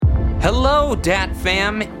Hello, Dat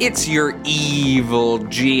fam. It's your evil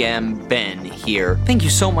GM Ben here. Thank you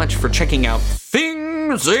so much for checking out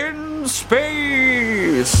Things in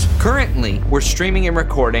Space. Currently, we're streaming and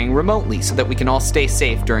recording remotely so that we can all stay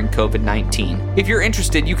safe during COVID-19. If you're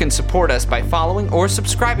interested, you can support us by following or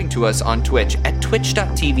subscribing to us on Twitch at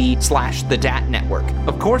twitch.tv/thedatnetwork.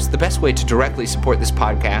 Of course, the best way to directly support this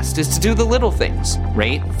podcast is to do the little things.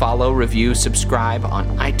 Rate, follow, review, subscribe on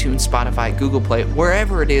iTunes, Spotify, Google Play,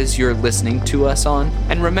 wherever it is you're listening to us on.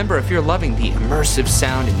 And remember, if you're loving the immersive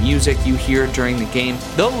sound and music you hear during the game,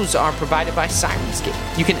 those are provided by Syrinscape.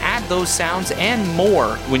 You can add those sounds and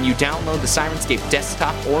more when you download the Syrinscape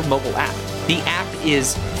desktop or mobile app. The app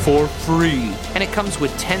is for free, and it comes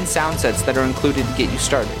with 10 sound sets that are included to get you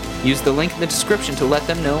started. Use the link in the description to let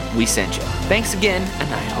them know we sent you. Thanks again,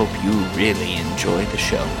 and I hope you really enjoy the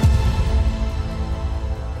show.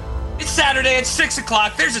 It's Saturday, it's 6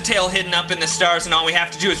 o'clock, there's a tail hidden up in the stars, and all we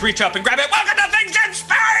have to do is reach up and grab it. Welcome to Things in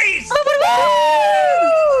Space!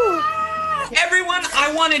 Everyone,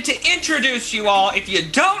 I wanted to introduce you all. If you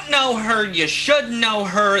don't know her, you should know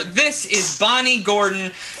her. This is Bonnie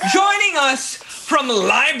Gordon, joining us from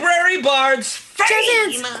Library Bard's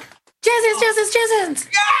fame. Jazz hands.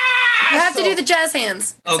 Yeah! You have to do the jazz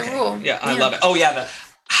hands. It's Okay. a rule. Yeah, I love it. Oh, yeah,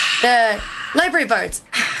 The Library Bards.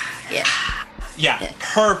 Yeah,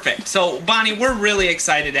 perfect. So, Bonnie, we're really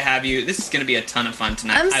excited to have you. This is going to be a ton of fun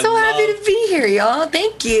tonight. I'm so happy to be here, y'all.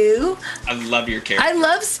 Thank you. I love your character. I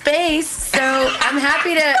love space, so I'm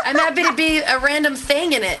happy to be a random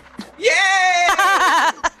thing in it. Yay!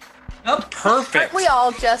 Oh, perfect. Aren't we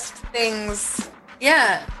all just things?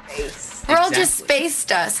 Yeah. Space. We're all just space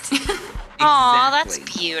dust. Aw, that's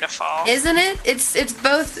beautiful. Isn't it? It's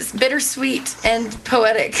both bittersweet and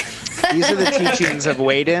poetic. These are the teachings of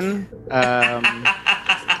Waden.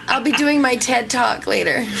 I'll be doing my TED Talk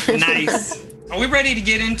later. Nice. Are we ready to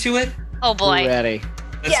get into it? Oh boy. Ready.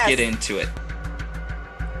 Let's get into it.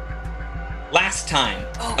 Last time,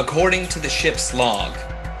 according to the ship's log,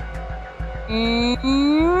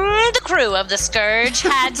 The crew of the Scourge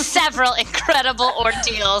had several incredible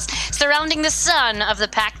ordeals surrounding the sun of the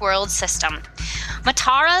Pact World system.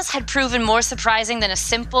 Mataras had proven more surprising than a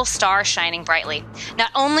simple star shining brightly.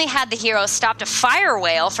 Not only had the heroes stopped a fire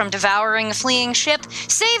whale from devouring a fleeing ship,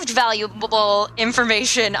 saved valuable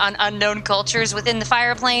information on unknown cultures within the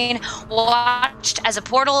fire plane, watched as a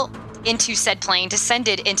portal into said plane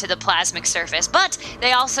descended into the plasmic surface, but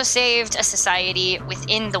they also saved a society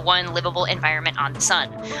within the one livable environment on the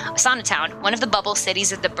sun. Sonatown, one of the bubble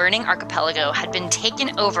cities of the burning archipelago, had been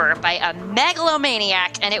taken over by a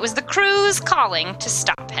megalomaniac, and it was the crew's calling to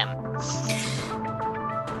stop him.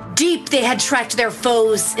 Deep they had tracked their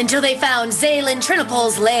foes until they found Zaylin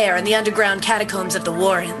Trinopol's lair in the underground catacombs of the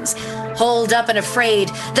Warrens. Holed up and afraid,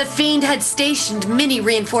 the Fiend had stationed many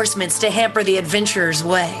reinforcements to hamper the adventurer's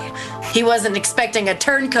way. He wasn't expecting a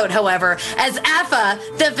turncoat, however, as Afa,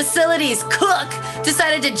 the facility's cook,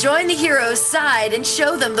 decided to join the heroes' side and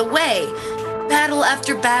show them the way. Battle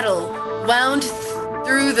after battle wound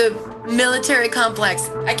through the military complex.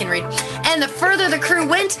 I can read. And the further the crew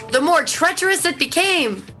went, the more treacherous it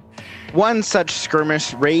became. One such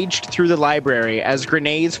skirmish raged through the library as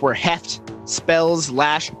grenades were heft, spells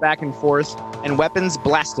lashed back and forth, and weapons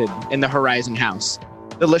blasted in the Horizon House.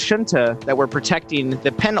 The Lashunta that were protecting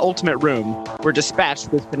the penultimate room were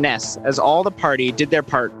dispatched with finesse as all the party did their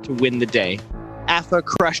part to win the day. Afa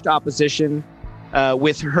crushed opposition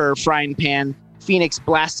with her frying pan. Phoenix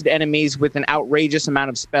blasted enemies with an outrageous amount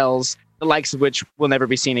of spells, the likes of which will never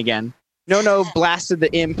be seen again. Nono blasted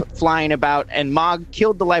the imp flying about, and Mog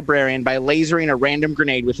killed the librarian by lasering a random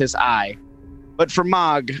grenade with his eye. But for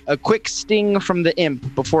Mog, a quick sting from the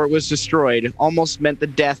imp before it was destroyed almost meant the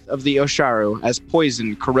death of the Osharu as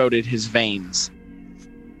poison corroded his veins.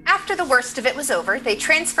 After the worst of it was over, they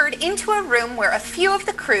transferred into a room where a few of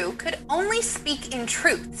the crew could only speak in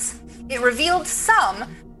truths. It revealed some,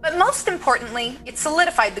 but most importantly, it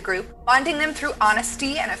solidified the group, bonding them through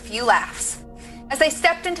honesty and a few laughs. As they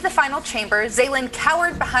stepped into the final chamber, Zaylin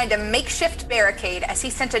cowered behind a makeshift barricade as he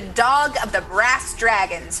sent a dog of the brass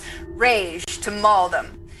dragons, Rage, to maul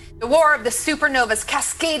them. The war of the supernovas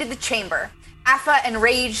cascaded the chamber. Afa and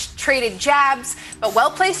Rage traded jabs, but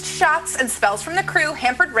well-placed shots and spells from the crew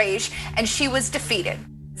hampered Rage, and she was defeated.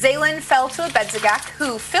 Zaylin fell to a Bedzagak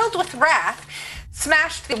who, filled with wrath,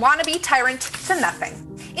 smashed the wannabe tyrant to nothing.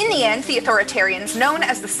 In the end, the authoritarians, known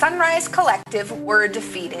as the Sunrise Collective, were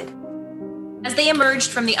defeated. As they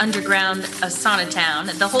emerged from the underground of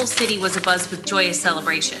Sonatown, the whole city was abuzz with joyous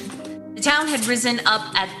celebration. The town had risen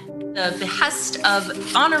up at the behest of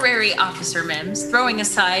honorary officer Mims, throwing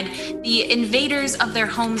aside the invaders of their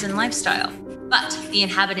homes and lifestyle. But the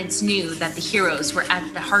inhabitants knew that the heroes were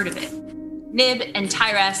at the heart of it. Nib and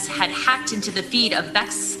Tyrus had hacked into the feed of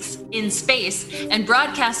Vex in space and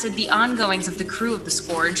broadcasted the ongoings of the crew of the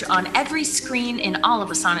Scourge on every screen in all of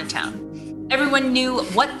Asana Town. Everyone knew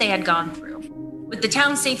what they had gone through. With the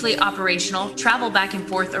town safely operational, travel back and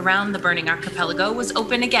forth around the burning archipelago was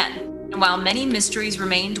open again. And while many mysteries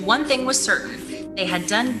remained, one thing was certain: they had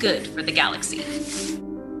done good for the galaxy.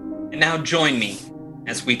 And now join me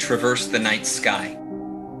as we traverse the night sky.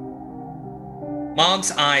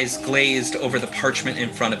 Mog's eyes glazed over the parchment in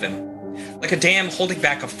front of him. Like a dam holding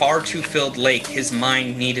back a far too filled lake, his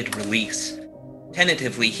mind needed release.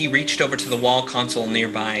 Tentatively, he reached over to the wall console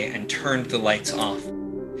nearby and turned the lights off.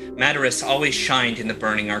 Materus always shined in the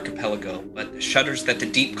burning archipelago, but the shutters that the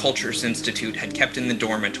Deep Cultures Institute had kept in the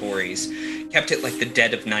dormitories kept it like the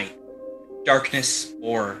dead of night. Darkness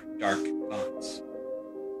or dark thoughts.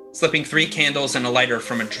 Slipping 3 candles and a lighter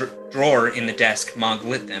from a drawer in the desk, Mog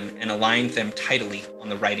lit them and aligned them tidily on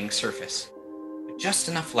the writing surface, with just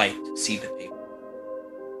enough light to see the paper.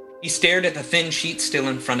 He stared at the thin sheet still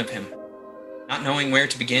in front of him, not knowing where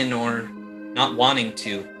to begin or not wanting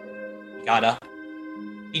to. He got up.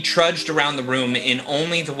 He trudged around the room in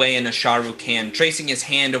only the way an Asharu can, tracing his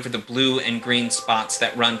hand over the blue and green spots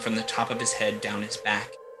that run from the top of his head down his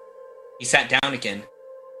back. He sat down again.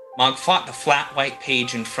 Mog fought the flat white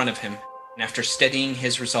page in front of him, and after steadying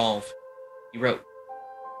his resolve, he wrote,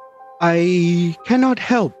 I cannot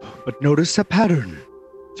help but notice a pattern.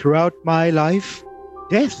 Throughout my life,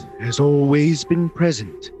 death has always been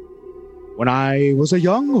present. When I was a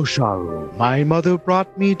young Asharu, my mother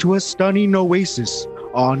brought me to a stunning oasis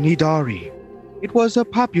on Nidari. It was a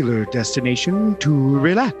popular destination to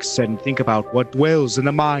relax and think about what dwells in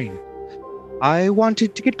the mind. I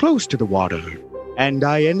wanted to get close to the water, and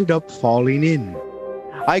I ended up falling in.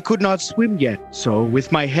 I could not swim yet, so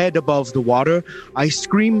with my head above the water, I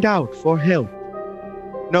screamed out for help.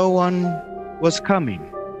 No one was coming.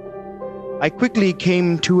 I quickly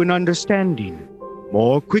came to an understanding.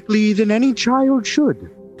 More quickly than any child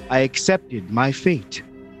should, I accepted my fate.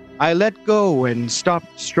 I let go and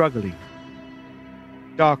stopped struggling.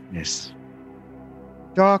 Darkness.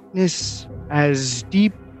 Darkness as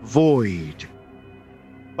deep void.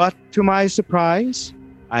 But to my surprise,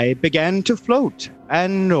 I began to float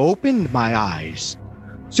and opened my eyes.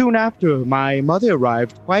 Soon after, my mother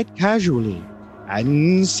arrived quite casually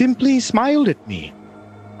and simply smiled at me.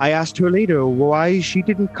 I asked her later why she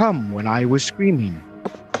didn't come when I was screaming.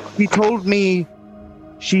 She told me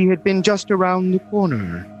she had been just around the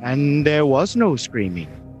corner and there was no screaming.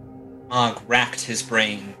 Mog racked his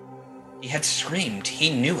brain. He had screamed. He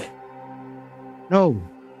knew it. No.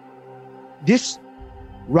 This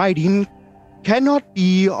writing cannot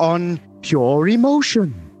be on pure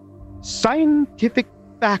emotion. Scientific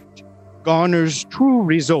fact garners true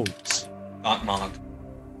results, thought Mog.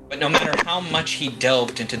 But no matter how much he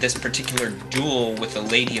delved into this particular duel with the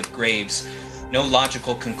Lady of Graves, no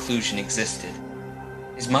logical conclusion existed.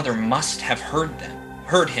 His mother must have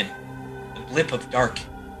heard him. The blip of dark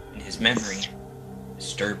in his memory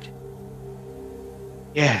disturbed him.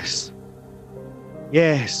 Yes,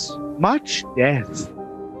 much death.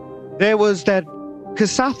 There was that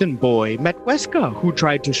Kasathan boy, Metweska, who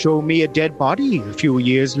tried to show me a dead body a few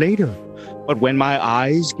years later. But when my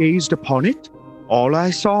eyes gazed upon it, all I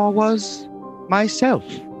saw was myself.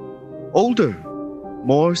 Older,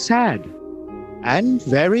 more sad, and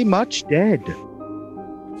very much dead.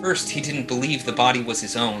 First, he didn't believe the body was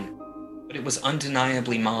his own, but it was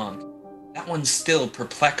undeniably Mog. That one still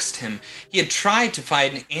perplexed him. He had tried to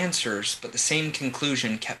find answers, but the same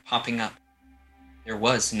conclusion kept popping up. There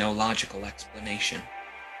was no logical explanation.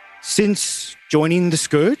 Since joining the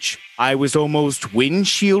Scourge, I was almost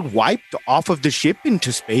windshield wiped off of the ship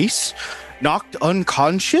into space, knocked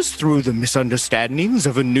unconscious through the misunderstandings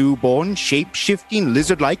of a newborn, shape-shifting,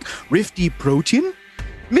 lizard-like, rifty protean,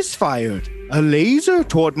 misfired a laser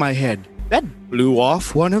toward my head that blew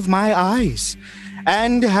off one of my eyes,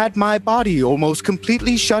 and had my body almost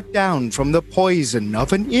completely shut down from the poison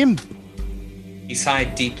of an imp. He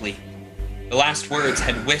sighed deeply. The last words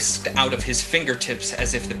had whisked out of his fingertips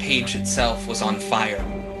as if the page itself was on fire.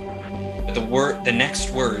 But the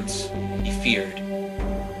next words he feared.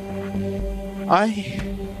 I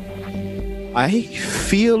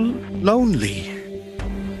feel lonely.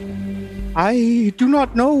 I do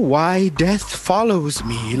not know why death follows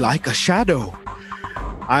me like a shadow.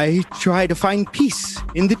 I try to find peace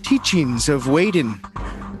in the teachings of Waden,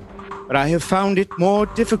 but I have found it more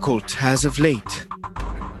difficult as of late.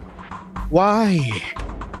 Why?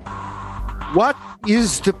 What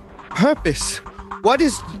is the purpose? What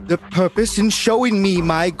is the purpose in showing me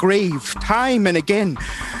my grave time and again,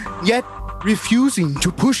 yet refusing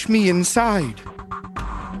to push me inside?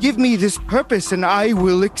 Give me this purpose and I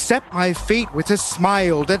will accept my fate with a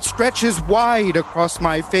smile that stretches wide across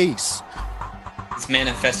my face. His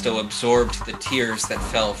manifesto absorbed the tears that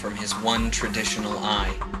fell from his one traditional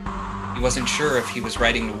eye. He wasn't sure if he was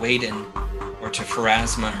writing to Waden or to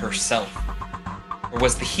Pharasma herself. Or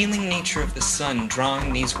was the healing nature of the sun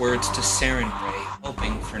drawing these words to Sarenrae,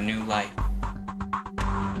 hoping for new life?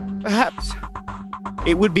 Perhaps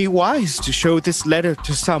it would be wise to show this letter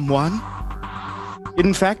to someone.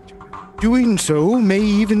 In fact, doing so may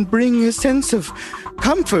even bring a sense of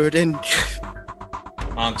comfort and...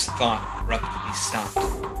 Mog's thought abruptly stopped.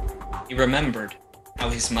 He remembered how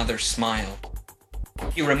his mother smiled.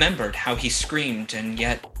 He remembered how he screamed, and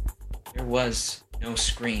yet there was no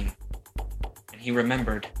scream. And he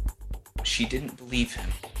remembered she didn't believe him.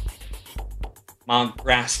 Mog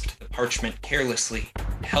grasped the parchment carelessly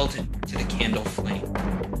and held it to the candle flame.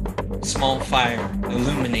 A small fire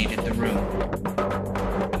illuminated the room,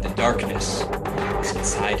 but the darkness was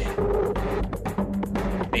inside him.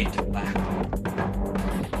 Fade to black.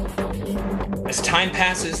 As time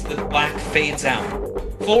passes, the black fades out.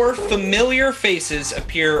 4 familiar faces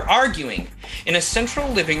appear arguing in a central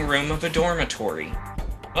living room of a dormitory.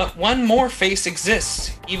 But one more face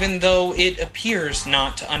exists, even though it appears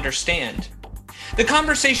not to understand. The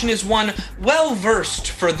conversation is one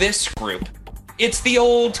well-versed for this group. It's the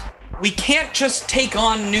old, we can't just take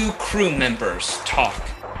on new crew members talk.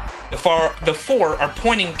 The 4 are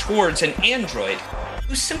pointing towards an android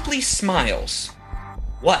who simply smiles.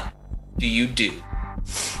 What do you do?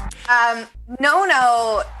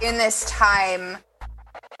 Nono, in this time,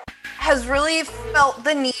 has really felt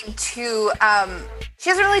the need to, she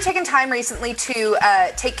hasn't really taken time recently to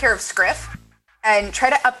take care of Scriff and try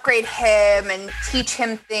to upgrade him and teach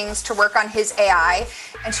him things to work on his AI.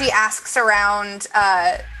 And she asks around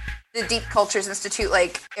the Deep Cultures Institute,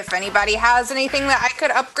 like, if anybody has anything that I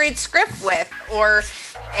could upgrade Scriff with, or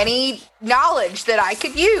any knowledge that I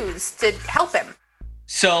could use to help him.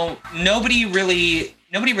 So nobody really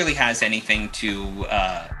has anything to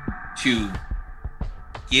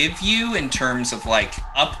give you in terms of like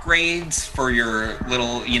upgrades for your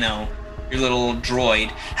little, your little droid.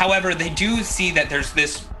 However, they do see that there's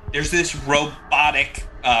this robotic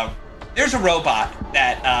there's a robot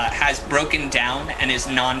that has broken down and is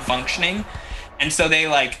non-functioning, and so they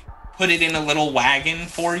like put it in a little wagon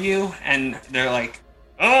for you, and they're like,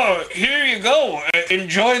 oh, here you go.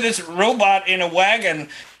 Enjoy this robot in a wagon.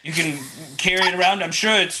 You can carry it around. I'm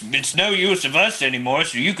sure it's no use of us anymore,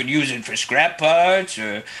 so you could use it for scrap parts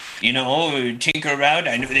or, tinker around.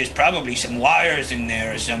 I know there's probably some wires in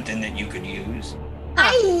there or something that you could use.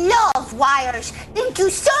 I love wires. Thank you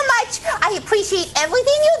so much. I appreciate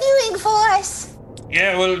everything you're doing for us.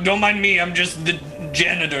 Yeah, well, don't mind me. I'm just the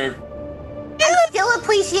janitor. I still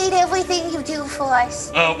appreciate everything you do for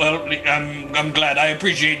us. Oh, well, I'm glad. I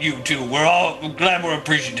appreciate you, too. We're all glad we're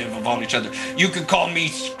appreciative of all each other. You could call me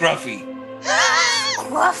Scruffy.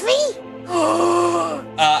 Scruffy?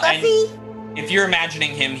 Scruffy? And if you're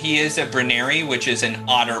imagining him, he is a Brinari, which is an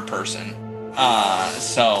otter person.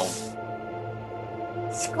 So...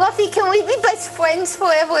 Scruffy, can we be best friends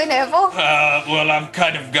forever and ever? Well, I've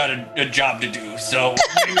kind of got a job to do, so...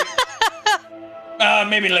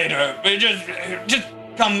 maybe later. Just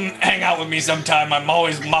come hang out with me sometime. I'm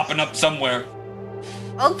always mopping up somewhere.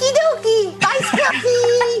 Okie dokie. Bye,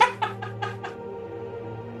 Scruffy.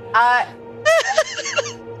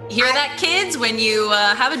 Hear that, kids? When you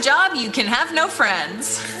have a job, you can have no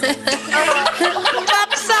friends.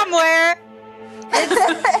 Up somewhere.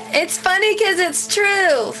 It's funny because it's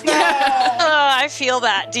true. I feel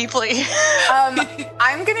that deeply.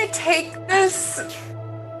 I'm gonna take this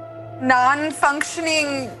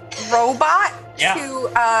non-functioning robot to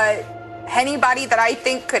anybody that I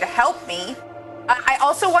think could help me. I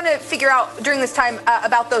also want to figure out during this time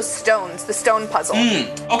about those stones, the stone puzzle.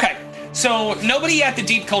 Okay, so nobody at the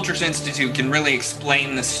Deep Cultures Institute can really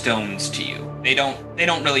explain the stones to you. They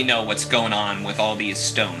don't really know what's going on with all these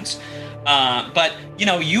stones. But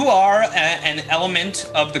you are an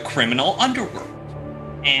element of the criminal underworld,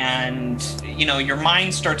 and your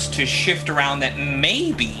mind starts to shift around that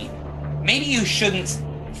maybe you shouldn't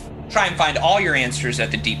try and find all your answers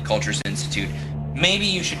at the Deep Cultures Institute. Maybe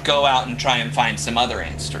you should go out and try and find some other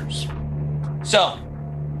answers. So,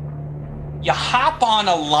 you hop on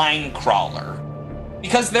a line crawler,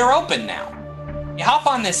 because they're open now. You hop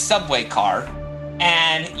on this subway car,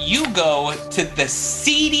 and you go to the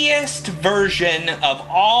seediest version of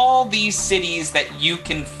all these cities that you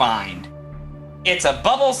can find. It's a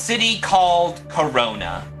bubble city called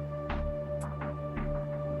Corona.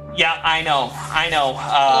 Yeah, I know.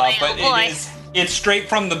 But it's straight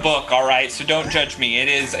from the book, all right? So don't judge me. It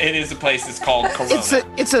is a place that's called Corona.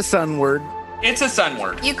 It's a sun word. It's a sun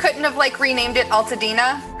word. You couldn't have renamed it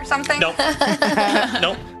Altadena or something? Nope.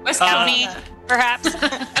 Nope. West County, perhaps.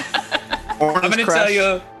 I'm gonna tell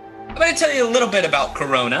you a little bit about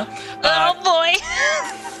Corona. Oh boy.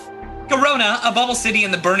 Corona, a bubble city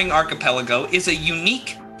in the Burning Archipelago, is a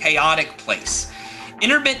unique, chaotic place.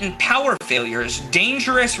 Intermittent power failures,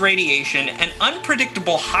 dangerous radiation, and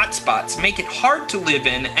unpredictable hotspots make it hard to live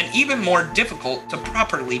in and even more difficult to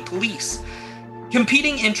properly police.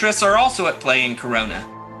 Competing interests are also at play in Corona.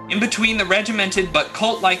 In between the regimented but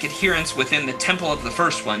cult-like adherents within the Temple of the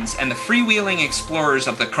First Ones and the freewheeling explorers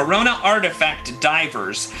of the Corona Artifact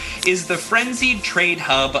Divers is the frenzied trade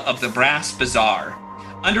hub of the Brass Bazaar.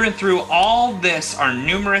 Under and through all this are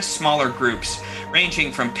numerous smaller groups,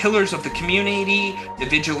 ranging from pillars of the community to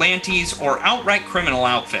vigilantes or outright criminal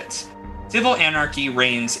outfits. Civil anarchy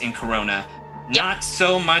reigns in Corona, not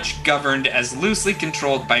so much governed as loosely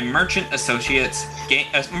controlled by merchant associations,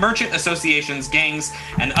 gangs,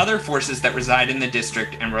 and other forces that reside in the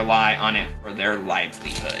district and rely on it for their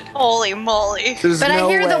livelihood. Holy moly. But I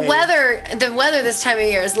hear the weather this time of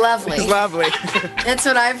year is lovely. It's lovely. That's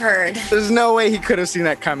what I've heard. There's no way he could have seen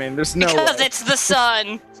that coming. There's no way. Because it's the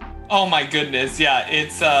sun. Oh my goodness, yeah,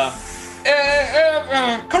 it's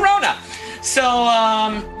Corona. So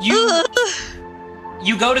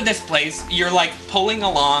you go to this place, you're pulling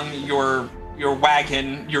along your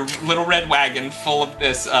wagon, your little red wagon full of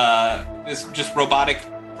this just robotic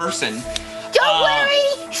person. Don't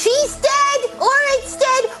worry, she's dead, or it's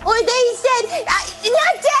dead, or they's dead.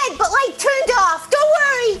 Not dead, but turned off. Don't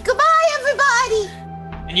worry. Goodbye, everybody.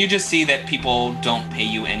 And you just see that people don't pay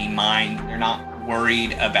you any mind. They're not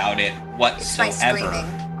worried about it whatsoever. It's my screaming.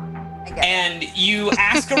 I guess. And you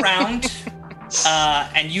ask around,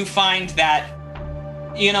 and you find that,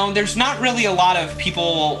 there's not really a lot of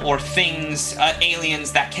people or things,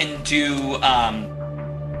 aliens that can do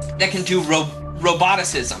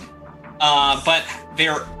roboticism. But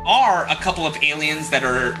there are a couple of aliens that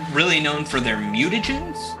are really known for their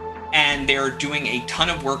mutagens, and they're doing a ton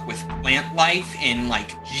of work with plant life in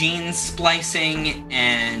gene splicing,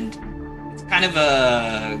 and it's kind of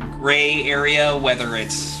a gray area whether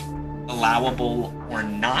it's allowable or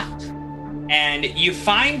not. And you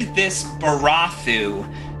find this Barathu.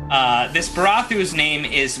 This Barathu's name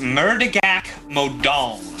is Murdagak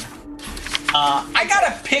Modaln. I got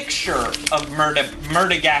a picture of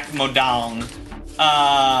Murdagak Modaln.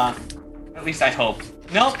 At least I hope.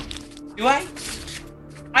 Nope. Do I?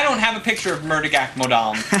 I don't have a picture of Murdagak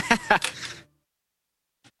Modaln.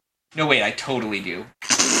 No, wait, I totally do.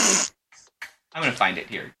 I'm gonna find it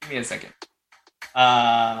here. Give me a second.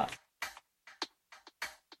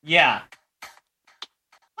 Yeah.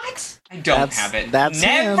 What? I don't have it.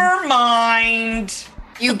 Never mind.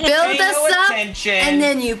 You build us up, and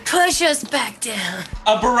then you push us back down.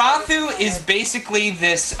 A Barathu is basically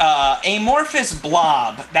this amorphous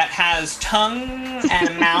blob that has tongue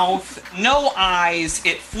and mouth, no eyes.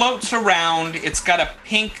 It floats around. It's got a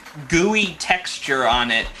pink, gooey texture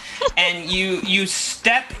on it. And you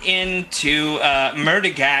step into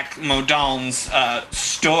Murdagak Modaln's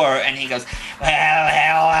store, and he goes, "Well,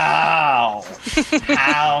 hello.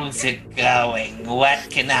 How's it going? What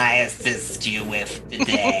can I assist you with today?"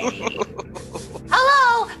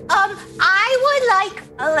 Hello. I would like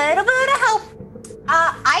a little bit of help.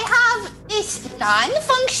 I have this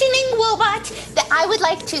non-functioning robot that I would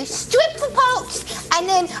like to strip for parts and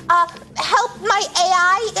then help my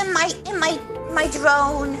AI in my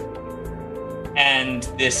drone. And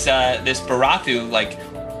this Barathu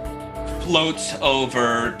floats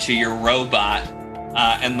over to your robot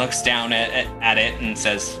and looks down at it and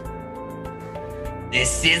says,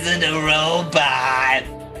 "This isn't a robot.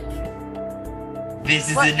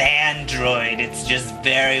 This is an android. It's just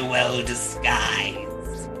very well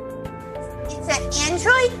disguised." It's an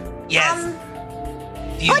android? Yes.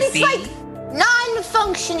 But it's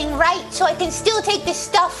non-functioning, right? So I can still take the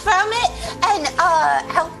stuff from it and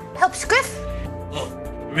help Scriff? Well,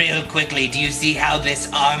 real quickly, do you see how this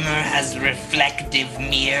armor has reflective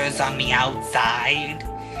mirrors on the outside?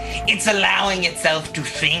 It's allowing itself to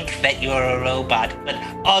think that you're a robot, but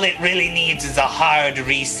all it really needs is a hard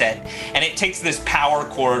reset. And it takes this power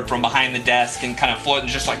cord from behind the desk and kind of floats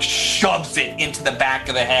and just shoves it into the back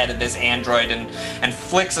of the head of this android and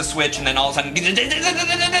flicks a switch, and then all of a sudden...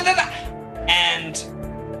 And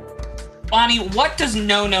Bonnie, what does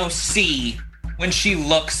Nono see when she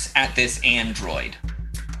looks at this android?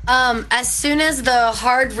 As soon as the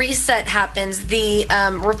hard reset happens, the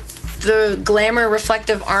glamour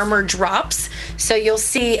reflective armor drops, so you'll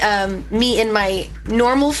see me in my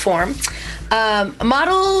normal form.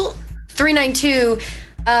 Model 392,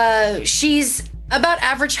 she's about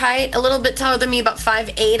average height, a little bit taller than me, about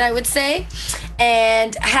 5'8", I would say,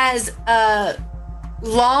 and has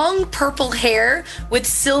long purple hair with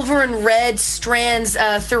silver and red strands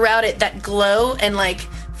throughout it that glow and like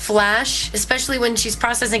flash, especially when she's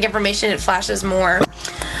processing information, it flashes more.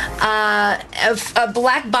 A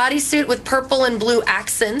black bodysuit with purple and blue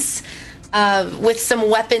accents, with some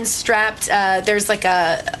weapons strapped. There's like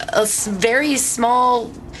a very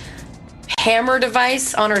small hammer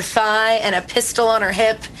device on her thigh and a pistol on her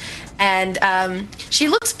hip. And she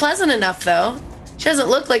looks pleasant enough, though. She doesn't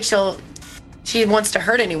look like she wants to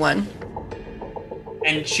hurt anyone.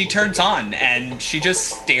 And she turns on, and she just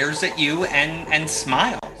stares at you and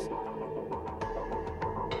smiles.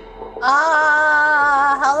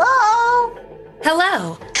 Hello?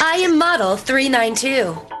 Hello, I am Model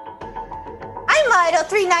 392. I'm Model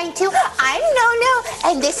 392. I'm Nono,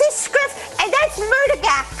 and this is Scriff, and that's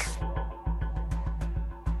Murdergak.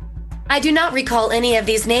 I do not recall any of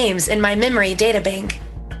these names in my memory databank.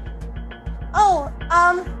 Oh,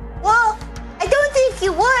 well, I don't think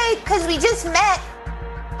you would, because we just met.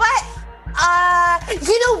 But,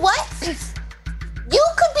 you know what? You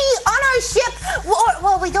could be on our ship,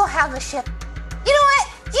 well, we don't have a ship. You know what?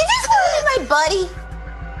 You just want to be my buddy.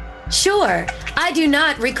 Sure, I do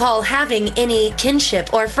not recall having any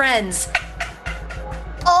kinship or friends.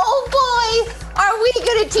 Oh boy, are we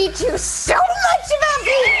gonna teach you so much about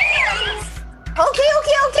me? Okay.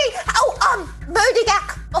 Oh,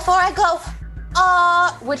 Murdergak, before I go,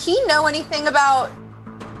 would he know anything about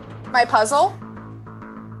my puzzle?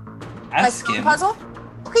 Ask my him. puzzle?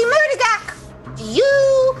 okay, Murdergak, do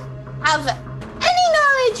you have any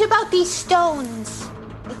knowledge about these stones?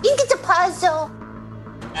 I think it's a puzzle.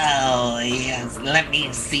 Oh, yes, let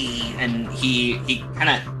me see. And he kind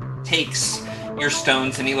of takes your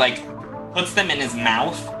stones and he, like, puts them in his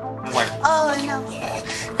mouth. And like, Oh, no.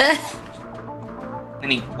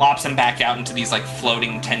 and he plops them back out into these, like,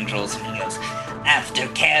 floating tendrils. And he goes, after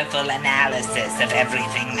careful analysis of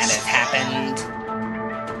everything that has happened,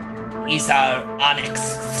 these are onyx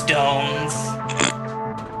stones.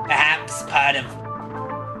 Perhaps part of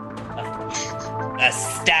a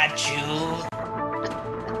statue.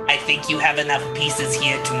 I think you have enough pieces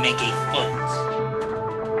here to make a foot.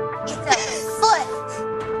 It's a foot.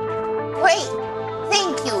 Great.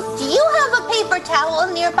 Thank you. Do you have a paper towel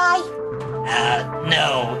nearby?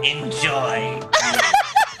 No, enjoy.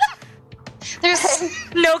 There's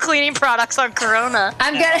no cleaning products on Corona.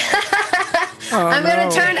 I'm gonna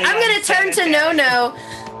turn to Nono.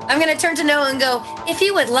 I'm gonna turn to Nono and go, if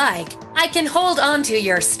you would like, I can hold on to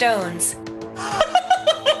your stones.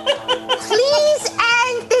 Please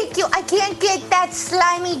and thank you. I can't get that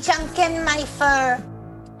slimy junk in my fur.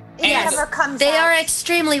 It Yes, never comes they out. are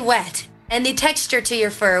extremely wet, and the texture to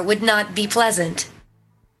your fur would not be pleasant.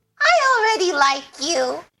 I already like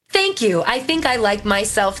you. Thank you. I think I like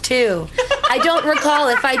myself too. I don't recall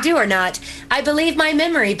if I do or not. I believe my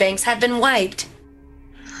memory banks have been wiped.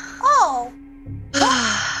 Oh.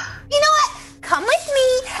 Well, you know what? Come with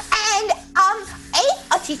me and A,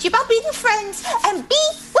 I'll teach you about being friends, and B,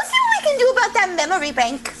 what's there we can do about that memory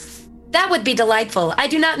bank? That would be delightful. I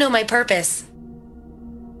do not know my purpose.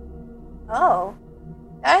 Oh.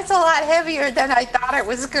 That's a lot heavier than I thought it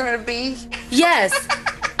was going to be. Yes,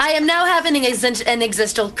 I am now having an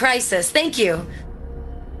existential crisis. Thank you.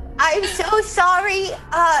 I'm so sorry.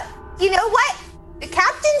 You know what? The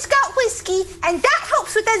captain's got whiskey, and that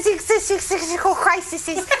helps with those existential crises.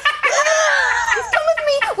 Just come with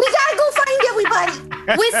me. We gotta go find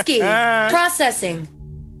everybody. Whiskey. Processing.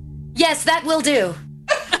 Yes, that will do.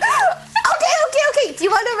 Okay. Do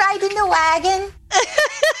you want to ride in the wagon?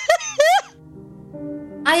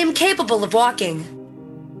 I am capable of walking.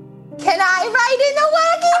 Can I ride in the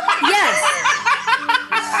wagon? Yes.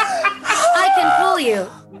 I can pull you.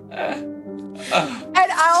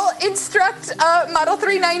 And I'll instruct Model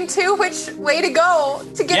 392 which way to go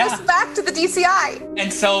to get us back to the DCI.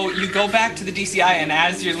 And so you go back to the DCI, and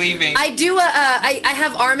as you're leaving, I do. I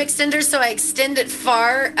have arm extenders, so I extend it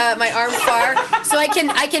far, my arm far, so I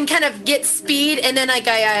can kind of get speed, and then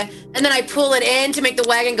I pull it in to make the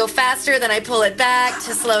wagon go faster. Then I pull it back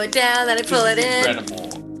to slow it down. Then I pull it in. incredible.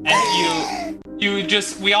 And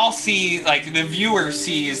we all see, like, the viewer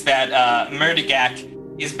sees that Murdergak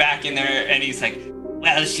is back in there, and he's like,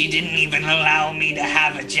 well, she didn't even allow me to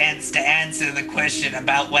have a chance to answer the question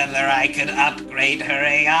about whether I could upgrade her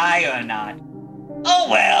AI or not. Oh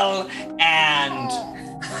well. And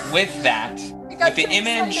with that, got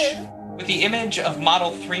with the image of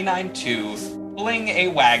Model 392 pulling a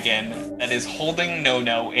wagon that is holding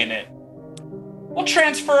No in it, we'll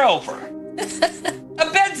transfer over.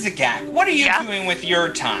 Abedzagak, what are you doing with your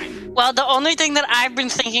time? Well, the only thing that I've been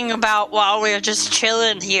thinking about while we're just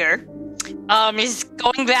chilling here is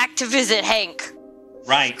going back to visit Hank.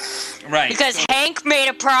 Right. Because Hank made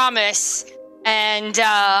a promise, and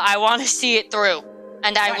I want to see it through.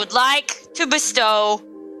 And I would like to bestow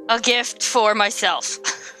a gift for myself.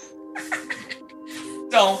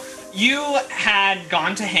 So, you had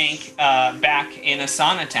gone to Hank back in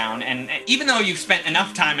Asana Town, and even though you've spent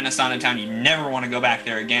enough time in Asana Town, you never want to go back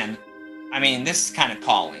there again. I mean, this is kind of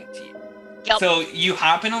calling to you. Yep. So you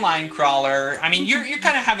hop in a line crawler. I mean, you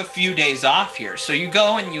kind of have a few days off here. So you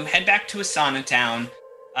go and you head back to Asana Town.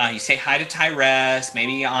 You say hi to Tyrese,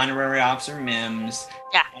 maybe Honorary Officer Mims.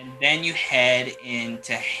 Yeah. And then you head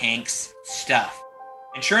into Hank's stuff.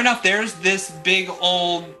 And sure enough, there's this big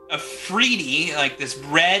old Afridi, like this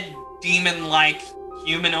red demon-like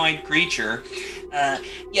humanoid creature.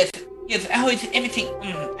 Yes, oh, it's everything.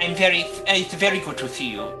 It's very good to see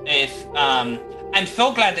you. I'm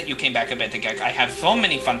so glad that you came back, Abedzagak. I have so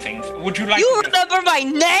many fun things. Would you like You to... remember my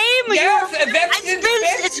name? Yes,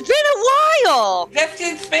 It's been a while. Left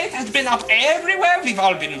in Space has been up everywhere. We've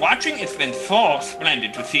all been watching. It's been so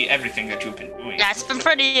splendid to see everything that you've been doing. That's been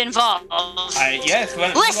pretty involved. Yes,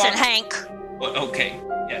 well... Listen, Hank. Okay,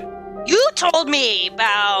 yeah. You told me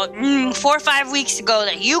about 4 or 5 weeks ago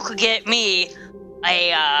that you could get me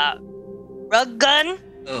a rug gun.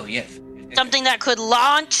 Oh, yes. Something that could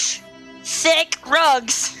launch thick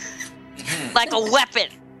rugs like a weapon.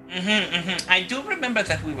 I do remember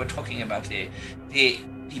that we were talking about the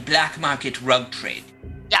black market rug trade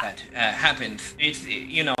that happens. It's,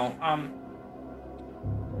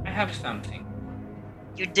 I have something.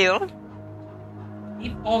 You do? He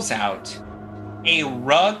pulls out a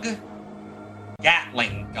rug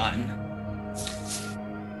Gatling gun.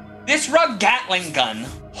 This rug Gatling gun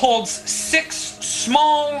holds 6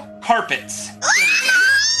 small carpets.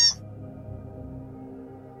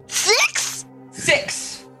 6?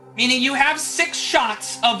 6. Meaning you have 6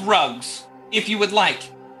 shots of rugs, if you would like.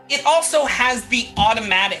 It also has the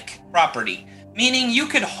automatic property, meaning you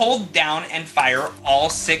could hold down and fire all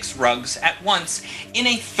 6 rugs at once in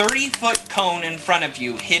a 30-foot cone in front of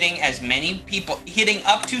you, hitting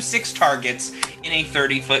up to 6 targets in a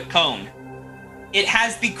 30-foot cone. It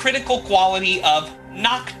has the critical quality of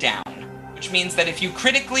knockdown, which means that if you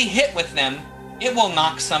critically hit with them, it will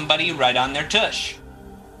knock somebody right on their tush.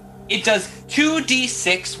 It does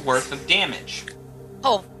 2d6 worth of damage.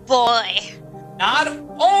 Oh boy. Not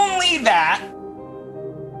only that,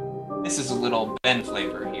 this is a little Ben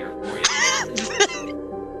flavor here for you.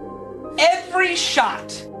 Every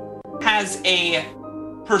shot has a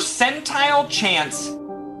percentile chance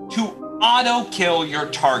to auto-kill your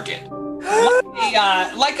target.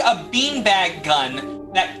 Like a beanbag gun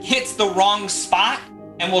that hits the wrong spot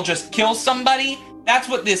and will just kill somebody, that's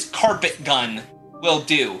what this carpet gun will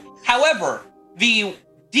do. However, the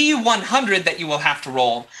D100 that you will have to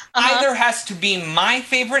roll either has to be my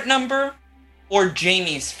favorite number or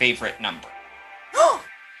Jamie's favorite number.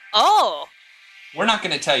 Oh. We're not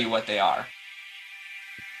going to tell you what they are.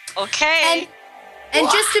 Okay. And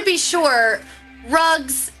just to be sure,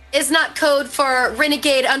 rugs is not code for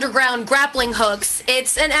renegade underground grappling hooks.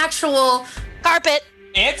 It's an actual carpet.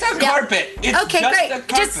 It's a carpet. It's okay, just great. a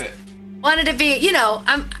carpet. Just wanted to be, You're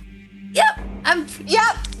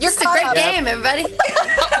it's a great game, everybody.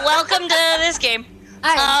 Welcome to this game.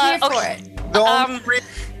 I'm here for it. The only reason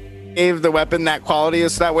he gave the weapon that quality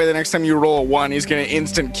is so that way the next time you roll a 1, he's gonna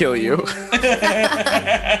instant kill you. Worth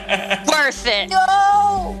it.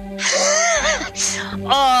 No.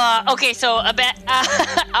 Okay, so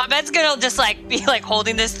Abed's gonna just be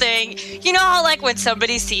holding this thing. You know how when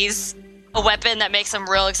somebody sees a weapon that makes them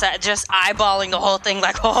real excited, just eyeballing the whole thing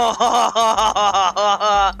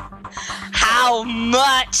how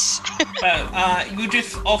much? You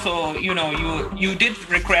just also, you did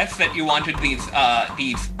request that you wanted these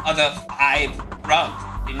other 5 rugs.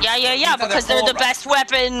 Yeah, because they're the best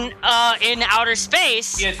weapon in outer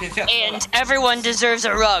space. Yes. And everyone deserves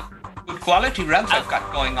a rug. Good quality rugs I've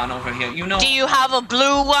got going on over here. Do you have a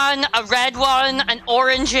blue one, a red one, an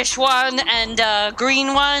orangish one, and a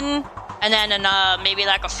green one? And then maybe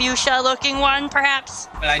a fuchsia-looking one, perhaps?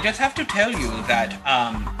 Well, I just have to tell you that,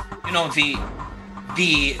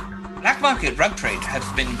 the black market rug trade has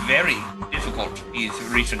been very difficult these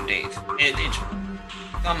recent days.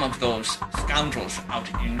 Some of those scoundrels out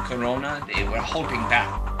in Corona, they were holding back.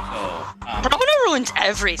 So, Corona ruins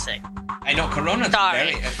everything. I know Corona is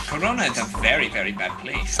Sorry. Corona is a very, very bad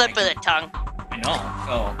place. Slip of the tongue. I know.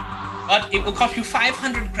 So, but it will cost you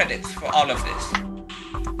 500 credits for all of this,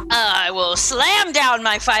 I will slam down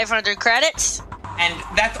my 500 credits. and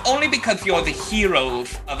that's only because you're the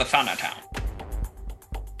heroes of Asana Town.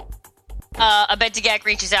 Abentigak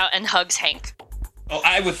reaches out and hugs Hank. Oh,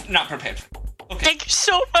 I was not prepared. Okay. Thank you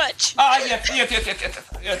so much. Yes.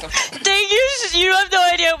 Thank you. You have no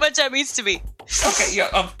idea how much that means to me. Okay, yeah,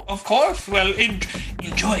 of course. Well,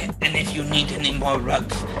 enjoy it. And if you need any more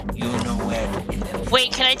rugs, you know where to get them.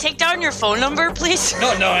 Wait, can I take down your phone number, please?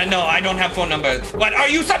 No, I don't have phone numbers. What, are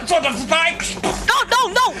you some sort of spy?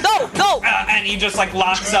 No. And he just, like,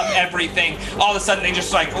 locks up everything. All of a sudden, they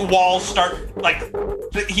just, like, walls start, like,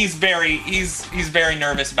 he's very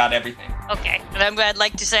nervous about everything. Okay, and I'd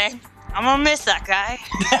like to say, I'm gonna miss that guy.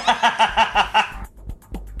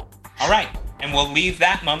 All right, and we'll leave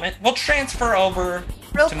that moment. We'll transfer over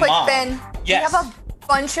Real to quick, Mom. Ben. Yes. We have a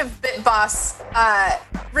bunch of Bit Boss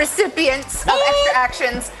recipients of extra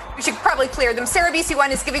actions. We should probably clear them. Sarah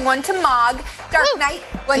BC1 is giving one to Mog. Dark Knight,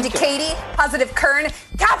 one to Katie. Positive Kern.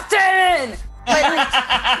 Captain! to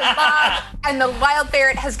Mog. And the Wild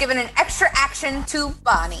Ferret has given an extra action to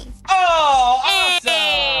Bonnie. Oh, awesome!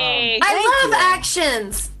 Hey. I love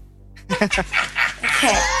actions. Okay.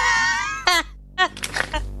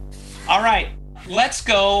 All right, let's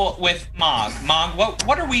go with Mog. Mog,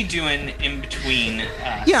 what are we doing in between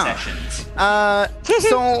sessions?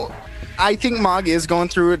 So I think Mog is going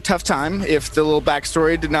through a tough time if the little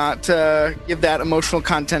backstory did not give that emotional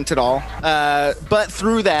content at all. But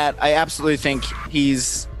through that, I absolutely think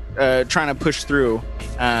he's trying to push through.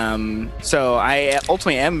 So I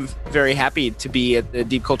ultimately am very happy to be at the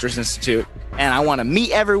Deep Cultures Institute. And I want to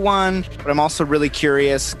meet everyone, but I'm also really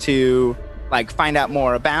curious to find out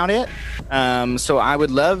more about it. So I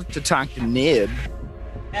would love to talk to Nib.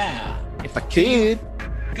 Yeah. If I could.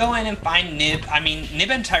 Go in and find Nib. I mean,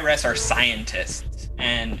 Nib and Tyrese are scientists,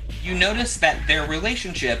 and you notice that their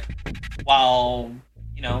relationship, while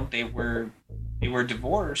they were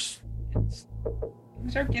divorced, things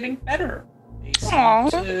are getting better.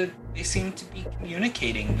 They seem to be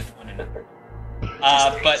communicating with one another.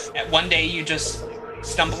 But one day you just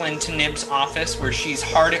stumble into Nib's office where she's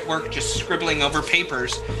hard at work just scribbling over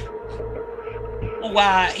papers. Oh,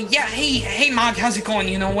 yeah, hey, Mog, how's it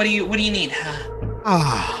going? What do you need?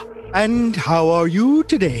 And how are you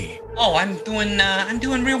today? Oh, I'm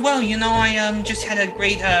doing real well. I just had a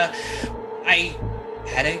great, I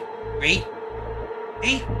had a great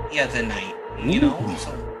date the other night,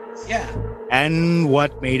 so, yeah. And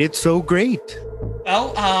what made it so great?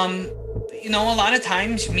 Well, a lot of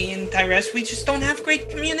times me and Tyrese, we just don't have great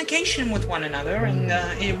communication with one another,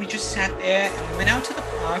 and we just sat there and we went out to the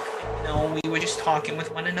park, and, we were just talking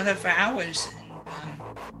with one another for hours, and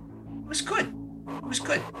it was good. It was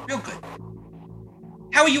good, real good.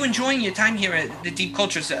 How are you enjoying your time here at the Deep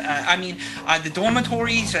Cultures? The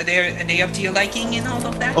dormitories, are they up to your liking and all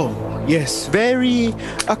of that? Oh, yes, very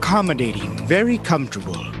accommodating, very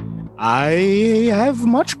comfortable. I have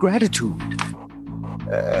much gratitude.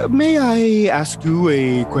 May I ask you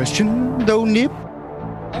a question, though, Nib?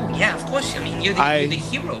 Oh, yeah, of course. You're the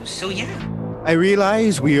heroes, so yeah. I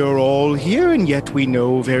realize we are all here, and yet we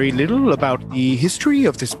know very little about the history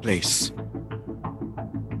of this place.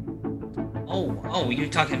 Oh, you're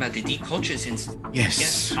talking about the Deep Cultures Institute.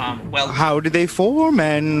 Yes. Well, how did they form,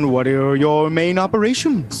 and what are your main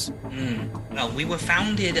operations? Well, we were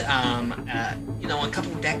founded, a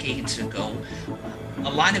couple decades ago. A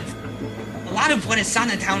lot of what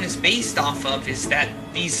Asana Town is based off of is that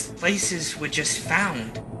these places were just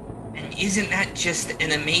found. And isn't that just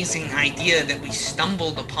an amazing idea that we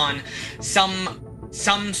stumbled upon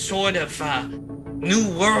some sort of new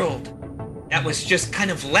world that was just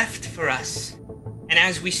kind of left for us? And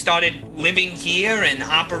as we started living here and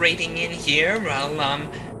operating in here,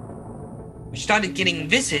 we started getting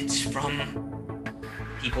visits from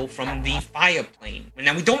people from the Fire Plane.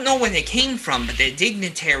 Now, we don't know where they came from, but they're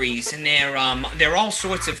dignitaries, and they're all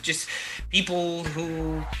sorts of just people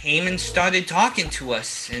who came and started talking to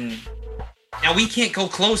us. And now we can't go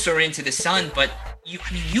closer into the sun, but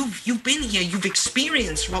you've been here. You've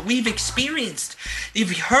experienced what we've experienced.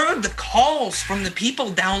 You've heard the calls from the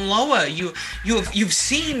people down lower. You've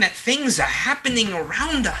seen that things are happening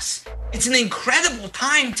around us. It's an incredible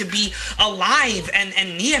time to be alive and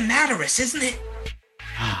near Madaris, isn't it?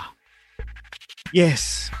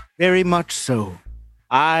 Yes, very much so.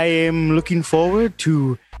 I am looking forward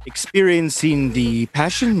to experiencing the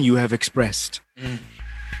passion you have expressed.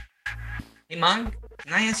 Hey, Mog,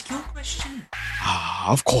 can I ask you a question?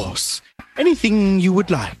 Of course. Anything you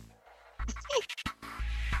would like.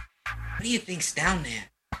 What do you think's down there?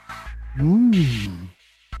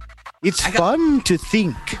 It's fun to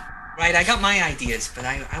think. Right, I got my ideas, but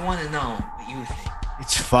I want to know what you think.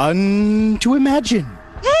 It's fun to imagine.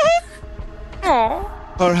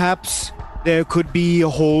 Perhaps there could be a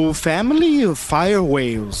whole family of fire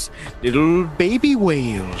whales, little baby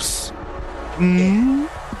whales. Yeah.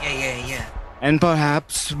 And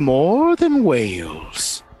perhaps more than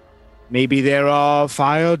whales. Maybe there are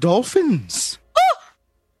fire dolphins.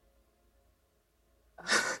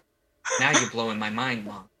 Now you're blowing my mind,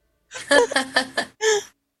 Mom.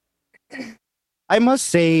 I must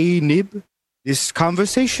say, Nib, this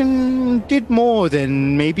conversation did more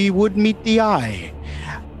than maybe would meet the eye.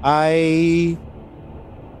 I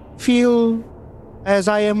feel as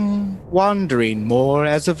I am wandering more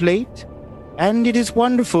as of late, and it is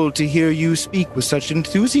wonderful to hear you speak with such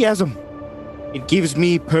enthusiasm. It gives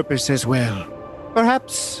me purpose as well.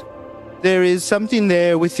 Perhaps there is something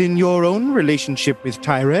there within your own relationship with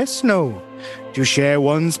Tyrese. No, to share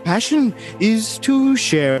one's passion is to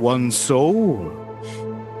share one's soul.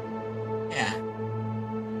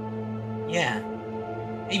 Yeah.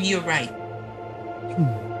 Maybe you're right.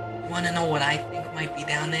 You want to know what I think might be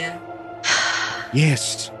down there?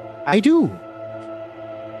 Yes, I do.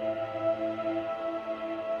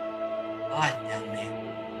 God down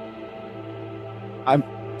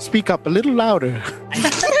there. Speak up a little louder.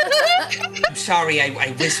 I'm sorry,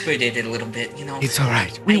 I whispered it a little bit, you know. It's all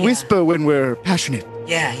right. We whisper when we're passionate.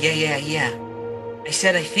 Yeah. I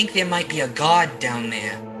said I think there might be a god down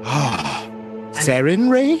there.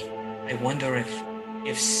 Sarenrae? I wonder if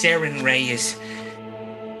Sarenrae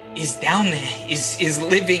is down there, is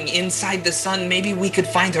living inside the sun. Maybe we could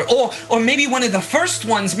find her. Or maybe one of the first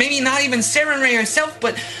ones, maybe not even Sarenrae herself,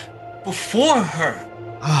 but before her.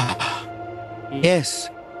 Yes.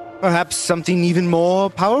 Perhaps something even more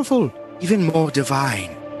powerful, even more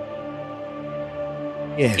divine.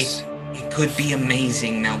 Yes. It could be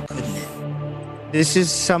amazing now, couldn't it? This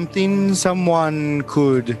is something someone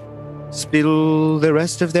could spill the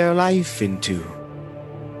rest of their life into.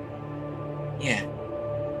 Yeah.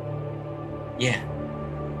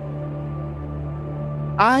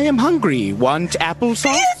 I am hungry. Want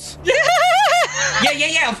applesauce?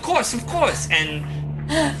 Yeah, of course. And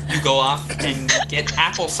you go off and get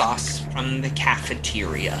applesauce from the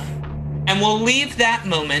cafeteria. And we'll leave that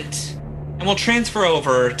moment and we'll transfer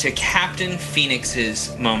over to Captain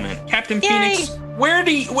Phoenix's moment. Captain Phoenix,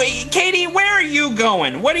 Katie, where are you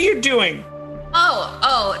going? What are you doing?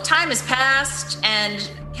 Oh, time has passed,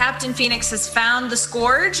 and Captain Phoenix has found the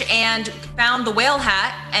Scourge and found the whale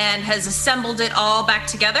hat and has assembled it all back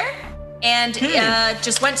together and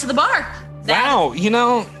just went to the bar. Wow,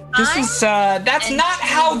 that's not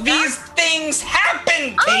how these things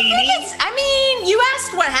happen, Katie. You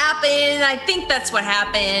asked what happened. I think that's what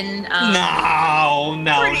happened. No.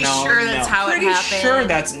 Pretty sure that's how it happened. Pretty sure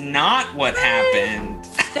that's not what happened.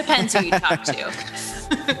 Depends who you talk to.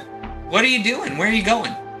 What are you doing? Where are you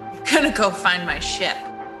going? I'm gonna go find my ship.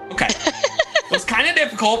 Okay. Well, it's kind of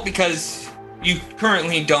difficult because you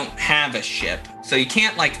currently don't have a ship. So you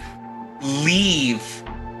can't, leave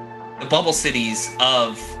the bubble cities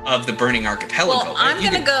of the burning archipelago. Well, I'm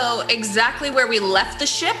going to go exactly where we left the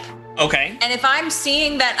ship. Okay. And if I'm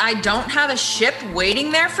seeing that I don't have a ship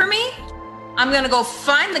waiting there for me, I'm going to go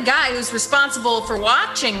find the guy who's responsible for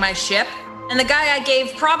watching my ship and the guy I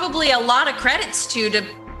gave probably a lot of credits to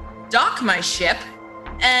dock my ship,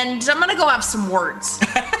 and I'm going to go have some words.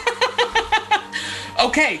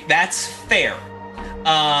 Okay, that's fair.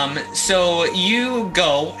 So you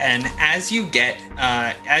go, and as you get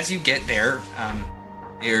there,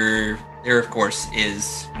 there of course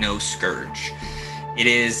is no Scourge. It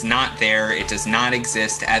is not there. It does not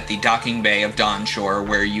exist at the docking bay of Dawnshore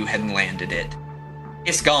where you had landed it.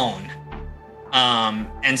 It's gone.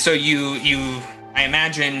 And so I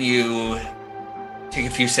imagine you take a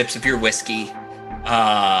few sips of your whiskey,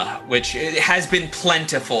 which has been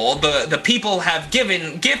plentiful. The people have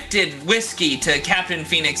gifted whiskey to Captain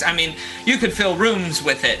Phoenix. I mean, you could fill rooms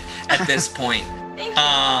with it at this point. Thank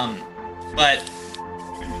you. But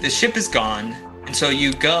the ship is gone, and so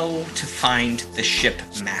you go to find the ship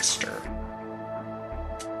master.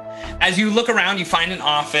 As you look around, you find an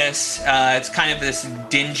office. It's kind of this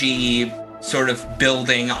dingy sort of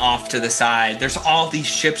building off to the side. There's all these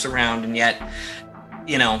ships around, and yet,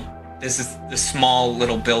 this is the small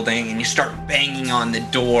little building, and you start banging on the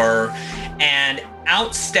door, and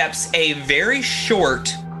out steps a very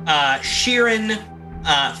short Sheeran,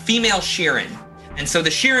 female Sheeran. And so the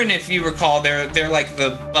Sheeran, if you recall, they're like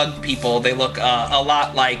the bug people. They look a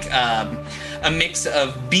lot like a mix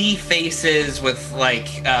of bee faces with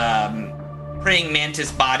praying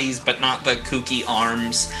mantis bodies, but not the kooky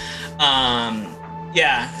arms.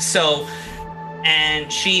 Yeah, so,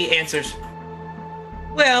 and she answers,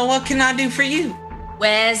 well, what can I do for you?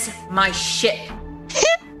 Where's my ship?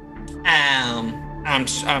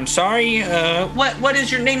 I'm sorry, what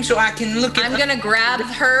is your name so I can look at... I'm gonna grab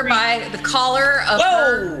her by the collar of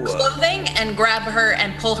her clothing and grab her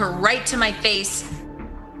and pull her right to my face.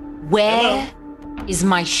 Where is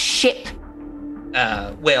my ship?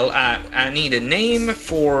 Well, I need a name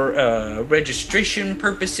for registration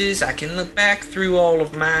purposes. I can look back through all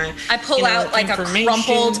of my... I pull out like a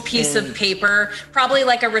crumpled piece of paper, probably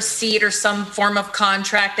like a receipt or some form of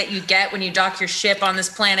contract that you get when you dock your ship on this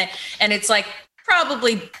planet. And it's like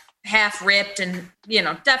probably half ripped and,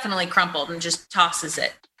 definitely crumpled, and just tosses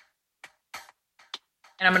it.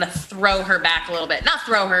 And I'm going to throw her back a little bit. Not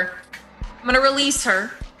throw her. I'm going to release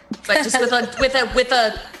her, but just with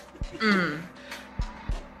a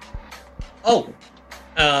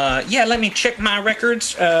yeah, let me check my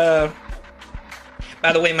records. By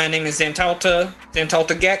the way, my name is Xantalta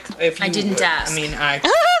Gek. I didn't ask.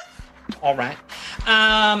 All right.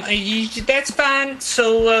 That's fine.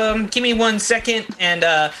 So, give me 1 second, and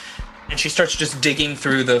she starts just digging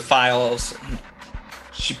through the files.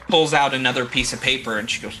 She pulls out another piece of paper, and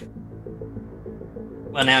she goes,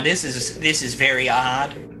 well, now this is very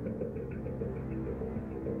odd.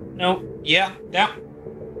 No, yeah.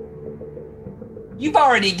 You've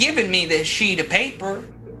already given me this sheet of paper.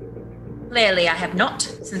 Clearly I have not,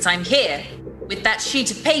 since I'm here with that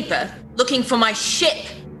sheet of paper looking for my ship.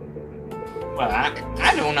 Well,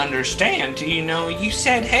 I don't understand. You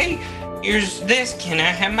said, hey, here's this. Can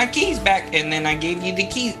I have my keys back? And then I gave you the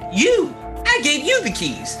keys. I gave you the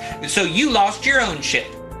keys. So you lost your own ship.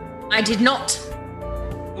 I did not.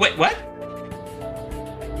 Wait, what?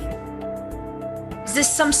 Is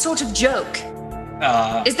this some sort of joke?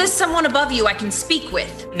 Is this someone above you I can speak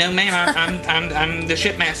with? No, ma'am. I'm the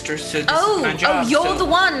shipmaster. So this is my job. You're the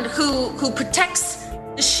one who protects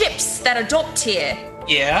the ships that are docked here.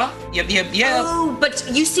 Yeah. Yep. Oh, but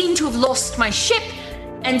you seem to have lost my ship,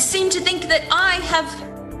 and seem to think that I have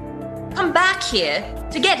come back here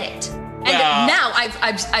to get it. And now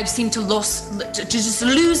I've seemed to just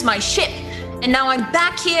lose my ship, and now I'm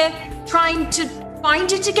back here trying to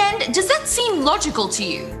find it again. Does that seem logical to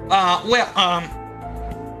you?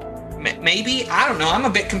 Maybe. I don't know. I'm a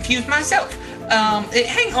bit confused myself.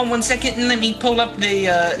 Hang on 1 second and let me pull up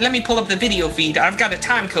the video feed. I've got a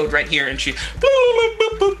time code right here, and she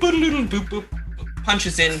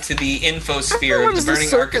punches into the infosphere of the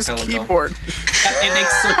Burning Archipelago. Keyboard. It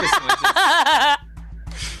makes circus noises.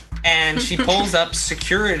 And she pulls up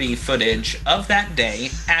security footage of that day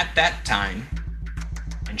at that time.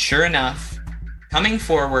 And sure enough, coming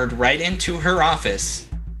forward right into her office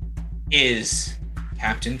is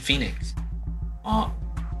Captain Phoenix.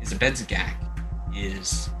 Is Abedzagak.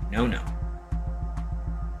 Is No.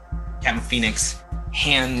 Captain Phoenix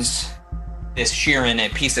hands this Sheeran a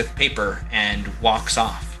piece of paper and walks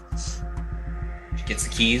off. She gets the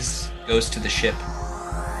keys, goes to the ship,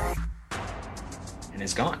 and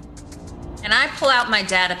is gone. And I pull out my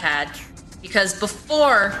data pad, because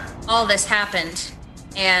before all this happened,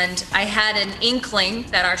 and I had an inkling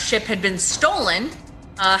that our ship had been stolen,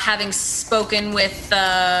 having spoken with,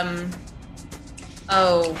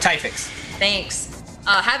 Typhix. Thanks.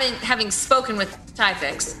 Having spoken with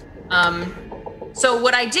Typhix. So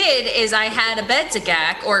what I did is I had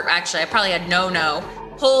Abedzagak, or actually I probably had No,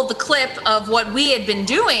 pull the clip of what we had been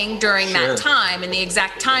doing during that time and the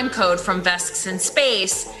exact time code from Vesks in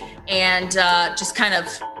Space, and just kind of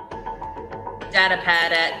data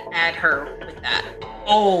pad at her with that.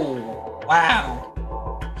 Oh, wow.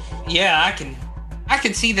 Yeah, I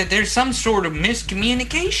can see that there's some sort of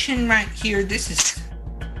miscommunication right here. This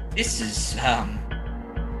is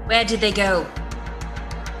Where did they go?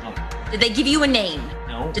 Did they give you a name?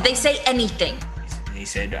 No. Did they say anything? They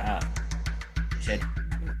said,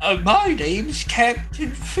 my name's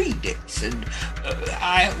Captain Phoenix, and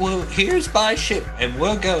here's my ship, and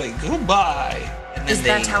we're going. Goodbye. And then Is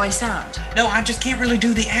that how I sound? No, I just can't really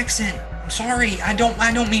do the accent. I'm sorry. I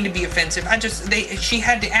don't mean to be offensive. She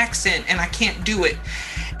had the accent, and I can't do it.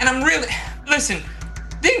 And I'm really, listen,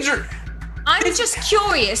 things are. I'm just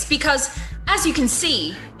curious because, as you can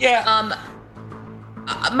see,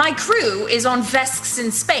 my crew is on Vesks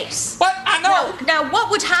in Space. What? I know. Now, what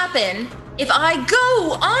would happen if I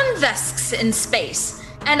go on Vesks in Space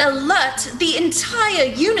and alert the entire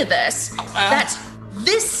universe that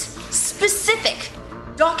this specific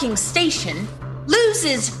docking station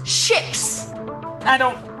loses ships? I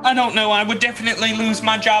don't I don't know. I would definitely lose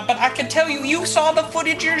my job, but I can tell you, you saw the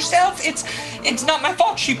footage yourself. It's not my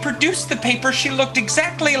fault. She produced the paper. She looked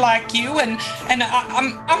exactly like you, and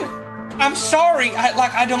I'm sorry.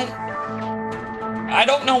 I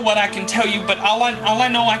don't know what I can tell you, but all I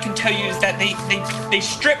know I can tell you is that they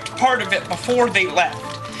stripped part of it before they left.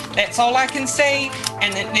 That's all I can say.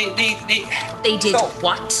 And then they did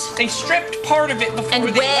what? They stripped part of it before they left.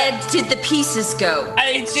 And where did the pieces go?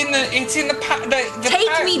 It's in the pile.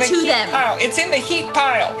 Take me to them. Pile. It's in the heap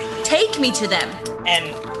pile. Take me to them.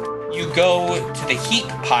 And you go to the heap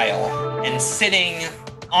pile, and sitting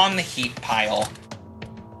on the heap pile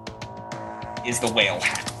is the whale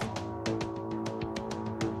hat.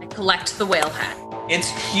 I collect the whale hat.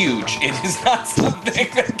 It's huge. It is not something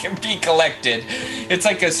that can be collected. It's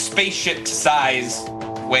like a spaceship-sized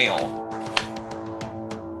whale.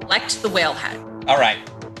 Collect the whale hat. All right.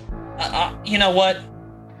 You know what?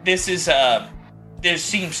 This is there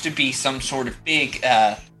seems to be some sort of big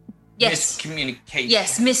miscommunication.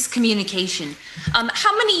 Yes, miscommunication.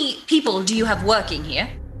 How many people do you have working here?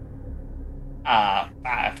 5.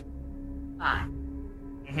 5.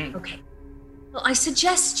 Mm-hmm. Okay. Well, I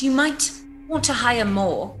suggest you might want to hire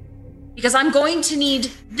more, because I'm going to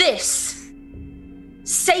need this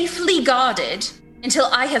safely guarded until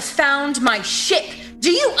I have found my ship.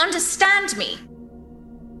 Do you understand me?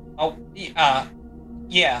 Oh, yeah.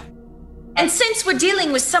 And since we're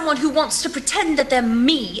dealing with someone who wants to pretend that they're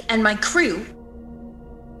me and my crew,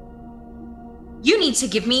 you need to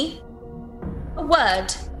give me a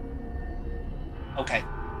word. Okay.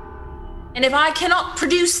 And if I cannot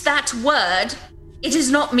produce that word, it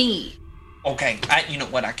is not me. Okay, you know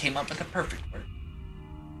what? I came up with a perfect word.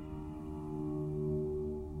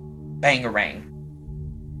 Bangarang.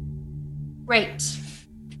 Great.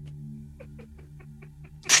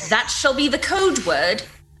 That shall be the code word.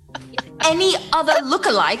 If any other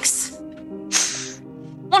lookalikes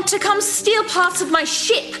want to come steal parts of my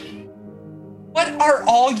ship. What are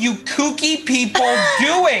all you kooky people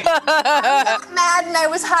doing? I'm not mad and I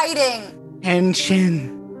was hiding.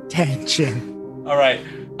 Tension. All right.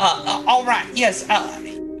 All right. Yes.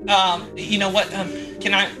 You know what?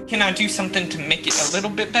 Can I do something to make it a little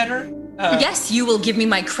bit better? Yes, you will give me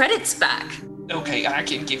my credits back. Okay, I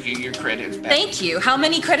can give you your credits back. Thank you. How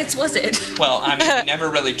many credits was it? Well, I mean, I never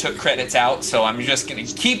really took credits out, so I'm just gonna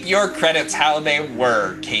keep your credits how they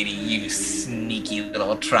were, Katie. You sneaky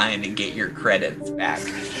little trying to get your credits back.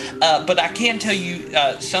 But I can tell you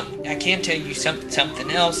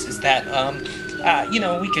something else is that you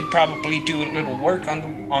know, we could probably do a little work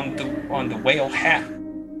on the whale hat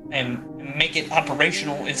and make it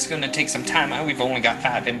operational. It's going to take some time. We've only got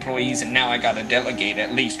 5 employees, and now I got to delegate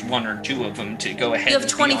at least 1 or 2 of them to go ahead. You have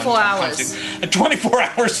 24 hours. 24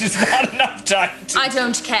 hours is not enough time. I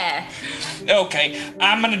don't care. Okay,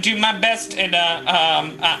 I'm going to do my best, and I'll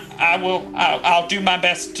do my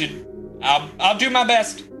best to. I'll do my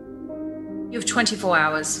best. You have 24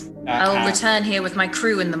 hours. I'll return here with my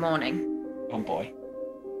crew in the morning. Oh boy.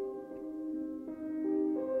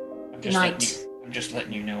 Good night. I'm just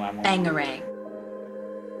letting you know I won't. Bangarang.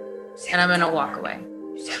 And I'm gonna walk away.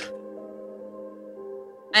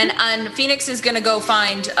 And Phoenix is gonna go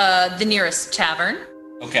find the nearest tavern.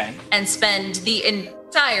 Okay. And spend the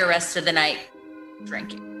entire rest of the night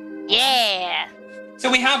drinking. Yeah.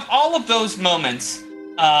 So we have all of those moments,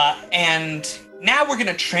 and now we're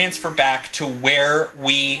gonna transfer back to where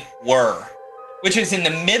we were, which is in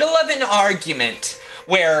the middle of an argument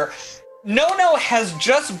where Nono has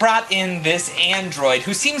just brought in this android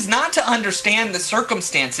who seems not to understand the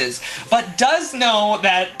circumstances, but does know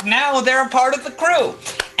that now they're a part of the crew.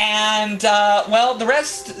 And, well,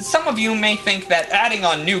 some of you may think that adding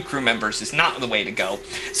on new crew members is not the way to go.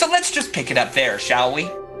 So let's just pick it up there, shall we?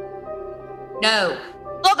 No.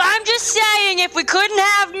 Look, I'm just saying, if we couldn't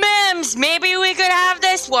have Mims, maybe we could have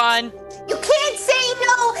this one. You can't say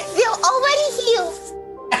no. They'll already heal.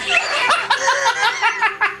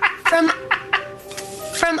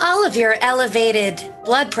 From all of your elevated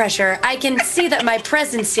blood pressure, I can see that my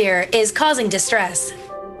presence here is causing distress.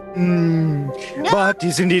 But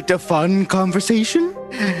isn't it a fun conversation?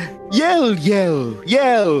 Yell.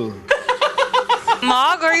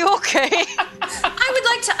 Mog, are you okay? I would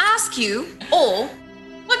like to ask you all,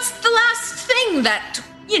 what's the last thing that,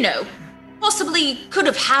 possibly could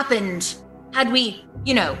have happened had we,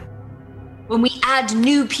 when we add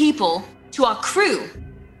new people to our crew?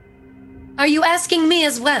 Are you asking me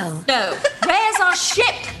as well? No. Where's our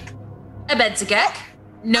ship? Abedzagek?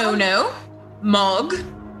 No. Mog?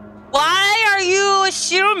 Why are you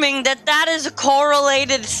assuming that is a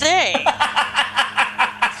correlated thing?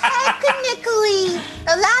 Technically,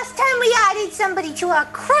 The last time we added somebody to our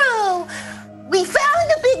crew, we found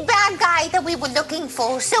the big bad guy that we were looking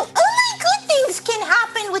for. So only good things can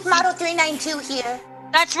happen with Model 392 here.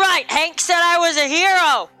 That's right. Hank said I was a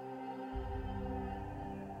hero.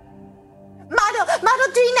 Model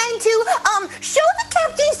 392, show the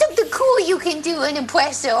captains of the crew you can do an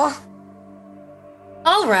impresso.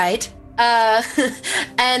 All right.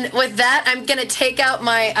 And with that, I'm gonna take out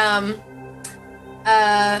my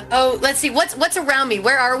let's see, what's around me?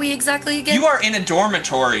 Where are we exactly again? You are in a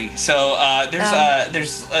dormitory, so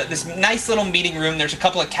there's this nice little meeting room. There's a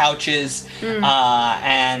couple of couches,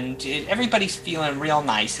 and everybody's feeling real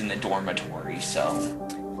nice in the dormitory.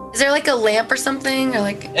 So, is there like a lamp or something, or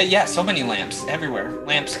like? Yeah, so many lamps everywhere.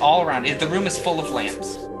 Lamps all around. The room is full of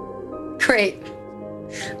lamps. Great.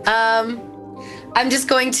 I'm just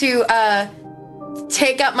going to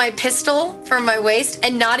take up my pistol from my waist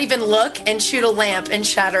and not even look and shoot a lamp and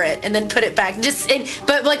shatter it and then put it back.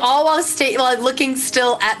 But like all while looking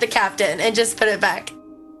still at the captain and just put it back.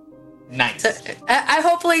 Nice. So, I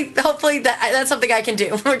hopefully that's something I can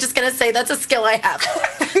do. We're just gonna say that's a skill I have.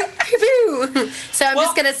 So I'm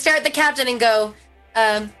just gonna stare at the captain and go,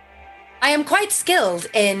 I am quite skilled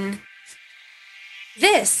in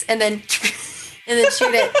this, and then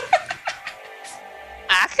shoot it.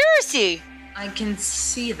 Accuracy. I can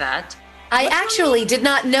see that. I actually did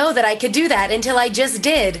not know that I could do that until I just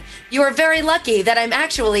did. You are very lucky that I'm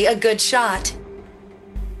actually a good shot.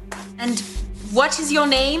 And what is your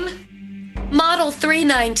name? Model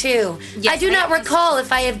 392. Yes, I do not recall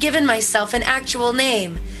if I have given myself an actual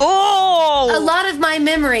name. Oh! A lot of my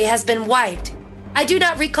memory has been wiped. I do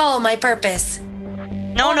not recall my purpose.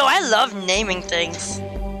 No, I love naming things.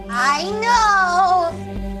 I know.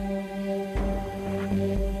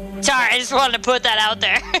 Sorry, I just wanted to put that out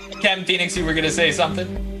there. Captain Phoenix, you were gonna say something?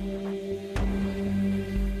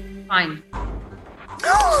 Fine.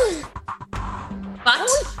 But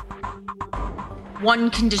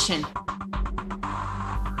one condition.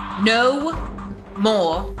 No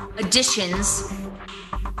more additions.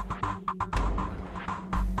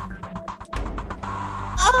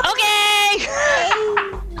 Okay!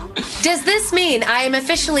 Does this mean I am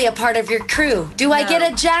officially a part of your crew? Do I get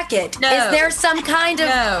a jacket? No. Is there some kind of...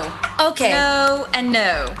 No. Okay. No and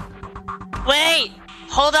no. Wait,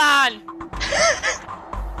 hold on.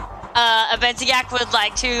 Abenzigak would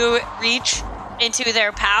like to reach into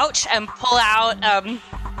their pouch and pull out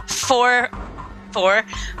four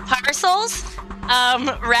parcels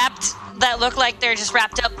wrapped that look like they're just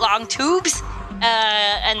wrapped up long tubes,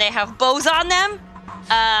 and they have bows on them,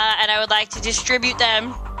 and I would like to distribute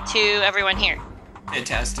them to everyone here.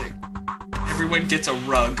 Fantastic. Everyone gets a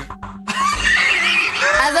rug.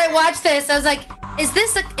 As I watch this, I was like, is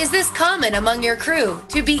this common among your crew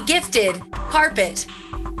to be gifted carpet?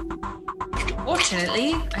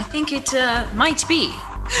 Fortunately, I think it might be.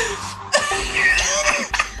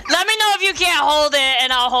 Let me know if you can't hold it,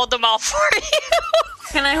 and I'll hold them all for you.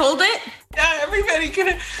 Can I hold it? Yeah, everybody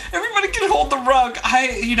can hold the rug.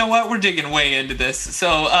 You know what? We're digging way into this.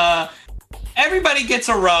 So, everybody gets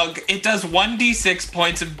a rug. It does 1d6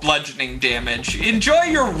 points of bludgeoning damage. Enjoy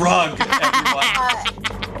your rug, everyone.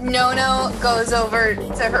 Nono goes over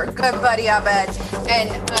to her good buddy Abed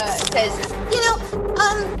and says,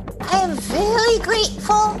 I am very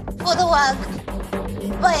grateful for the rug,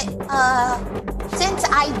 but since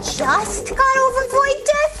I just got over void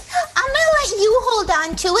death, I'm gonna let you hold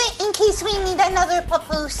on to it in case we need another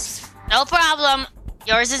papoose. No problem.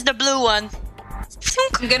 Yours is the blue one.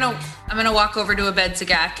 I'm gonna walk over to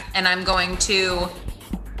Abenzigak and I'm going to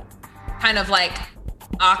kind of like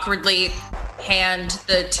awkwardly hand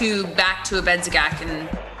the tube back to Abenzigak and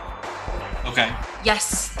Okay.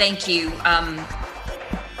 yes, thank you.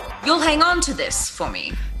 You'll hang on to this for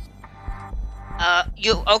me.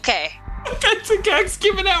 You okay? Abenzigak's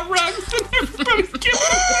giving out rugs and everybody's giving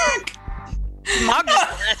back.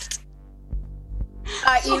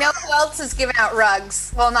 you know who else is giving out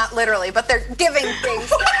rugs? Well, not literally, but they're giving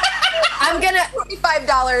things. I'm gonna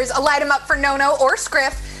 $25. I'll light them up for Nono or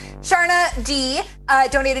Scriff. Sharna D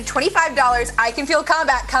donated $25. I can feel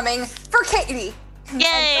combat coming for Katie.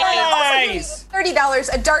 Yay! Nice. $30,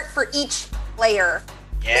 a dart for each player.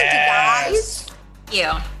 Thank you guys.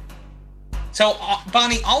 Yeah. So,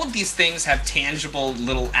 Bonnie, all of these things have tangible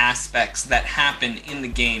little aspects that happen in the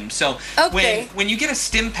game. So, when you get a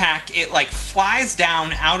stim pack, it like flies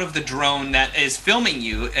down out of the drone that is filming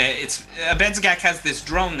you. Abenzigak has this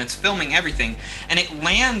drone that's filming everything, and it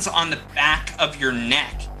lands on the back of your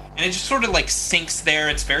neck, and it just sort of like sinks there.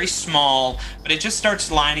 It's very small, but it just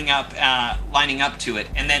starts lining up to it,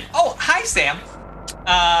 and then hi Sam.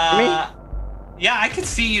 Yeah, I can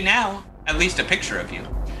see you now. at least a picture of you.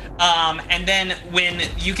 And then when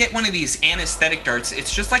you get one of these anesthetic darts,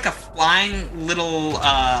 it's just like a flying little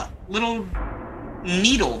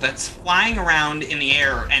needle that's flying around in the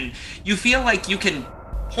air, and you feel like you can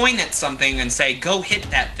point at something and say, go hit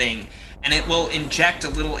that thing, and it will inject a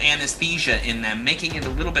little anesthesia in them, making it a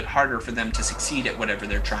little bit harder for them to succeed at whatever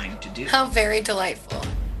they're trying to do. How very delightful.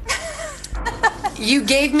 You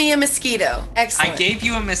gave me a mosquito. Excellent. I gave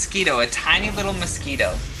you a mosquito, a tiny little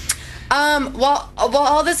mosquito. While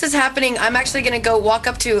all this is happening, I'm actually gonna go walk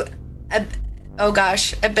up to a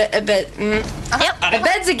Bedzagak.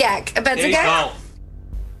 There you go.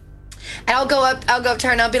 And I'll go up to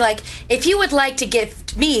her and I'll be like, if you would like to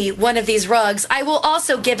gift me one of these rugs, I will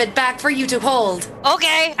also give it back for you to hold.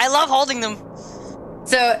 Okay, I love holding them.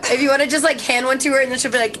 So if you want to just like hand one to her and then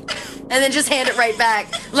she'll be like, and then just hand it right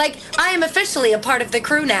back. Like, I am officially a part of the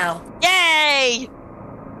crew now. Yay!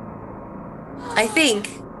 I think.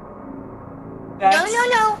 No.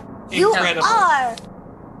 You Incredible. are.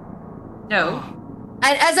 No.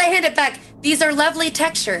 And as I hand it back, these are lovely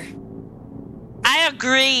texture. I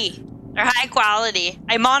agree. They're high quality.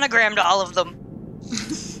 I monogrammed all of them.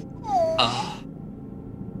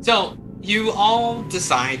 So you all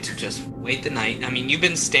decide to just wait the night. I mean, you've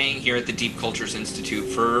been staying here at the Deep Cultures Institute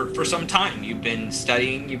for some time. You've been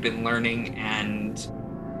studying, you've been learning, and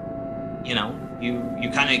you know, you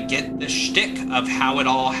kind of get the shtick of how it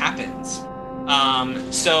all happens.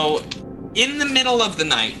 So in the middle of the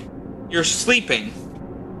night, you're sleeping,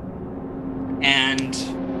 and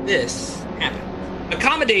this happens.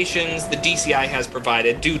 Accommodations the DCI has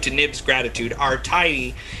provided, due to Nib's gratitude, are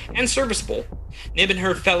tidy and serviceable. Nib and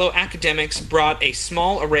her fellow academics brought a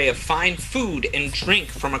small array of fine food and drink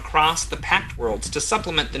from across the Pact Worlds to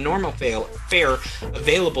supplement the normal fare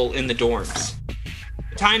available in the dorms.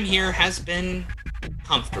 The time here has been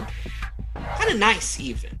comfortable. Kind of nice,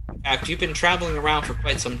 even. In fact, you've been traveling around for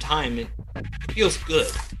quite some time. It feels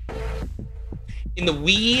good. In the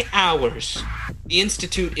wee hours, the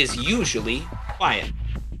Institute is usually quiet.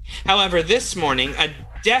 However, this morning, a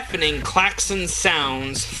deafening klaxon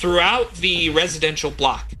sounds throughout the residential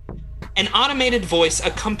block. An automated voice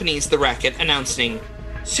accompanies the racket, announcing,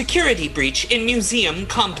 "Security breach in museum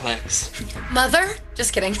complex." Mother?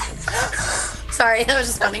 Just kidding. Sorry, that was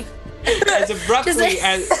just funny.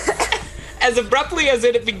 As abruptly as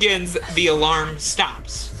it begins, the alarm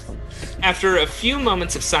stops. After a few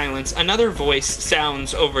moments of silence, another voice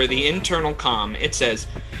sounds over the internal comm. It says,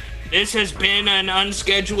 "This has been an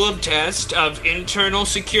unscheduled test of internal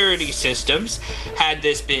security systems. Had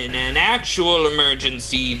this been an actual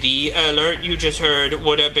emergency, the alert you just heard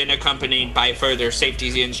would have been accompanied by further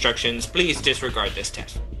safety instructions. Please disregard this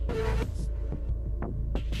test."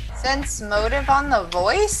 Sense motive on the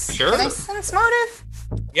voice? Sure. Can I sense motive?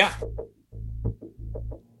 Yeah.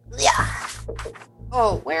 Yeah.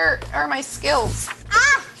 Oh, where are my skills?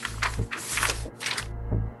 Ah!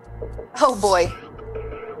 Oh boy.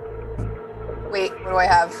 Wait, what do I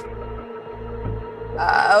have?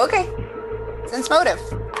 Okay. Sense motive.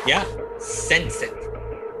 Yeah. Sense it.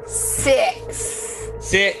 6.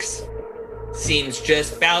 6. Seems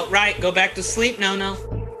just about right. Go back to sleep, No.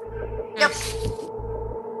 Yep.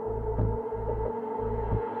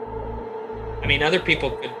 I mean, other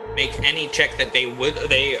people could make any check that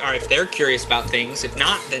if they're curious about things. If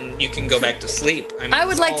not, then you can go back to sleep. I mean, I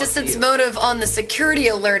would like to sense motive on the security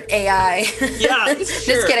alert AI. Yeah, Just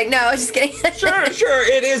sure. kidding. No, just kidding. Sure.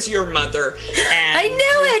 It is your mother. And I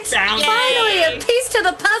knew it! Sound Finally, a piece to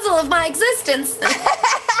the puzzle of my existence.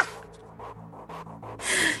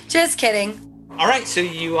 Just kidding. All right, so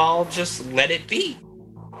you all just let it be.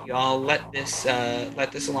 You all let this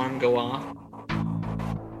alarm go off.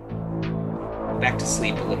 Back to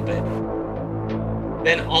sleep a little bit.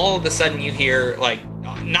 Then all of a sudden you hear, like,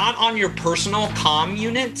 not on your personal comm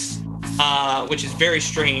units, which is very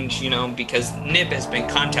strange, because Nib has been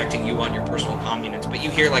contacting you on your personal comm units, but you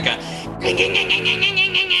hear like a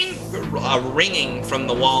ringing from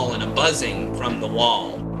the wall and a buzzing from the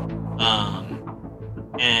wall.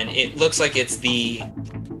 And it looks like it's the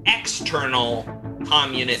external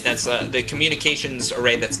comm unit that's the communications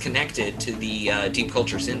array that's connected to the Deep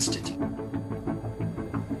Cultures Institute.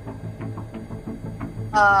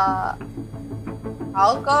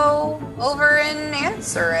 I'll go over and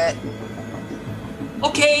answer it.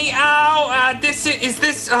 Okay,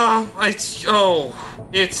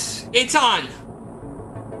 it's on.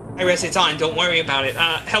 Iris, it's on. Don't worry about it.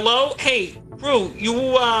 Hello? Hey, crew,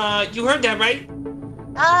 you heard that, right?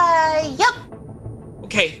 Yep.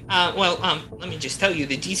 Okay, let me just tell you,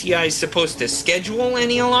 the DCI is supposed to schedule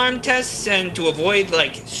any alarm tests and to avoid,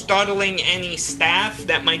 like, startling any staff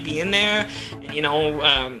that might be in there,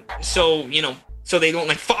 and, so they don't,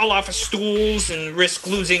 like, fall off of stools and risk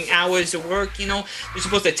losing hours of work, They're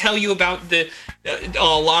supposed to tell you about the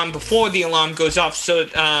alarm before the alarm goes off, so,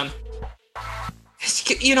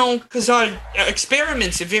 because our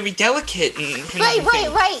experiments are very delicate and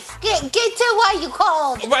Right. Get to why you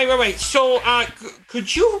called. Right. So,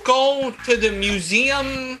 could you go to the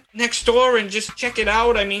museum next door and just check it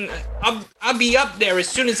out? I mean, I'll be up there as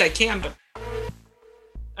soon as I can, but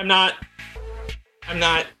I'm not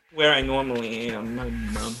where I normally am.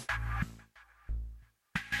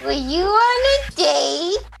 Were you on a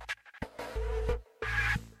date?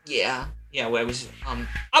 Yeah, well, I was,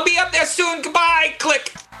 I'll be up there soon, goodbye,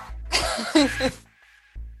 click! Did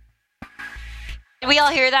we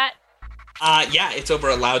all hear that? Yeah, it's over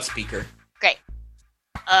a loudspeaker. Great.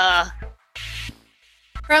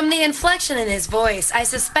 From the inflection in his voice, I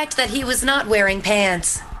suspect that he was not wearing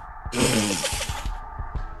pants.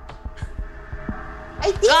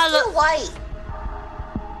 I think you're white.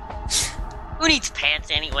 Who needs pants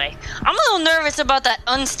anyway? I'm a little nervous about that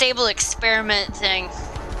unstable experiment thing.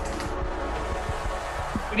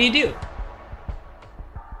 What do you do?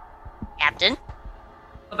 Captain?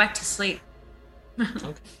 Go back to sleep.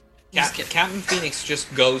 Okay. Captain Phoenix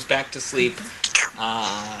just goes back to sleep.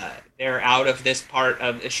 They're out of this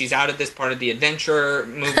she's out of this part of the adventure,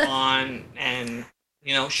 move on, and,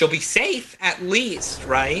 she'll be safe at least,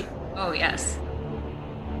 right? Oh, yes.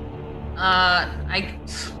 I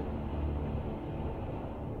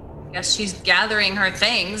guess she's gathering her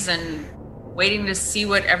things and waiting to see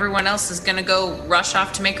what everyone else is gonna go rush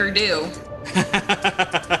off to make her do.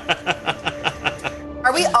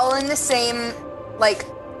 Are we all in the same,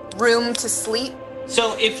 room to sleep?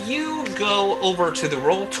 So if you go over to the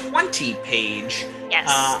Roll20 page, yes.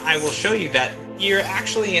 I will show you that you're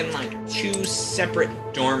actually in, two separate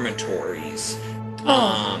dormitories.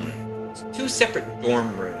 Two separate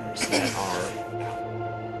dorm rooms that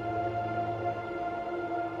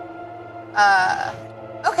are...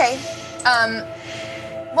 Okay.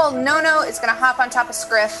 Well, Nono is gonna hop on top of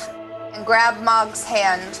Scriff and grab Mog's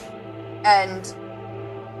hand and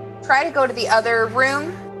try to go to the other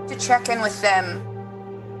room to check in with them.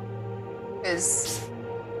 Because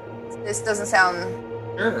this doesn't sound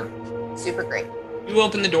super great. You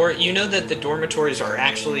open the door. You know that the dormitories are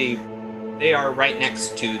they are right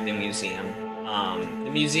next to the museum.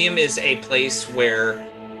 The museum is a place where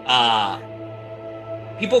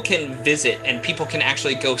people can visit and people can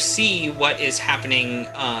actually go see what is happening,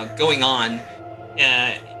 going on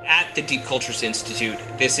at the Deep Cultures Institute.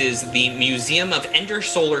 This is the Museum of Ender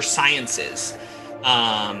Solar Sciences.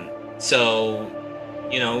 So,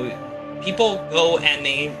 people go and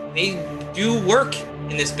they do work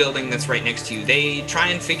in this building that's right next to you. They try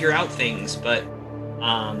and figure out things, but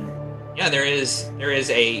there is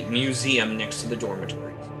a museum next to the dormitories.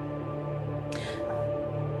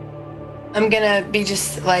 I'm gonna be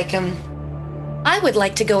just like, I would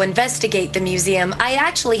like to go investigate the museum. I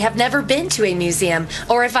actually have never been to a museum,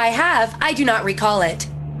 or if I have, I do not recall it.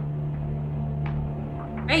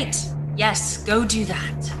 Great. Yes, go do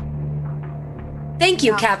that. Thank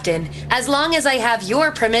you, Captain. As long as I have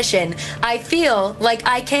your permission, I feel like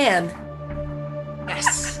I can.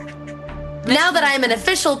 Yes. Now that I'm an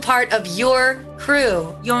official part of your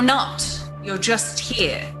crew. You're not. You're just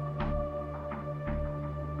here.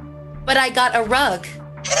 But I got a rug.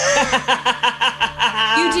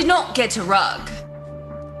 You did not get a rug.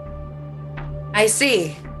 I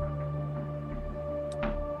see.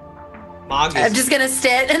 I'm just gonna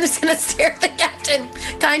stare at the captain,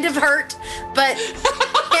 kind of hurt, but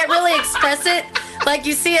can't really express it.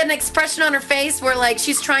 You see an expression on her face where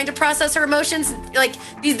she's trying to process her emotions.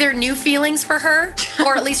 They're new feelings for her,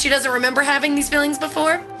 or at least she doesn't remember having these feelings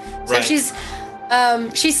before. So right.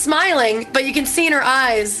 She's smiling, but you can see in her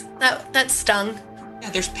eyes that stung. Yeah,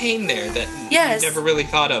 there's pain there that yes. you never really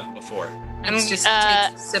thought of before. And just takes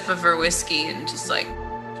a sip of her whiskey and just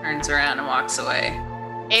turns around and walks away.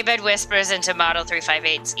 Abed whispers into Model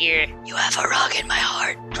 358's ear, "You have a rug in my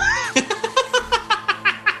heart."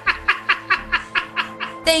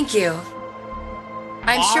 Thank you.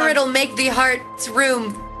 I'm sure it'll make the heart's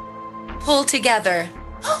room pull together.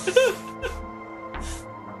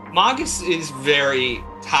 Magus is very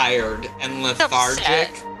tired and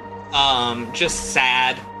lethargic. Just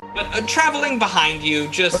sad. But traveling behind you,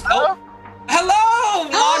 hello!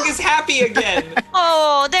 Mog is happy again.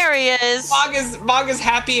 Oh, there he is. Mog is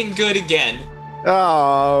happy and good again.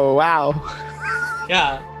 Oh, wow.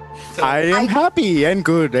 Yeah. I am happy and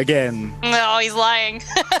good again. No, he's lying.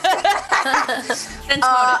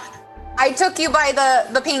 I took you by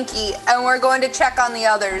the pinky, and we're going to check on the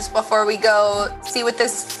others before we go see what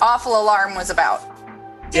this awful alarm was about.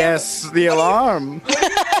 Yes, the alarm.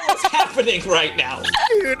 What's happening right now?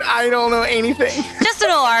 Dude, I don't know anything. Just an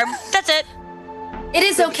alarm. That's it. It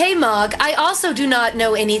is okay, Mog. I also do not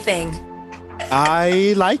know anything.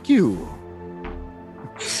 I like you.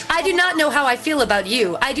 I do not know how I feel about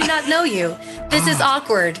you. I do not know you. This is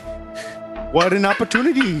awkward. What an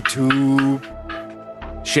opportunity to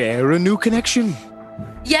share a new connection.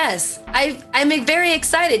 Yes, I'm very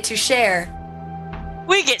excited to share.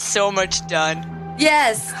 We get so much done.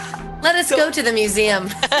 Yes, let us go to the museum.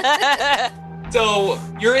 So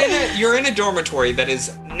you're in a dormitory that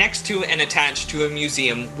is next to and attached to a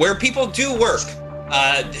museum where people do work.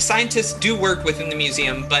 Scientists do work within the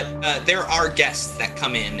museum, but there are guests that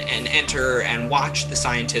come in and enter and watch the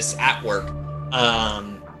scientists at work.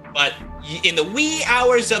 But in the wee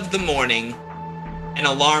hours of the morning, an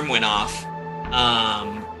alarm went off.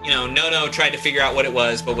 Nono tried to figure out what it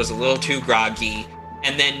was, but was a little too groggy.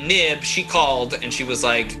 And then Nib, she called and she was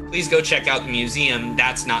like, please go check out the museum.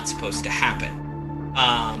 That's not supposed to happen.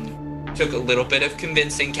 Took a little bit of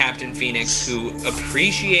convincing Captain Phoenix, who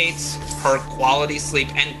appreciates her quality sleep.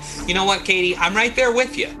 And you know what, Katie? I'm right there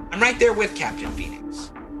with you. I'm right there with Captain Phoenix.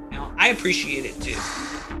 I appreciate it too.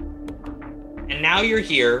 And now you're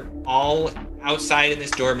here, all outside in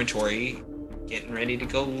this dormitory, getting ready to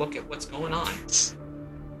go look at what's going on.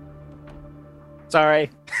 Sorry.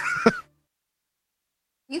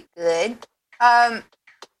 You good?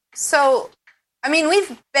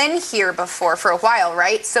 We've been here before for a while,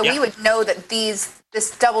 right? So Yeah. we would know that this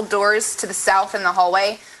double doors to the south in the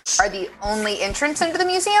hallway are the only entrance into the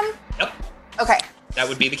museum? Yep, Okay. that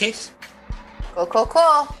would be the case.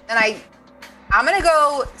 Cool. And I'm gonna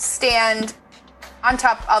go stand on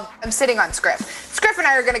top of, I'm sitting on Scriff. Scriff and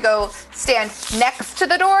I are gonna go stand next to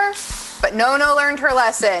the door, but Nono learned her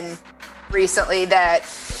lesson recently that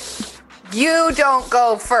you don't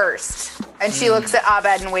go first. And she looks at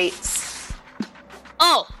Abed and waits.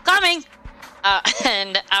 Oh, coming!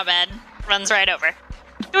 And Abed runs right over.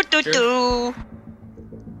 Doo.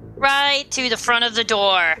 Right to the front of the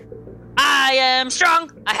door. I am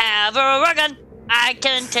strong. I have a ray gun. I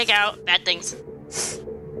can take out bad things.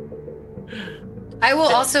 I will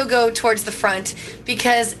also go towards the front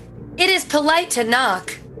because it is polite to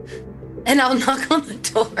knock. And I'll knock on the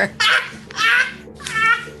door.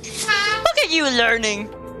 Look at you learning.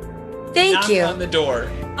 Thank Knock you. on the door.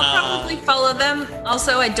 I'll probably follow them.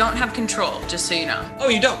 Also, I don't have control, just so you know. Oh,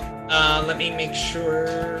 you don't? Let me make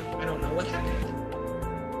sure. I don't know what happened.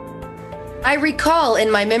 I recall in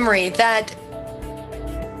my memory that.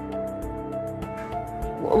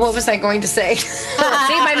 What was I going to say? See,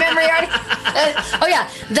 my memory already.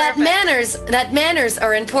 That manners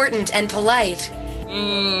are important and polite.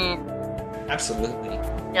 Absolutely.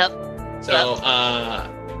 Yep.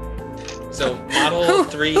 So model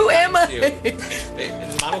 392. Who am I?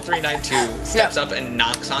 Model 392 steps up and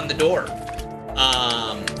knocks on the door.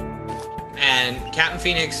 And Captain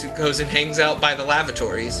Phoenix goes and hangs out by the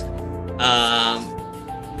lavatories.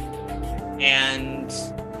 And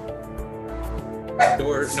the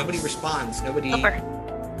door, nobody responds. Nobody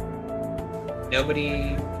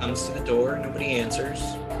comes to the door. Nobody answers.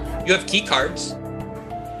 You have key cards.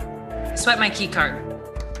 Swipe my key card.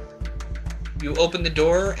 You open the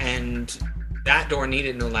door, and that door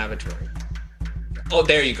needed no lavatory. Oh,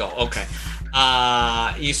 there you go. Okay.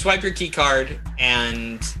 You swipe your key card,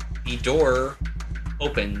 and the door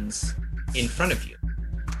opens in front of you.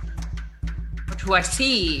 What do I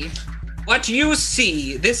see? What you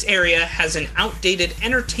see, this area has an outdated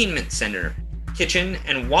entertainment center, kitchen,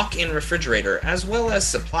 and walk-in refrigerator, as well as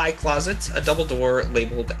supply closets, a double door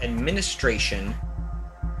labeled administration.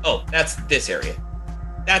 Oh, that's this area.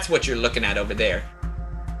 That's what you're looking at over there.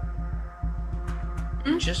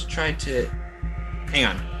 Just tried to... Hang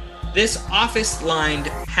on. This office-lined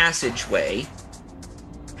passageway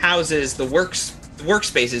houses the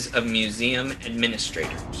workspaces of museum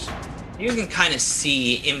administrators. You can kind of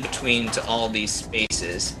see in between to all these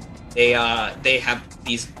spaces. They have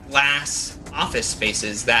these glass office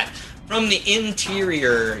spaces that from the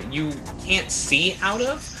interior you can't see out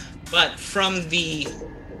of, but from the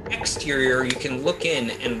exterior you can look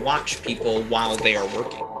in and watch people while they are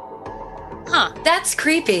working. Huh. That's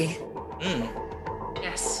creepy.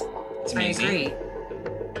 Yes, It's I amazing. agree.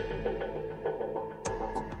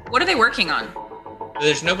 What are they working on?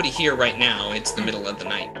 There's nobody here right now. It's the middle of the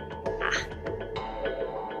night.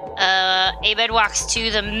 Abed walks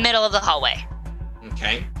to the middle of the hallway.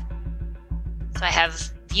 Okay. So I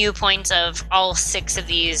have viewpoints of all 6 of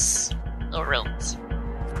these little rooms.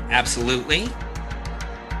 Absolutely.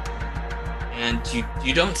 And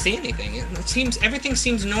you don't see anything. Everything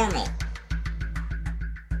seems normal.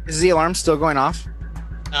 Is the alarm still going off?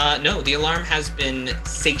 No, the alarm has been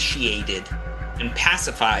satiated and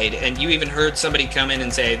pacified, and you even heard somebody come in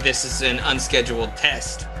and say this is an unscheduled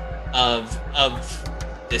test of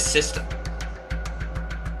this system.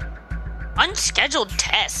 Unscheduled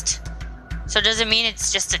test? So does it mean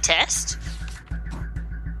it's just a test?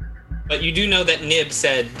 But you do know that Nib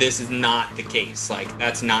said this is not the case. Like,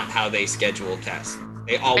 that's not how they schedule tests.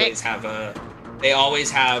 They always have an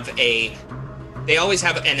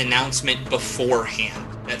announcement beforehand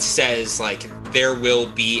that says, like, there will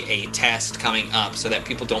be a test coming up so that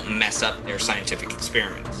people don't mess up their scientific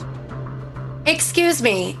experiments. Excuse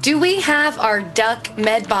me, do we have our duck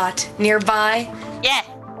medbot nearby? Yeah.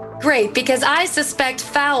 Great, because I suspect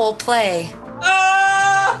foul play.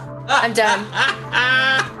 I'm done.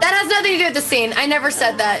 That has nothing to do with the scene. I never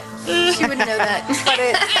said that. She wouldn't know that. But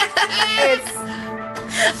it's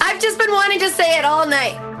I've just been wanting to say it all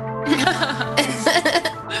night.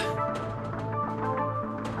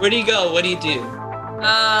 Where do you go? What do you do?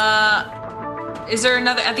 Is there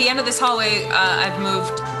another, at the end of this hallway, I've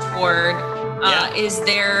moved toward, is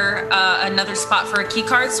there another spot for a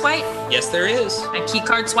keycard swipe? Yes, there is. I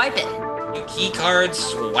keycard swipe it. You keycard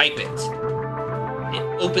swipe it. It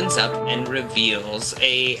opens up and reveals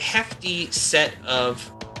a hefty set of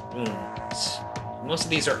rooms. Most of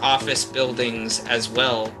these are office buildings as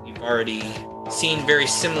well. You've already seen very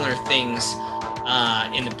similar things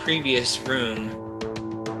in the previous room.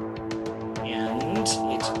 And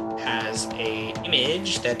it has an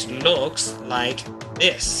image that looks like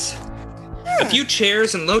this. A few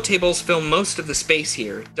chairs and low tables fill most of the space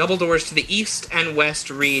here. Double doors to the east and west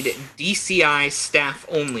read DCI staff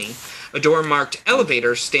only. A door marked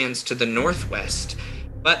elevator stands to the northwest,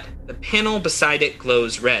 but the panel beside it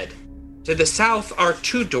glows red. To the south are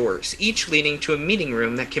 2 doors, each leading to a meeting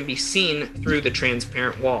room that can be seen through the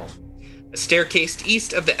transparent wall. A staircase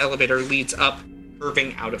east of the elevator leads up,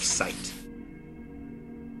 curving out of sight.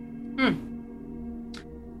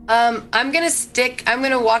 I'm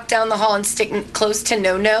gonna walk down the hall and stick close to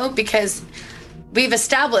No because we've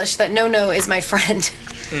established that No is my friend.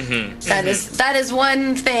 Mm-hmm. That is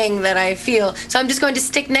one thing that I feel. So I'm just going to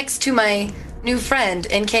stick next to my new friend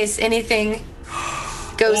in case anything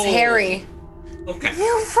goes hairy. Okay.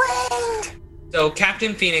 New friend! So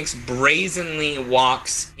Captain Phoenix brazenly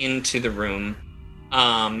walks into the room,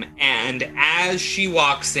 and as she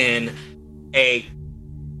walks in, a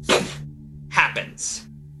happens,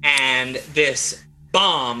 and this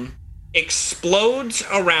bomb explodes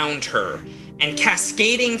around her, and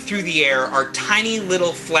cascading through the air are tiny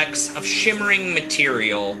little flecks of shimmering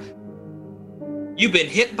material. You've been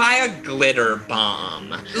hit by a glitter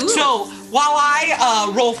bomb. Ooh. So, while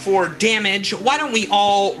I roll for damage, why don't we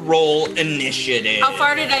all roll initiative? How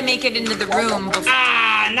far did I make it into the room before?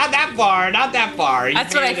 Not that far.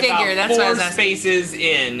 That's what I figured. That's what I was asking. 4 spaces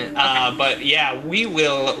in. Okay. But yeah, we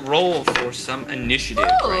will roll for some initiative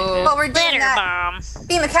right now. While we're doing that, bomb.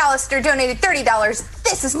 B. McAllister donated $30.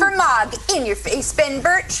 This is for Mog. In your face, Ben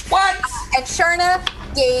Birch. What? And Sharna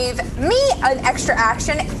gave me an extra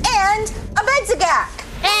action and a Bedzagak.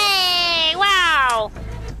 Hey! Wow!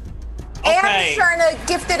 Okay. And Sharna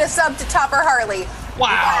gifted a sub to Topper Harley.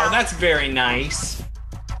 Wow, that's very nice.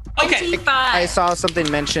 Okay. 25. I saw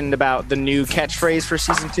something mentioned about the new catchphrase for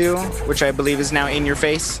season 2, which I believe is now in your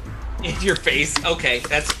face. In your face. Okay,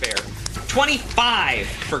 that's fair. 25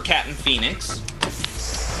 for Captain Phoenix.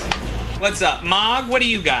 What's up, Mog? What do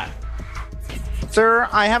you got? Sir,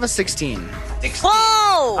 I have a 16. 16.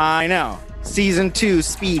 Whoa! I know. Season 2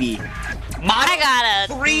 Speedy. I got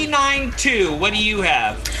a 392. What do you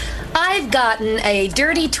have? I've gotten a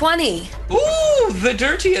dirty 20. Ooh, the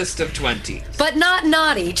dirtiest of 20. But not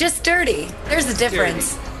naughty, just dirty. There's a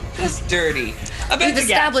difference. Dirty. Just dirty. We've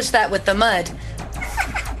established that with the mud.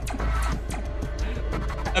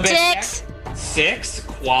 6. 6.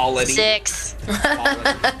 Quality. 6.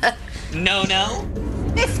 Quality. No.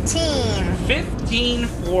 15. 15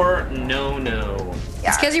 for no.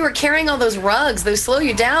 It's because you were carrying all those rugs. Those slow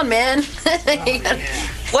you down, man.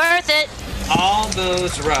 Worth it. All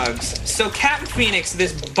those rugs. So, Captain Phoenix,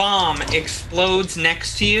 this bomb explodes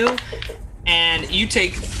next to you, and you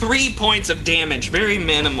take 3 points of damage. Very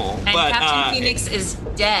minimal. And but, Captain Phoenix is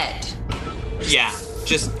dead. Yeah,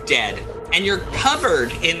 just dead. And you're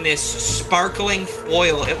covered in this sparkling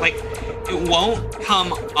foil. It won't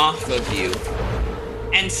come off of you.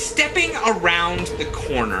 And stepping around the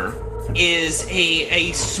corner is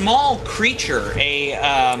a small creature,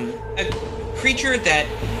 a creature that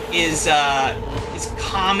is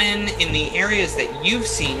common in the areas that you've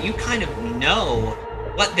seen. You kind of know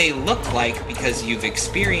what they look like because you've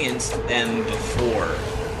experienced them before.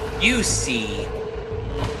 You see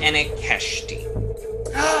an Akeshti.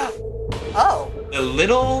 Oh. The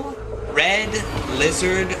little red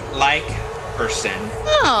lizard-like person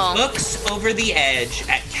looks over the edge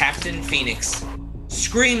at Captain Phoenix,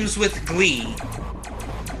 screams with glee,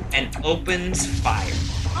 and opens fire.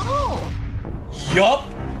 Oh. Yup.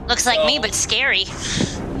 Looks like me, but scary.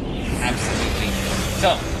 Absolutely.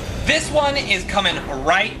 So, this one is coming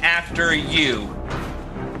right after you.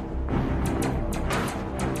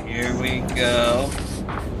 Here we go.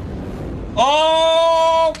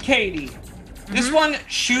 Oh, Katie. This one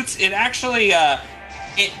shoots, it actually, it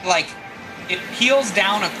peels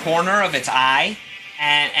down a corner of its eye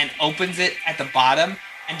and opens it at the bottom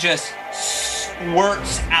and just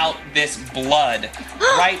squirts out this blood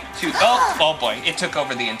right to, oh boy, it took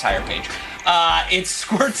over the entire page. It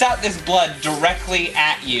squirts out this blood directly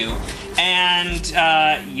at you, and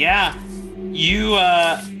you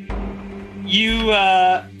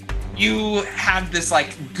have this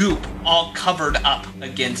like goop all covered up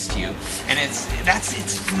against you, and that's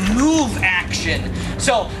its move action.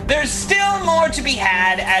 So there's still more to be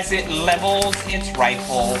had as it levels its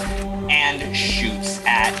rifle and shoots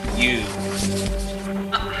at you.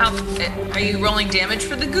 How are you rolling damage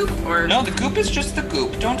for the goop, or No, the goop is just the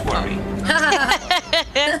goop. Don't worry.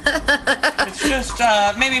 It's just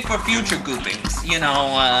maybe for future goopings. You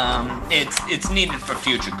know, it's needed for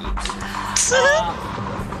future goops.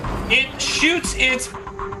 It shoots its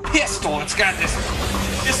pistol. It's got this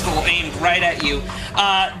pistol aimed right at you.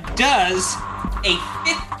 Does a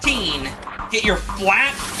 15 hit your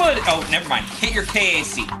flat foot? Oh, never mind. Hit your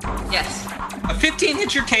KAC. yes? A 15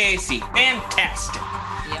 hits your KAC. Fantastic.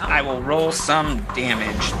 Yeah. I will roll some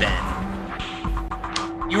damage then.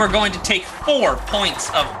 You are going to take 4 points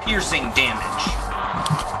of piercing damage.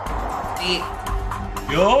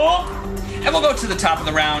 Yo! And we'll go to the top of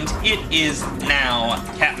the round. It is now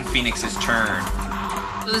Captain Phoenix's turn.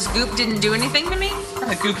 So this goop didn't do anything to me?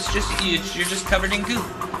 The goop's just, you're just covered in goop.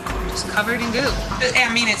 Just covered in goop. I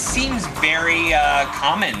mean, it seems very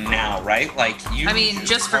common now, right? Like you. I mean,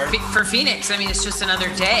 just for Phoenix, I mean, it's just another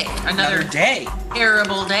day. Another day.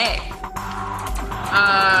 Terrible day.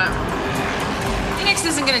 Phoenix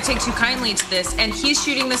isn't going to take too kindly to this, and he's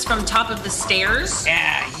shooting this from top of the stairs.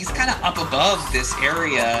 Yeah, he's kind of up above this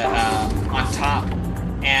area on top,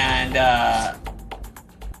 and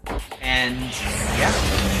yeah,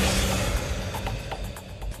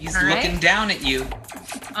 he's All right. looking down at you.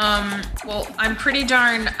 Well, I'm pretty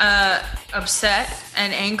darn upset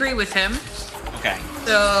and angry with him. Okay,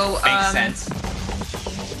 So, makes sense.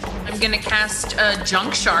 I'm gonna cast a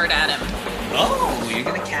junk shard at him. Oh, you're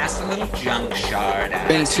gonna cast a little junk shard at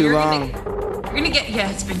Been him. too long. You're gonna get, yeah,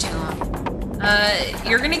 it's been too long.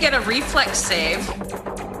 You're gonna get a reflex save.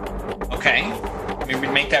 Okay, maybe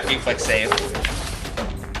make that reflex save.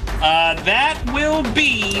 That will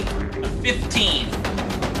be a 15.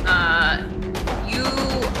 You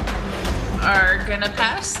are gonna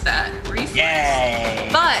pass that reflex. Yay!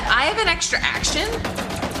 But I have an extra action.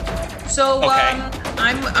 So, Okay.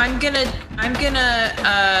 I'm gonna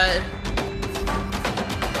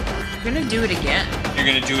do it again. You're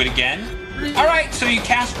gonna do it again? Alright, so you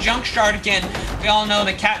cast Junk Shard again. We all know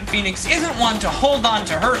that Captain Phoenix isn't one to hold on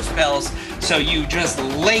to her spells, so you just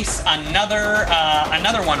lace another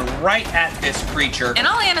one right at this creature. And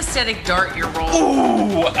I'll anesthetic dart your roll.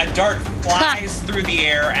 Ooh! A dart flies through the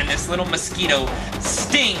air, and this little mosquito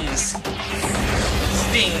stings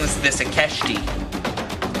this Akeshti.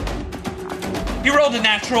 He rolled a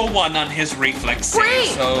natural 1 on his reflex save. Great.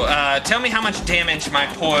 So tell me how much damage my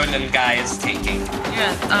poor little guy is taking.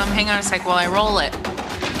 Yeah, hang on a sec while I roll it.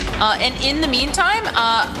 And in the meantime,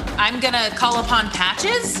 I'm gonna call upon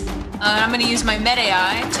Patches. I'm gonna use my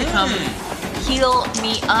Meta-Eye to come heal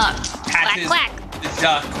me up. Patches, quack. the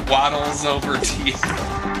duck waddles over to you.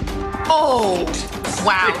 Oh,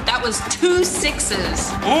 wow. That was 2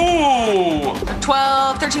 6s. Ooh!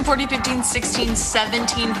 12, 13, 14, 15, 16,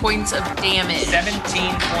 17 points of damage.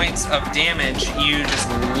 17 points of damage. You just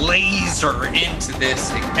laser into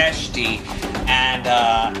this Akeshti and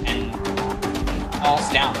falls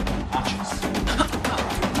down unconscious.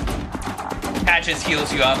 Patches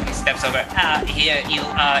heals you up. He steps over. Here, you,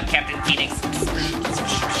 Captain Phoenix.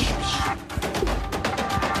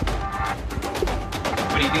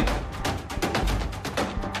 What do you do?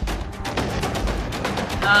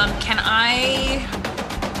 Can I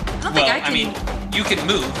don't think I can. I mean, you can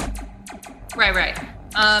move. Right.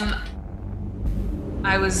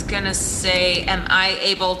 I was gonna say, am I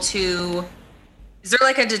able to Is there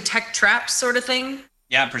like a detect traps sort of thing?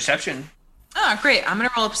 Yeah, perception. Oh, great. I'm going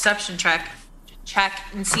to roll a perception check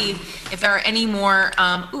and see if there are any more.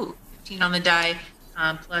 15 on the die,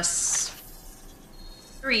 plus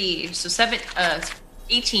 3. So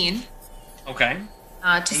 18. Okay.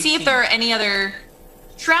 To see if there are any other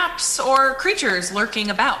traps or creatures lurking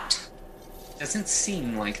about. Doesn't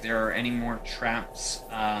seem like there are any more traps.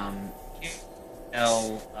 Can't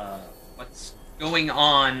tell what's going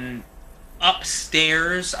on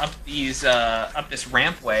upstairs, up this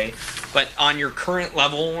rampway, but on your current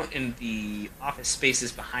level in the office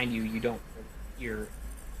spaces behind you, you don't hear.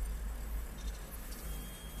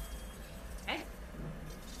 Okay.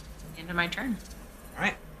 End of my turn. All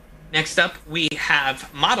right. Next up, we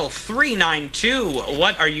have Model 392.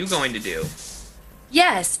 What are you going to do?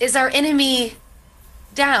 Yes, is our enemy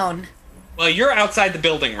down? Well, you're outside the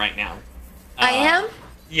building right now. I am?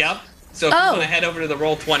 Yep. So if you want to head over to the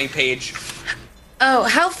Roll20 page. Oh,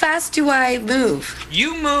 how fast do I move?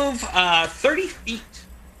 You move 30 feet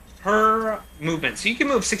per movement. So you can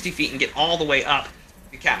move 60 feet and get all the way up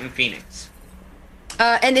to Captain Phoenix.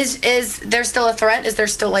 And is there still a threat? Is there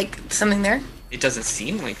still, like, something there? It doesn't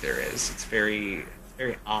seem like there is. It's very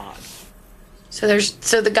odd. So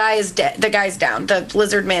the guy is dead. The guy's down. The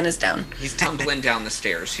lizard man is down. He's tumbling down the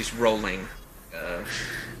stairs. He's rolling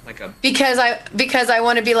because I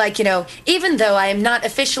want to be like, even though I am not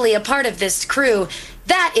officially a part of this crew,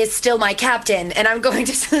 that is still my captain, and I'm going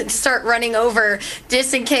to start running over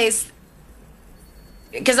just in case,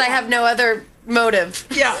 because I have no other motive.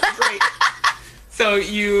 Yeah, great. So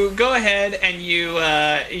you go ahead and you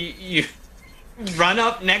run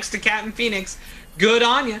up next to Captain Phoenix. Good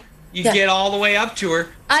on you. You get all the way up to her.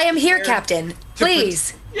 I am here, Captain.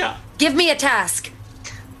 Please. Yeah. Give me a task.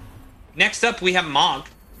 Next up, we have Mog.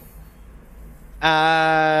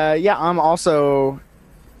 I'm also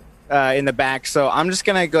in the back, so I'm just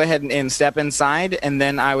gonna go ahead and step inside, and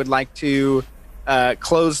then I would like to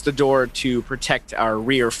close the door to protect our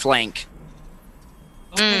rear flank.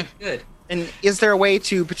 Okay, good. And is there a way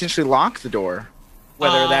to potentially lock the door?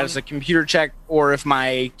 Whether that is a computer check or if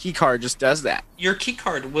my key card just does that. Your key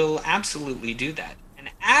card will absolutely do that. And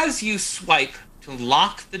as you swipe to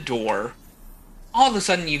lock the door, all of a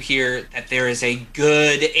sudden you hear that there is a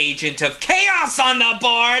good agent of chaos on the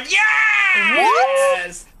board.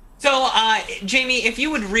 Yes! What? So, Jamie, if you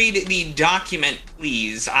would read the document,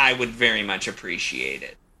 please, I would very much appreciate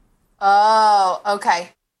it. Oh, okay.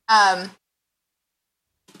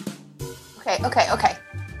 Okay.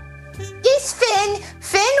 Yes, Finn.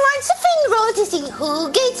 Finn wants a Finn roll to see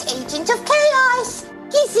who gets Agent of Chaos.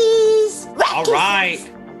 Kisses. All right.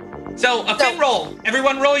 So, a Finn roll.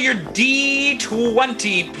 Everyone roll your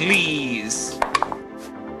D20, please.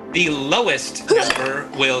 The lowest number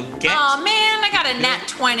will get... Oh, man, I got a nat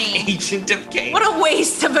 20. Agent of Chaos. What a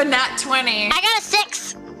waste of a nat 20. I got a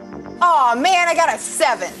 6. Oh, man, I got a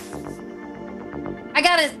 7. I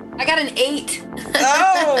got an 8.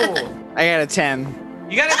 Oh! I got a 10.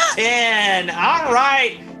 You got a 10. All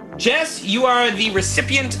right. Jess, you are the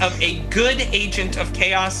recipient of a good Agent of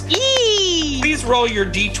Chaos. Yee! Please roll your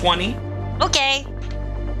D20. Okay.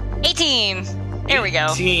 18. There we go.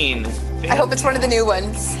 18. I hope it's one of the new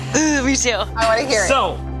ones. Ooh, me too. I want to hear it.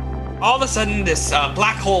 So, all of a sudden, this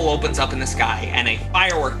black hole opens up in the sky, and a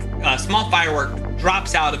small firework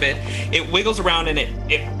drops out of it. It wiggles around, and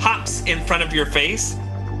it pops in front of your face.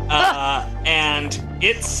 And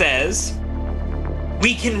it says,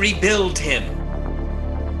 "We can rebuild him."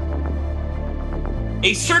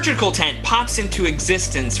 A surgical tent pops into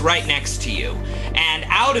existence right next to you, and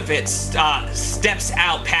out of it steps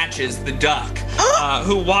out Patches the duck,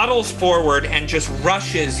 who waddles forward and just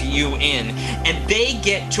rushes you in, and they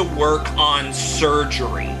get to work on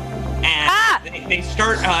surgery. And they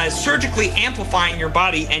start surgically amplifying your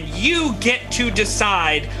body, and you get to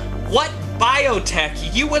decide what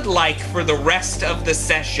biotech you would like for the rest of the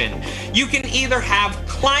session. You can either have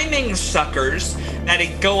climbing suckers that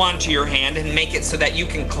go onto your hand and make it so that you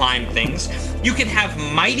can climb things. You can have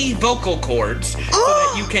mighty vocal cords so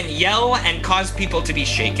that you can yell and cause people to be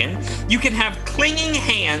shaken. You can have clinging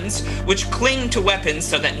hands which cling to weapons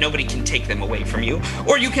so that nobody can take them away from you.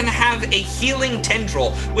 Or you can have a healing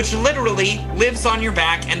tendril which literally lives on your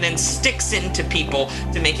back and then sticks into people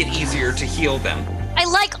to make it easier to heal them. I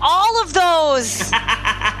like all of those.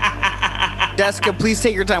 Jessica, please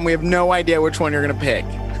take your time. We have no idea which one you're going to pick.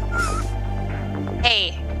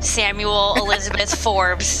 Hey, Samuel Elizabeth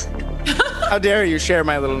Forbes. How dare you share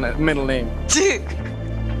my little middle name?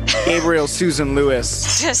 Gabriel Susan Lewis.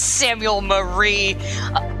 Samuel Marie.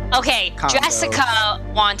 Okay, Combo. Jessica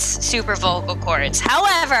wants super vocal cords.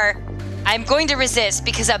 However, I'm going to resist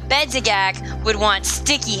because a Bedzigag would want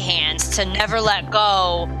sticky hands to never let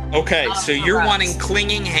go. Okay, of so the you're ropes. wanting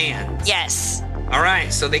clinging hands. Yes. All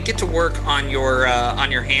right, so they get to work on your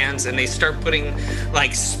hands, and they start putting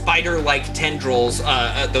like spider-like tendrils,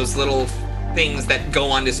 those little things that go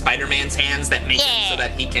onto Spider-Man's hands that make it so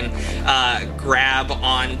that he can grab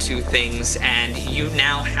onto things, and you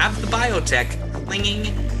now have the biotech clinging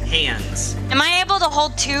hands. Am I able to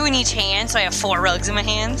hold 2 in each hand so I have 4 rugs in my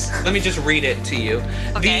hands? Let me just read it to you.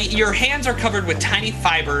 Okay. Your hands are covered with tiny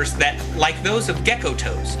fibers that, like those of gecko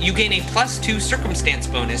toes. You gain a +2 circumstance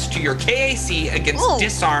bonus to your KAC against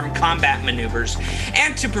disarm combat maneuvers,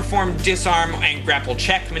 and to perform disarm and grapple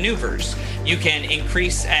check maneuvers. You can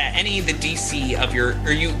increase you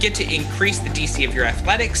get to increase the DC of your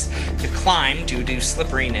athletics to climb due to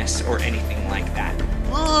slipperiness or anything like that.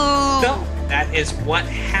 Ooh. So that is what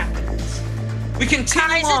happens. We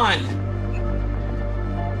continue on.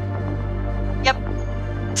 Yep.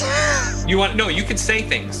 You want? No, you can say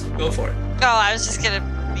things. Go for it. Oh, I was just gonna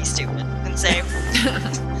be stupid and say,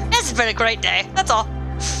 it's been a great day. That's all.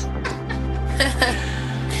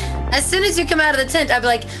 As soon as you come out of the tent, I'll be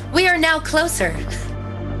like, we are now closer.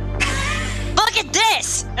 Look at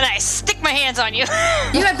this! And I stick my hands on you.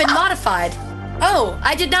 You have been modified. Oh,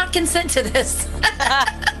 I did not consent to this.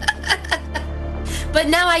 But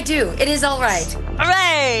now I do. It is all right.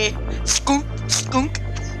 Hooray! Skunk, skunk.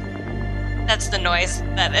 That's the noise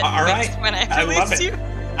that it All makes right. when I I love release it. you.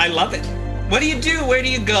 I love it. What do you do? Where do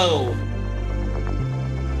you go?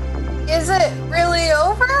 Is it really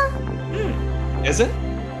over? Is it?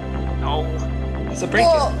 No. It's a break.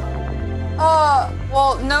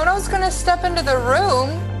 Well, Nono's gonna step into the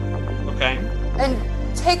room Okay. and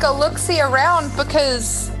take a look-see around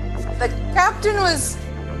because the captain was...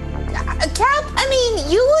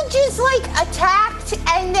 You were just like attacked,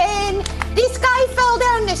 and then this guy fell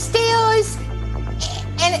down the stairs,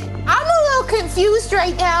 and I'm a little confused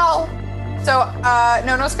right now. So,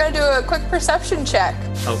 Nono's gonna do a quick perception check.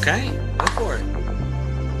 Okay. Go for it.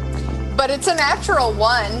 But it's a natural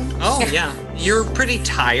 1. Oh, yeah. You're pretty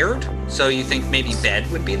tired, so you think maybe bed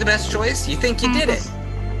would be the best choice? You think you did it?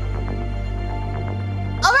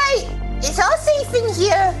 All right, it's all safe in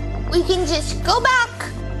here. We can just go back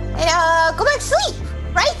and go back to sleep,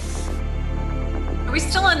 right? Are we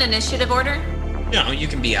still in initiative order? No, you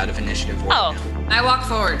can be out of initiative order Oh, now. I walk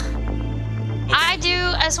forward. I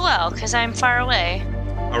do as well, because I'm far away.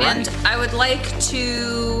 All right. And I would like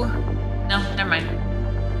to... No, never mind.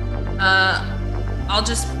 I'll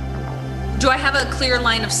just... Do I have a clear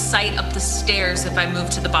line of sight up the stairs if I move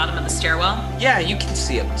to the bottom of the stairwell? Yeah, you can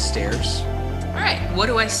see up the stairs. All right, what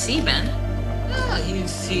do I see, Ben? You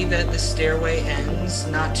see that the stairway ends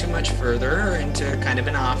not too much further into kind of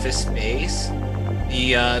an office space.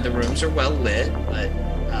 The rooms are well lit, but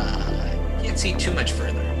you can't see too much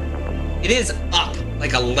further. It is up,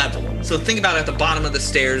 like a level. So think about at the bottom of the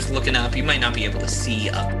stairs, looking up, you might not be able to see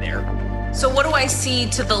up there. So what do I see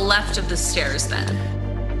to the left of the stairs then?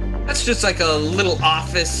 That's just like a little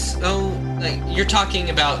office. Oh, like you're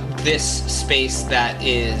talking about this space that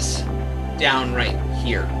is down right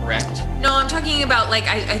here, correct? No, I'm talking about like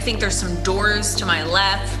I think there's some doors to my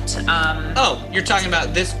left. Oh, you're talking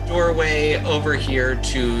about this doorway over here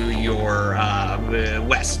to your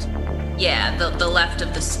west. Yeah, the left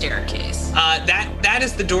of the staircase. That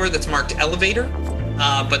is the door that's marked elevator,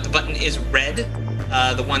 but the button is red.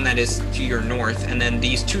 The one that is to your north, and then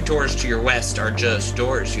these 2 doors to your west are just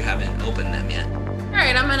doors. You haven't opened them yet. All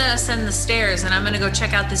right, I'm gonna ascend the stairs and I'm gonna go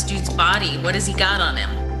check out this dude's body. What has he got on him?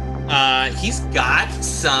 He's got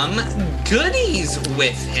some goodies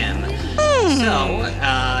with him. So,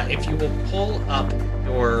 if you will pull up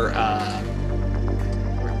your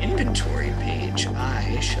inventory page,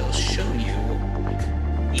 I shall show you.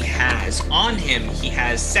 He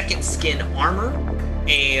has second skin armor,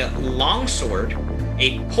 a longsword,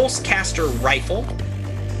 a pulsecaster rifle.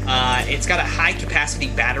 It's got a high capacity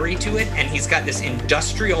battery to it, and he's got this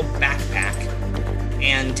industrial backpack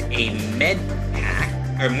and a med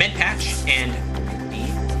patch and the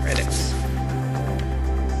credits.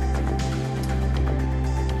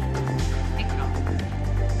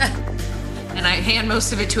 And I hand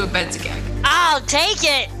most of it to a Bedzigag. I'll take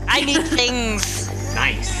it. I need things.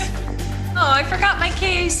 Nice. Oh, I forgot my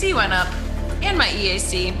KAC went up. And my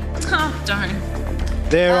EAC. Oh, darn.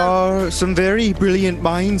 There are some very brilliant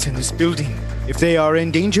minds in this building. If they are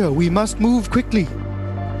in danger, we must move quickly.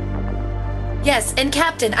 Yes, and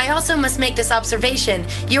Captain, I also must make this observation.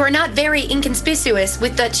 You are not very inconspicuous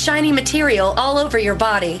with that shiny material all over your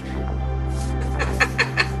body.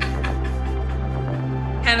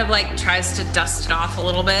 Kind of like tries to dust it off a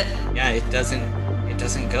little bit. Yeah, it doesn't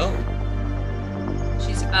go.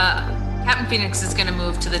 Captain Phoenix is going to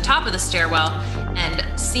move to the top of the stairwell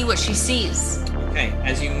and see what she sees. Okay,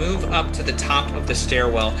 as you move up to the top of the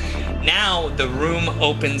stairwell, now the room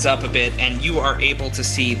opens up a bit and you are able to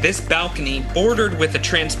see this balcony bordered with a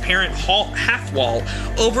transparent half wall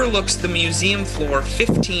overlooks the museum floor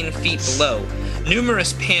 15 feet below.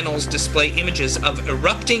 Numerous panels display images of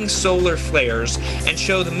erupting solar flares and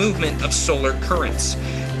show the movement of solar currents.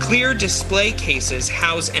 Clear display cases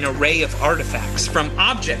house an array of artifacts, from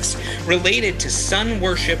objects related to sun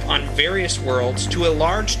worship on various worlds to a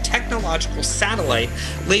large technological satellite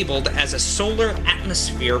labeled as a solar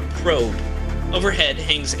atmosphere probe. Overhead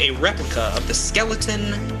hangs a replica of the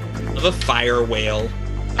skeleton of a fire whale,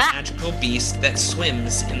 a magical beast that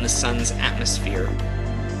swims in the sun's atmosphere.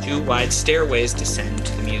 2 wide stairways descend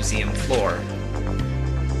to the museum floor.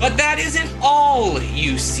 But that isn't all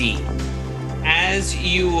you see. As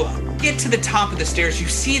you get to the top of the stairs, you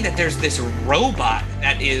see that there's this robot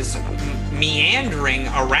that is meandering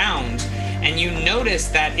around, and you notice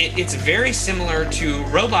that it's very similar to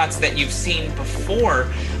robots that you've seen before.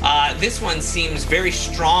 This one seems very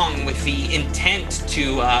strong with the intent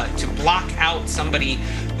to block out somebody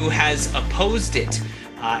who has opposed it.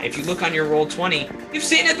 If you look on your Roll20, you've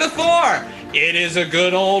seen it before. It is a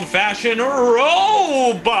good old-fashioned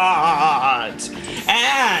robot.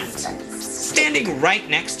 And standing right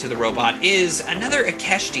next to the robot is another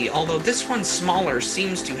Akeshti, although this one smaller,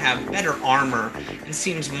 seems to have better armor and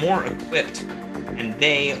seems more equipped. And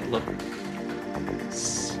they look...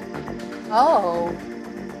 Oh.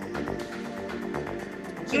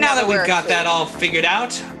 Now that we've got that all figured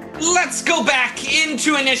out, let's go back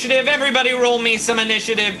into initiative. Everybody roll me some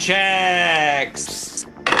initiative checks.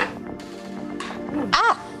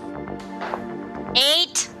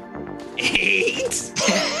 8. 8?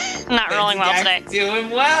 Not rolling well today. Doing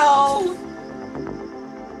well.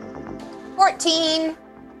 14.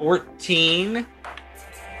 14.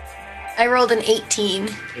 I rolled an 18.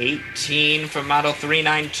 18 for Model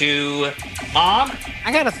 392. Mom?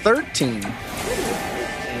 I got a 13.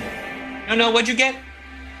 No, what'd you get?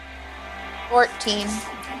 14.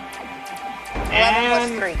 11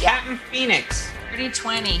 And plus 3, yeah. Captain Phoenix.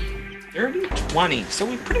 30-20. 30-20. So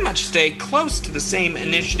we pretty much stay close to the same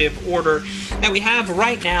initiative order that we have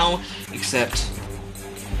right now, except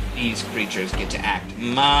these creatures get to act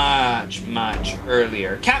much, much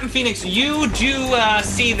earlier. Captain Phoenix, you do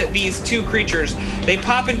see that these 2 creatures, they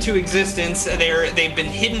pop into existence. They've been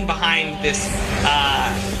hidden behind this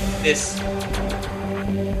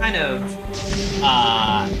kind of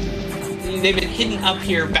they've been hidden up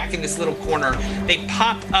here back in this little corner. They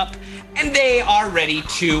pop up and they are ready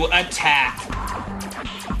to attack.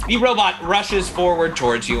 The robot rushes forward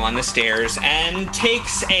towards you on the stairs and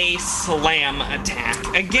takes a slam attack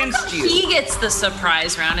against you. He gets the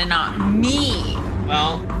surprise round and not me.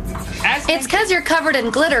 Well, as It's because you're covered in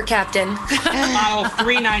glitter, Captain. Model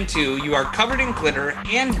 392, you are covered in glitter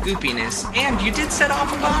and goopiness, and you did set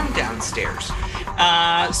off a bomb downstairs.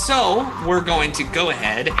 So we're going to go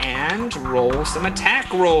ahead and roll some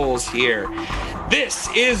attack rolls here. This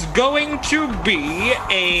is going to be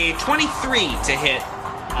a 23 to hit,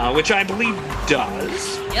 which I believe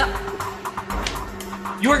does. Yep.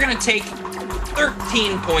 You are going to take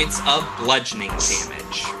 13 points of bludgeoning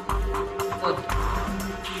damage.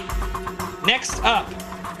 Next up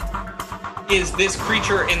is this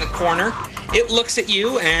creature in the corner. It looks at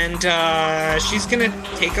you, and she's going to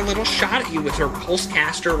take a little shot at you with her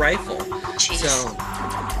pulsecaster rifle. Jeez. So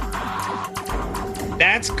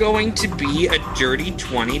that's going to be a dirty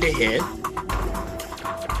 20 to hit.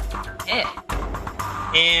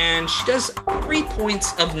 And she does 3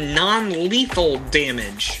 points of non-lethal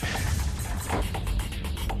damage.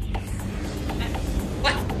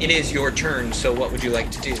 But it is your turn, so what would you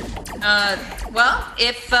like to do? Well,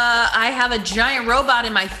 if I have a giant robot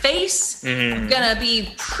in my face, I'm gonna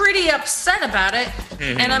be pretty upset about it,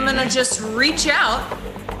 and I'm gonna just reach out,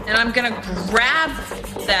 and I'm gonna grab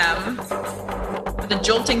them with a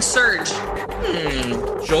jolting surge.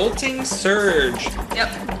 Jolting surge.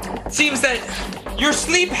 Yep. Seems that your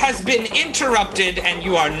sleep has been interrupted, and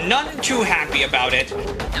you are none too happy about it.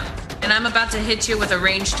 No. And I'm about to hit you with a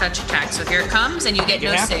ranged touch attack, so here it comes, and you get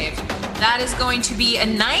no save. That is going to be a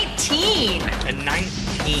 19. A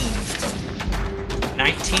 19.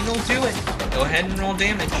 19 will do it. Go ahead and roll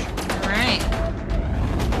damage. All right.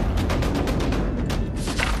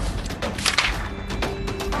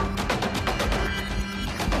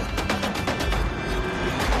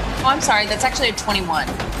 Oh, I'm sorry. That's actually a 21.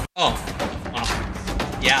 Oh.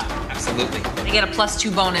 Yeah, absolutely. They get a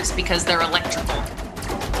 +2 bonus because they're electrical.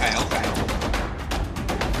 Okay.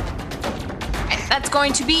 That's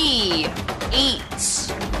going to be 8,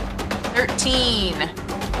 13,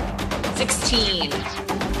 16.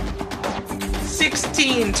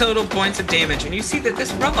 16 total points of damage, and you see that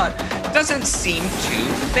this robot doesn't seem too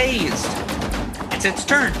phased. It's its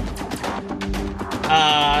turn.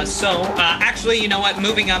 Actually, you know what?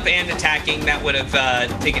 Moving up and attacking, that would have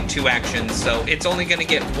taken 2 actions, so it's only going to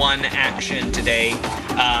get 1 action today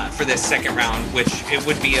for this second round, which it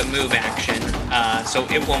would be a move action, so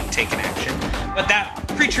it won't take an action. But that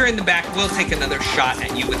creature in the back will take another shot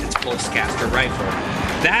at you with its pulsecaster rifle.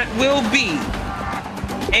 That will be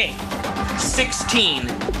a 16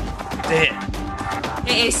 to hit.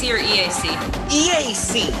 AAC or EAC?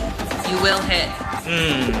 EAC. You will hit.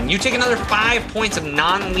 You take another 5 points of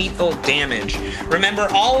non-lethal damage. Remember,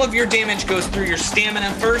 all of your damage goes through your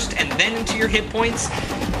stamina first and then into your hit points.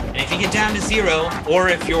 And if you get down to 0, or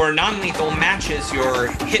if your non-lethal matches your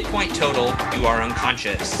hit point total, you are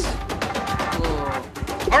unconscious.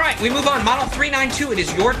 All right, we move on. Model 392, it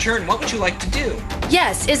is your turn. What would you like to do?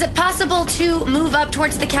 Yes, is it possible to move up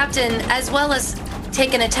towards the captain as well as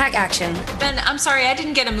take an attack action? Ben, I'm sorry, I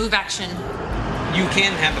didn't get a move action. You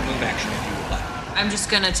can have a move action if you would like. I'm just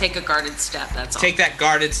gonna take a guarded step, that's all. Take that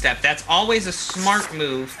guarded step. That's always a smart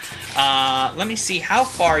move. Let me see how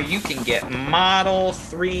far you can get. Model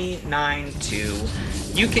 392.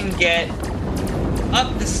 You can get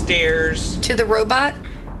up the stairs. To the robot?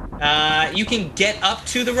 You can get up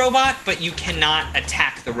to the robot, but you cannot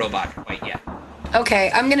attack the robot quite yet.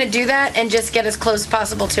 Okay, I'm gonna do that and just get as close as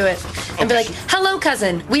possible to it. And be like, hello,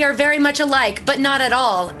 cousin. We are very much alike, but not at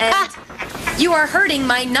all. And you are hurting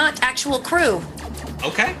my not actual crew.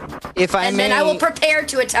 Okay. If I And may, then I will prepare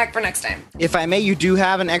to attack for next time. if I may, you do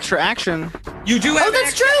have an extra action. You do have Oh,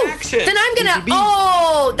 that's true. Then I'm gonna.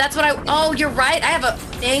 Oh, that's what I. Oh, you're right. I have a.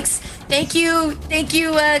 Thanks. Thank you,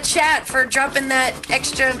 chat, for dropping that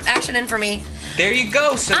extra action in for me. There you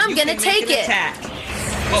go. So I'm you gonna can take make an it. attack.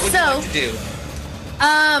 What would you like to do?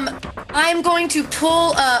 I'm going to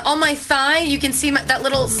pull on my thigh. You can see that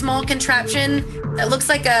little small contraption that looks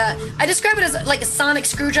like a. I describe it as like a sonic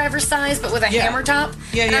screwdriver size, but with a hammer top.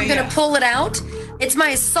 And I'm gonna pull it out. It's my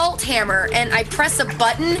assault hammer, and I press a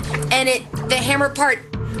button, and the hammer part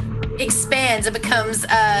expands and becomes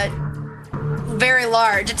very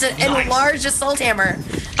large. It's an enlarged assault hammer.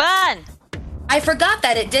 Fun. I forgot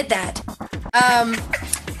that it did that.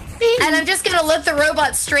 And I'm just gonna look the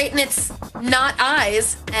robot straight in its not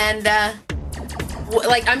eyes, and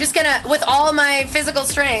I'm just gonna, with all my physical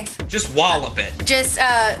strength, Just wallop it. just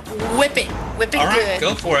whip it All good. right,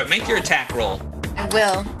 go for it. Make your attack roll. I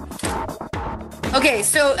will. Okay,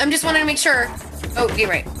 so I'm just wanting to make sure. Oh, you're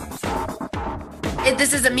right.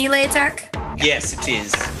 This is a melee attack. Yes, it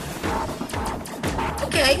is.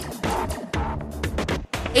 Okay.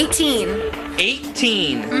 18.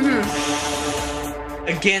 18.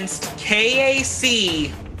 Against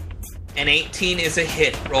KAC, and 18 is a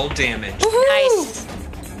hit. Roll damage. Nice.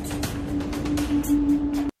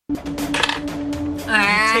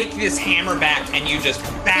 You take this hammer back and you just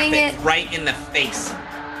bap Dang it it. right in the face.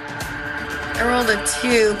 I rolled a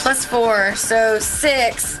 2 plus 4, so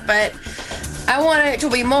 6, but I want it to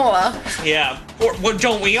be more. Yeah, or well,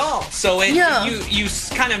 don't we all? So Yeah. you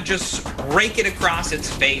kind of just rake it across its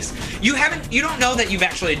face. You don't know that you've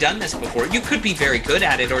actually done this before. You could be very good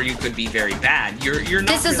at it, or you could be very bad. You're not.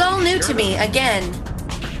 This is really all new to sure. me, again.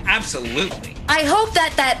 Absolutely. I hope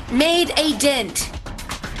that made a dent.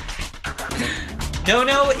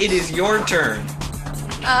 No, it is your turn.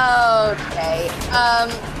 Okay.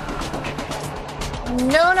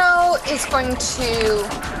 Nono is going to.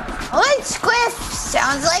 Let's Griff.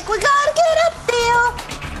 Sounds like we gotta get up there.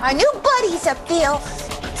 Our new buddy's up there.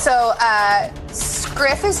 So,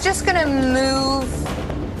 Griff is just gonna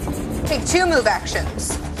take 2 move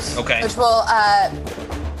actions. Okay. Which will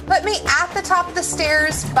put me at the top of the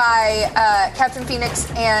stairs by Captain Phoenix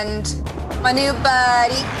and my new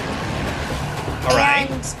buddy. All right.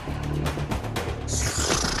 And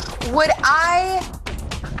would I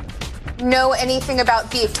know anything about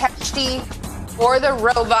the Akeshti or the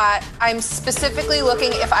robot? I'm specifically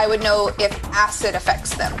looking if I would know if acid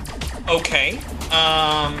affects them. Okay.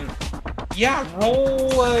 Yeah,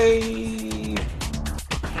 roll a...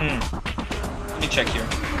 Let me check here.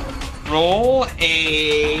 Roll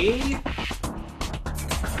a...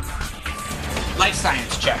 life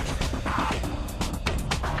science check.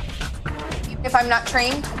 If I'm not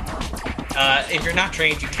trained? If you're not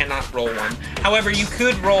trained, you cannot roll one. However, you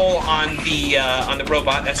could roll on the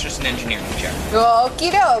robot. That's just an engineering check.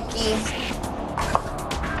 Okie dokie.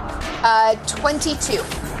 22.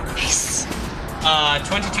 Nice.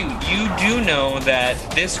 22. You do know that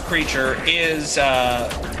this creature is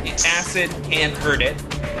acid can hurt it.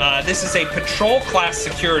 This is a patrol class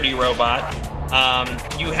security robot.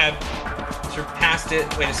 You have surpassed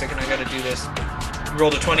it. Wait a second, I gotta do this. You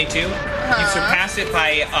rolled a 22. You surpassed it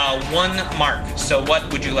by 1 mark. So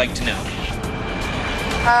what would you like to know?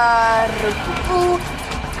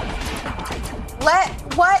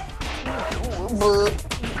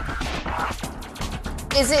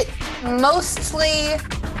 Is it mostly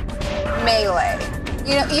melee?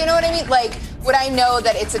 You know what I mean? Like, would I know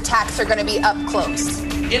that its attacks are going to be up close?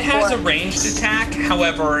 It has a ranged attack,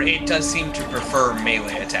 however, it does seem to prefer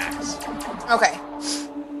melee attacks. Okay.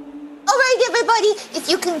 All right, everybody, if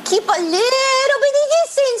you can keep a little bit of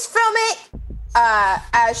distance from it.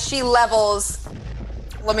 As she levels,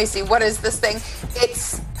 let me see, what is this thing?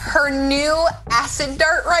 It's her new acid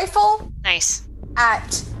dart rifle. Nice.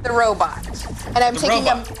 At the robot. And I'm taking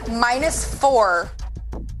a -4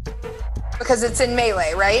 because it's in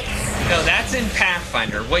melee, right? No, that's in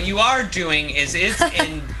Pathfinder. What you are doing is it's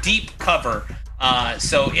in deep cover.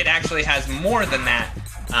 So it actually has more than that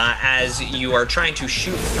as you are trying to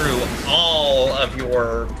shoot through all of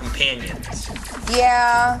your companions.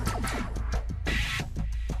 Yeah.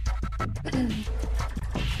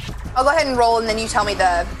 I'll go ahead and roll and then you tell me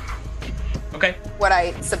what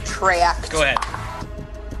I subtract. Go ahead.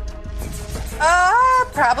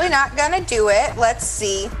 Probably not gonna do it. Let's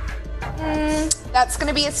see. That's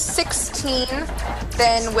gonna be a 16,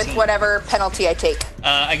 then with whatever penalty I take.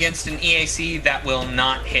 Against an EAC, that will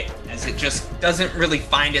not hit, as it just doesn't really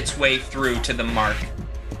find its way through to the mark.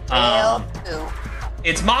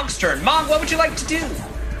 It's Mog's turn. Mog, what would you like to do?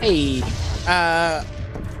 Hey,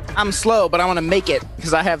 I'm slow, but I want to make it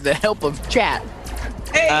because I have the help of chat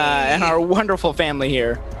and our wonderful family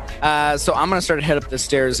here. So I'm going to start to head up the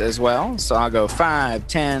stairs as well. So I'll go 5,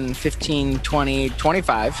 10, 15, 20,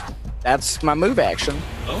 25. That's my move action.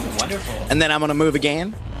 Oh, wonderful. And then I'm going to move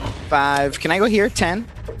again. 5. Can I go here? 10?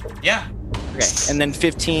 Yeah. Okay. And then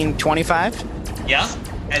 15, 25? Yeah.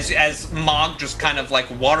 As Mog just kind of like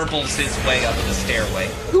warbles his way up the stairway.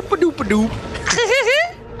 Doop-a-doop-a-doop.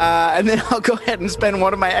 And then I'll go ahead and spend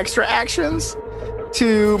one of my extra actions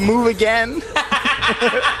to move again.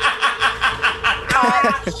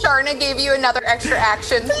 Sharna gave you another extra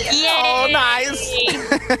action. Yay! Oh, nice.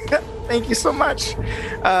 Thank you so much.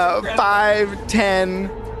 5, 10.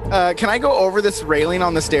 Can I go over this railing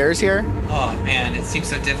on the stairs here? Oh, man, it seems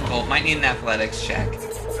so difficult. Might need an athletics check.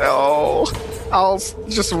 Oh, I'll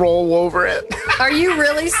just roll over it. Are you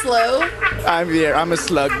really slow? I'm a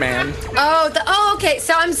slug man. Okay.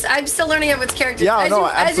 So I'm still learning everyone's character. Yeah, As you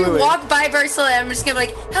absolutely. walk by very slowly, I'm just gonna be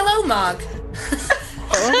like, "Hello, Mog."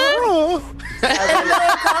 Oh.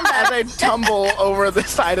 As I tumble over the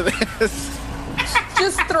side of this.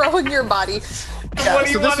 Just throwing your body. Yeah,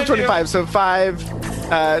 so this is 25. So 5,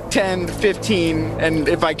 10, 15, and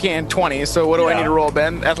if I can, 20. So what do I need to roll,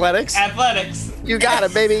 Ben? Athletics? Athletics. You got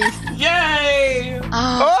it, baby. Yay!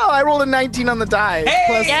 Oh, I rolled a 19 on the die. Hey!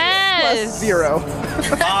 Plus Yes! 0.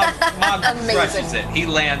 Mog crushes it. He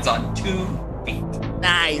lands on 2 feet.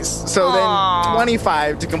 Nice. So then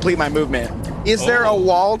 25 to complete my movement. Is there a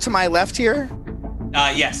wall to my left here?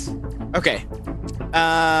 Yes. Okay.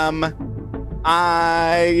 Can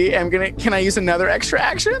I use another extra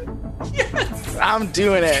action? Yes. I'm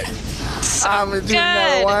doing it. I'm gonna do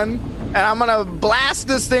another one. And I'm gonna blast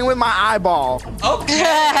this thing with my eyeball. Okay.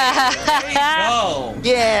 There you go.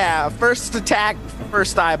 Yeah, first attack,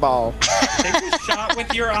 first eyeball. Take a shot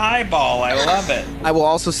with your eyeball. I love it. I will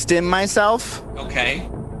also stim myself. Okay.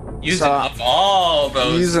 Using up all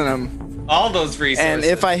those. Using them. All those resources. And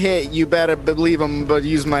if I hit, you better believe them, but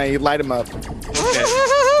use my light them up.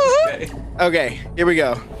 Okay. Okay, here we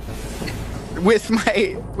go. With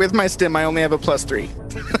my stim, I only have a +3.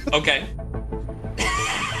 Okay.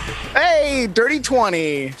 Hey, dirty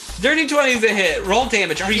 20. Dirty 20 is a hit. Roll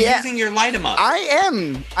damage. Are you using your light 'em up? I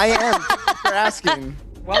am. Thank you for asking.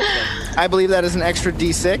 Welcome. I believe that is an extra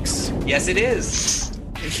D6. Yes, it is.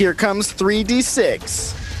 Here comes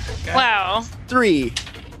 3D6. Okay. Wow. 3.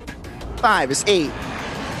 5 is 8.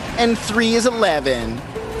 And 3 is 11.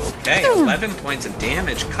 Okay, 11 points of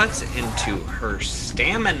damage cuts into her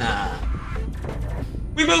stamina.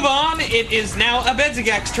 We move on. It is now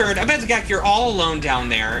Abedzagak's turn. Abedzagak, you're all alone down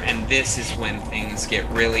there, and this is when things get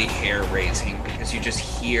really hair-raising because you just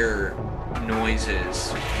hear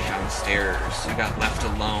noises downstairs. You got left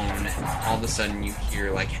alone, and all of a sudden you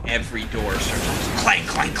hear like every door starts to just clang,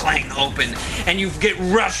 clang, clang open, and you get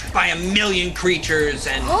rushed by a million creatures,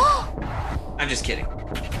 and I'm just kidding.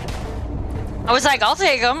 I was like, I'll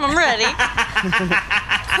take them. I'm ready.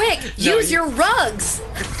 Quick, use your rugs.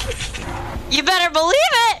 You better believe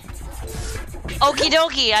it. Okie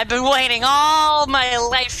dokie. I've been waiting all my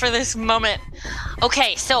life for this moment.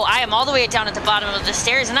 Okay, so I am all the way down at the bottom of the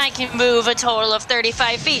stairs, and I can move a total of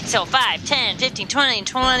 35 feet. So 5, 10, 15, 20,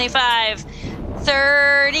 25,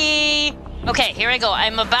 30. Okay, here I go.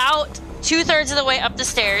 I'm about 2/3 of the way up the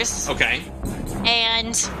stairs. Okay.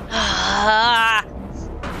 And I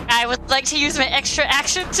would like to use my extra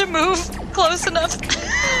action to move close enough.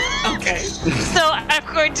 Okay. So I'm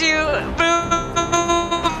going to move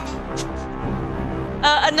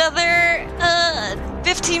another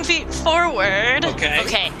 15 feet forward. Okay.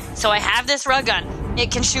 Okay, so I have this rug gun. It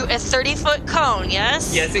can shoot a 30-foot cone,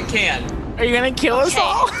 yes? Yes, it can. Are you gonna kill us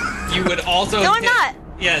all? You would also. No, I'm not.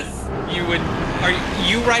 Yes, you would.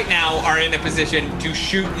 You right now are in a position to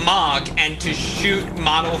shoot Mog and to shoot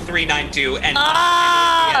Model 392 and not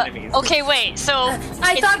any of the enemies. Okay, wait. So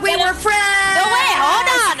I thought we were friends. No, wait.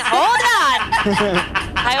 Hold on.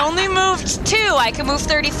 I only moved 2. I can move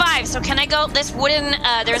 35. So can I go this wooden?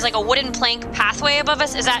 There's like a wooden plank pathway above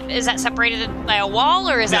us. Is that separated by a wall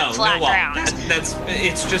or is that flat no wall. ground?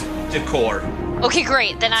 It's just decor. Okay,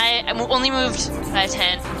 great. Then I only moved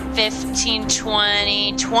 10, 15,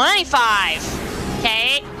 20, 25.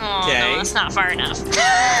 Okay? Oh, Okay. no, that's not far enough.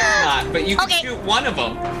 Not, but you can Okay. shoot one of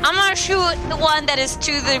them. I'm gonna shoot the one that is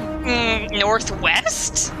to the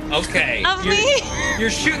northwest Okay. of me.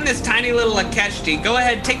 You're shooting this tiny little Akeshti. Go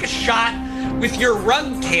ahead, take a shot with your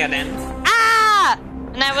rug cannon. Ah!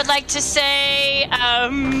 And I would like to say,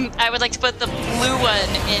 I would like to put the blue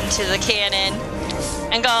one into the cannon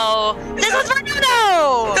and go, this one's for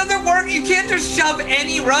Nuno! It doesn't work. You can't just shove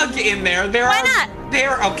any rug in there. Why not?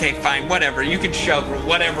 Okay, fine, whatever. You can shove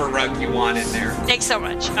whatever rug you want in there. Thanks so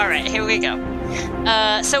much. All right, here we go.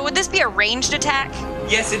 So would this be a ranged attack?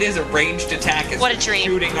 Yes, it is a ranged attack. It's What a dream.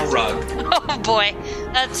 Shooting a rug. Oh boy,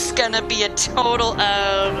 that's gonna be a total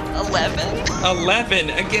of 11. 11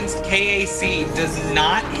 against KAC does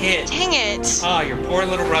not hit. Dang it. Oh, your poor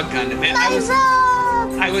little rug gun. Man,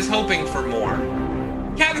 I was hoping for more.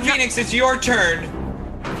 Captain Phoenix, it's your turn.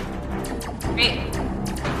 Great.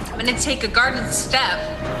 I'm gonna take a guarded step.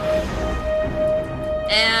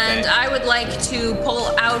 And Okay. I would like to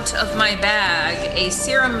pull out of my bag a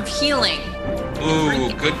serum of healing.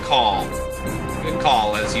 Ooh, good call. Good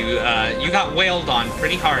call, as you got wailed on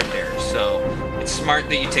pretty hard there, so it's smart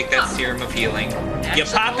that you take that serum of healing. You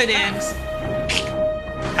Actually, pop it in. max.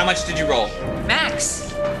 How much did you roll?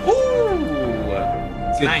 Max. Ooh,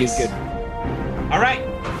 Good, nice. good. All right,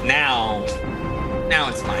 now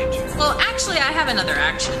it's my turn. Well, actually, I have another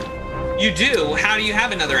action. You do? How do you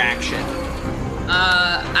have another action?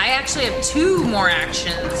 I actually have 2 more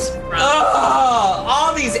actions. From... Oh,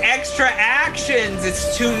 all these extra actions.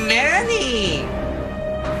 It's too many.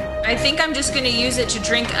 I think I'm just gonna use it to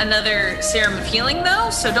drink another serum of healing, though.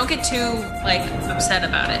 So don't get too upset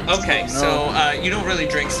about it. Okay, so you don't really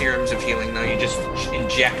drink serums of healing, though. You just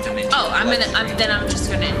inject them into. Oh, your I'm blood.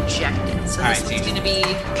 just gonna inject it. So All this right, one's so you- gonna be.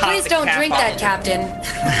 Pop Please the don't cap drink off. that, Captain.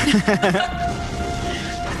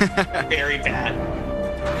 Very bad.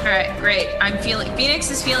 All right, great. Phoenix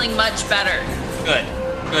is feeling much better.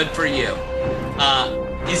 Good for you.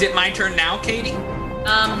 Is it my turn now, Katie?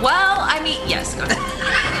 Well, I mean, yes. Go ahead.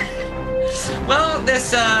 Well,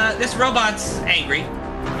 this robot's angry,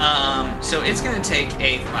 so it's gonna take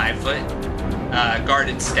a 5-foot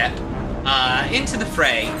guarded step into the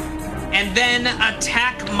fray, and then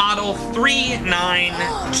attack Model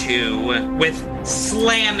 392 with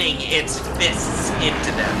slamming its fists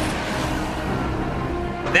into them.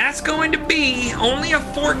 That's going to be only a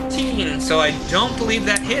 14, so I don't believe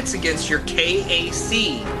that hits against your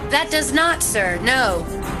KAC. That does not, sir. No.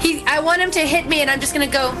 I want him to hit me, and I'm just gonna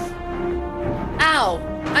go. Ow.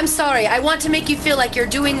 I'm sorry. I want to make you feel like you're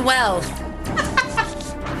doing well.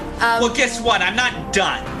 Well, guess what? I'm not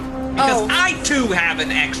done. Because Oh. I too have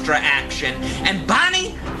an extra action. And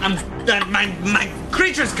Bonnie, my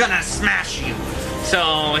creature's gonna smash you.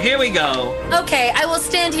 So here we go. Okay, I will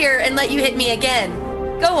stand here and let you hit me again.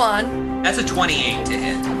 Go on. That's a 28 to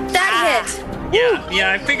hit. That hit.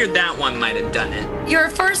 Yeah, I figured that one might have done it. Your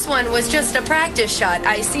first one was just a practice shot.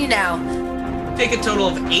 I see now. Take a total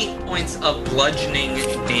of 8 points of bludgeoning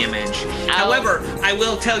damage. Ow. However, I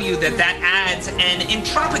will tell you that adds an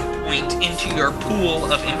entropic point into your pool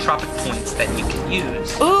of entropic points that you can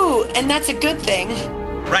use. Ooh, and that's a good thing.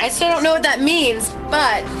 Right. I still don't know what that means,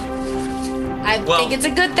 but I think it's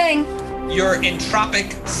a good thing. Your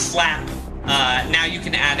entropic slap. Now you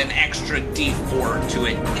can add an extra D4 to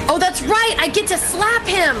it. Oh, that's right. I get to slap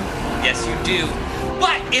him. Yes, you do.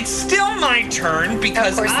 But it's still my turn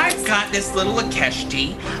because Of course it I've is. got this little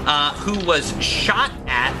Akeshti who was shot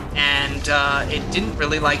at and it didn't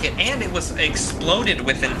really like it, and it was exploded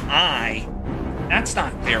with an eye. That's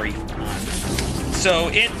not very fun. So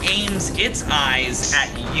it aims its eyes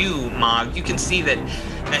at you, Mog. You can see that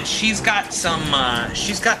she's got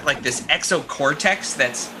she's got like this exocortex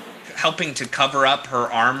that's helping to cover up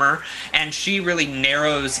her armor, and she really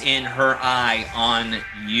narrows in her eye on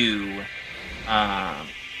you.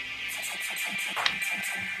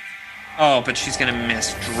 But she's gonna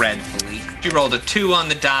miss dreadfully. She rolled a 2 on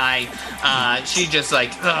the die. She just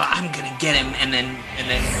like, I'm gonna get him, and then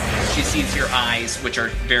she sees your eyes, which are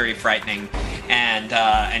very frightening,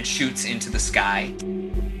 and shoots into the sky.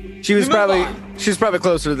 She was probably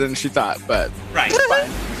closer than she thought, but right.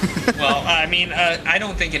 Well, I mean, I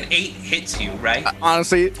don't think an 8 hits you, right?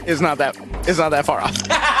 Honestly, it's not that far off.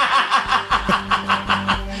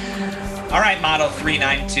 All right, Model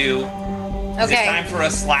 392. Okay. Is it time for a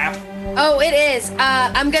slap? Oh, it is.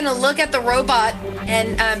 I'm gonna look at the robot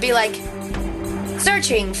and be like,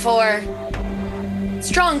 searching for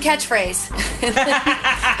strong catchphrase.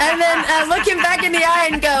 And then look him back in the eye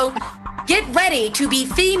and go, get ready to be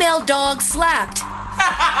female dog slapped.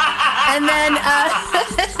 And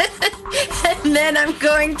then I'm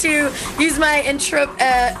going to use my entropic.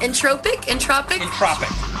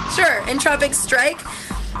 Sure, entropic strike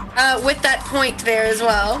with that point there as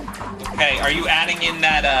well. Okay, are you adding in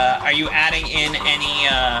that? Are you adding in any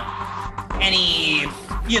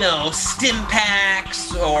stim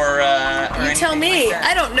packs or you tell me. Like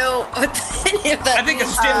I don't know what any of that. I think a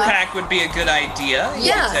stim pack would be a good idea.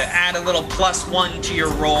 Yeah. To add a little +1 to your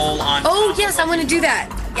roll on. Oh yes, I'm going to do that.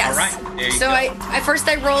 Yes. All right. There you go. So I first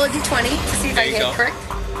roll a d20 to see if I hit correct.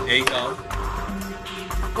 There you go.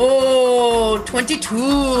 Oh,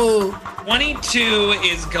 22. 22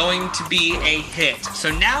 is going to be a hit.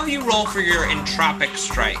 So now you roll for your entropic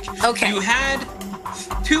strike. Okay. You had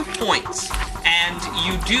 2 points, and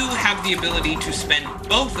you do have the ability to spend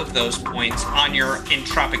both of those points on your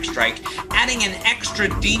entropic strike, adding an extra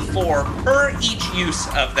d4 per each use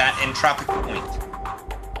of that entropic point.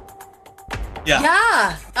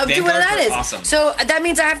 Yeah. I'll do what that is. Awesome. So that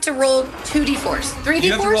means I have to roll 2 d4s. 3 d4s?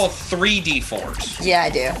 You have to roll 3 d4s. Yeah,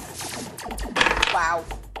 I do. Wow.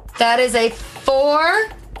 That is a 4.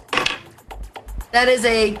 That is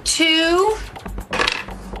a 2.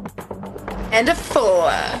 And a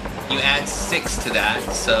 4. You add 6 to that,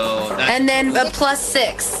 so that's... And then a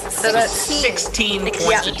 +6. So that's 16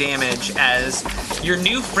 points of damage as your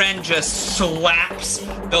new friend just slaps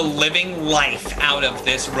the living life out of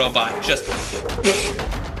this robot. Just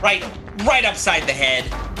right upside the head.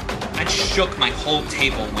 I shook my whole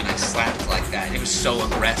table when I slapped like that. It was so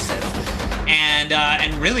aggressive. And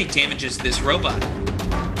really damages this robot.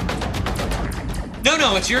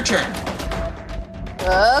 No, it's your turn.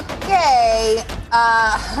 Okay.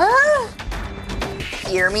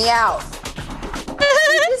 Hear me out.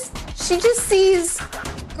 She just sees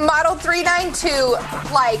Model 392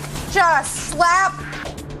 just slap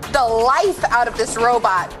the life out of this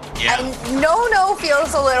robot. Yeah. And No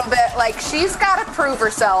feels a little bit like she's got to prove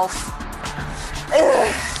herself.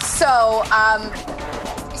 Ugh. So,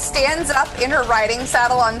 she stands up in her riding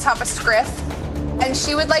saddle on top of Scriff, and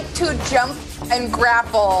she would like to jump and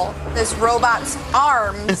grapple this robot's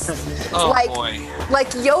arms like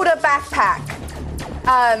Yoda backpack,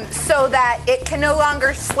 so that it can no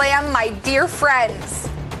longer slam my dear friends.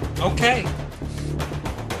 Okay.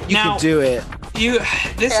 You can do it.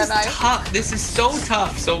 This is tough. This is so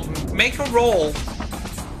tough. So make a roll.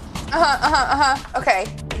 Okay.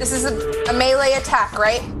 This is a melee attack,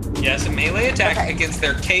 right? Yes, a melee attack against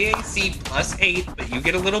their KAC +8, but you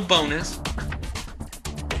get a little bonus.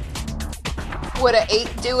 Would an 8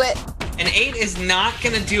 do it? An 8 is not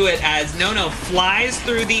going to do it as No flies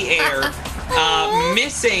through the air,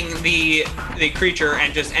 missing the creature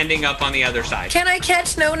and just ending up on the other side. Can I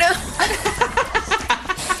catch No?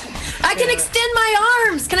 I can extend my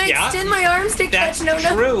arms. Can I extend my arms to catch No?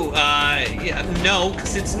 That's true. No,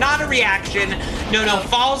 because it's not a reaction. No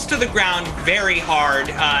falls to the ground very hard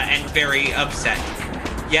and very upset.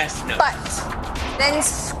 Yes, No. But then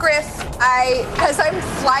Scriff, as I'm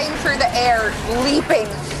flying through the air, leaping,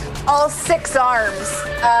 all 6 arms,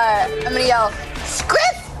 I'm gonna yell,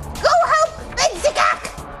 Scriff, go help Benzigak!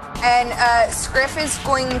 And Scriff is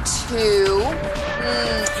going to,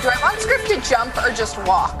 do I want Scriff to jump or just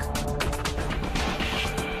walk?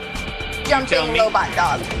 Jumping robot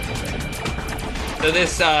dog. So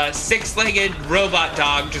this 6-legged robot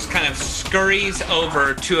dog just kind of scurries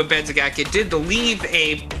over to a Benzigak. It did leave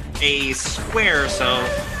a square, so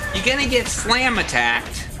you're gonna get slam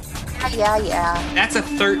attacked. Yeah. That's a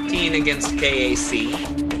 13 against KAC.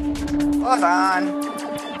 Hold on.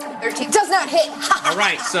 13 does not hit. All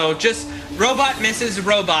right, so just robot misses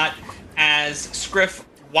robot as Scriff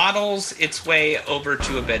waddles its way over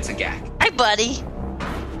to a Benzigak. Hi, buddy.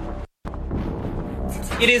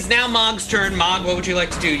 It is now Mog's turn. Mog, what would you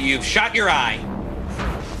like to do? You've shot your eye.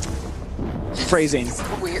 Phrasing.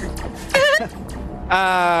 Weird. So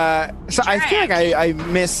I feel like I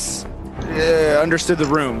understood the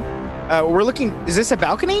room. We're looking. Is this a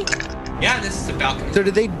balcony? Yeah, this is a balcony. So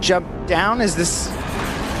did they jump down? Is this?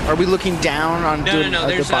 Are we looking down on No. the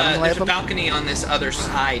There's bottom a level? balcony on this other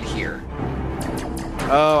side here.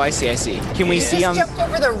 Oh, I see. Can we see on? Just jumped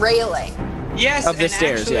over the railing. Yes, Of the and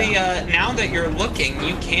stairs, actually, now that you're looking,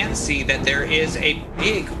 you can see that there is a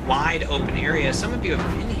big, wide open area. Some of you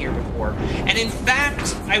have been here before. And in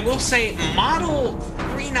fact, I will say, Model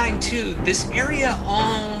 392, this area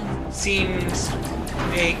all seems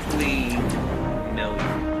vaguely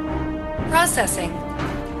familiar. Processing.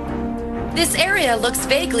 This area looks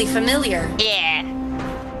vaguely familiar. Yeah.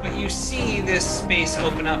 But you see this space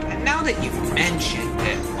open up, and now that you've mentioned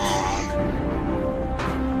it, Mog,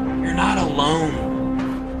 you're not alone.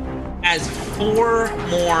 As 4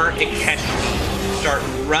 more Ikeshi start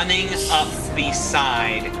running up the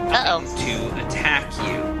side to attack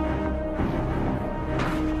you.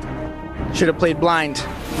 Should have played blind.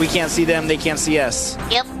 We can't see them. They can't see us.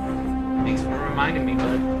 Yep. Thanks for reminding me,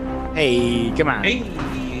 bud. Hey, come on. Hey.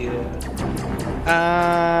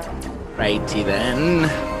 Righty then.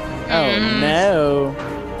 Oh no.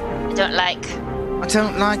 I don't like. I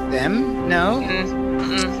don't like them. No.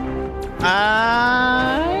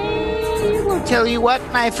 I will tell you what,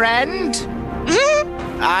 my friend.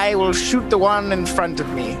 I will shoot the one in front of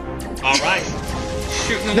me. All right.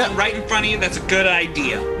 Shooting the one right in front of you, that's a good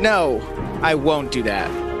idea. No, I won't do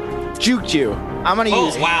that. Juke you. I'm gonna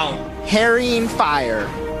use harrying fire.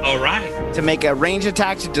 All right. To make a range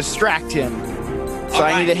attack to distract him. So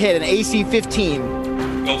I need to hit an AC 15.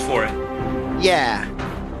 Go for it. Yeah.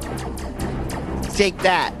 Take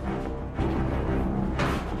that.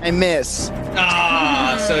 I miss.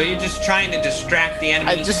 So you're just trying to distract the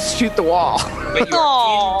enemy. I just shoot the wall. But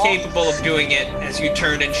you're incapable of doing it as you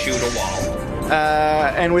turn and shoot a wall.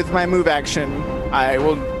 And with my move action, I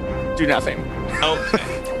will do nothing. Okay.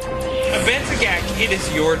 Benzagak, it is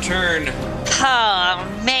your turn. Oh,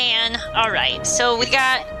 man. All right. So we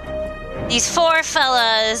got these 4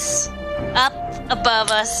 fellas up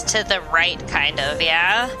above us to the right, kind of,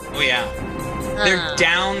 yeah? Oh, yeah. They're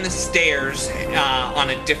down the stairs on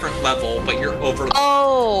a different level, but you're over.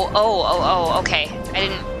 Oh, okay.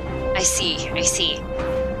 I see.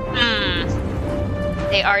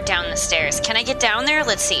 They are down the stairs. Can I get down there?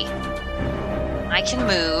 Let's see. I can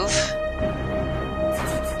move.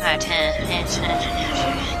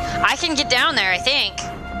 I can get down there, I think.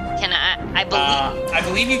 Can I believe. I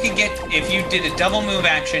believe you could get, if you did a double move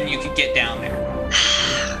action, you could get down there.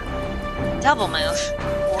 Double move.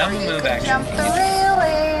 Double move action. Jump the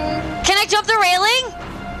railing. Can I jump the railing?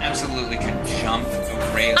 Absolutely can jump the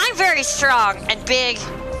railing. I'm very strong and big.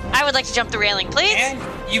 I would like to jump the railing, please. And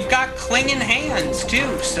you've got clinging hands,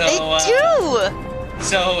 too, so... I do!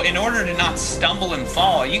 So, in order to not stumble and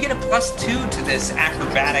fall, you get a +2 to this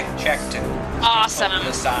acrobatic check to awesome. To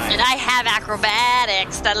the side. And I have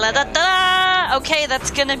acrobatics. Da-da-da-da. Okay, that's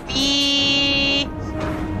gonna be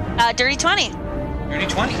dirty 20. Dirty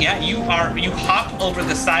 20, yeah. You hop over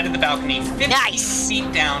the side of the balcony, 15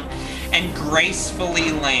 feet down, and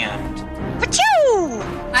gracefully land. Pachoo!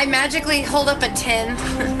 I magically hold up a 10.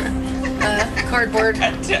 Cardboard.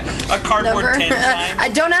 A cardboard number. 10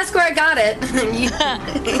 sign. Don't ask where I got it.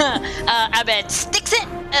 Abed sticks it.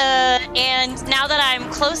 And now that I'm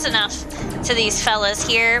close enough to these fellas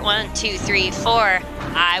here, 1, 2, 3, 4,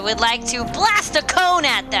 I would like to blast a cone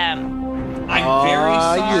at them. I'm very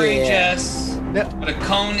sorry, yeah. Jess, but a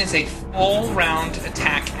cone is a full round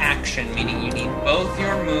attack action, meaning you need both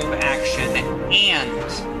your move action and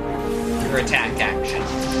your attack action.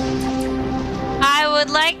 I would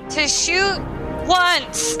like to shoot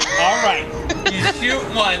once. All right, you shoot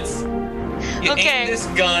once. You Okay. aim this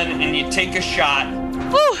gun and you take a shot.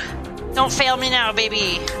 Woo! Don't fail me now,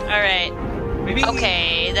 baby. All right. Maybe.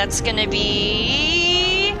 Okay, that's gonna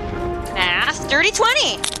be math. Dirty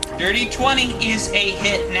 20. Dirty 20 is a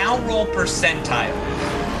hit. Now roll percentile.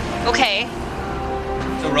 Okay.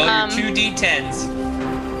 So roll your 2 d10s.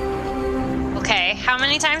 Okay. How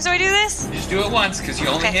many times do I do this? Just do it once, because you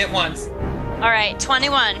only hit once. All right.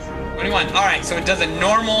 21. 21. All right, so it does a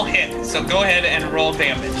normal hit. So go ahead and roll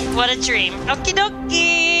damage. What a dream. Okie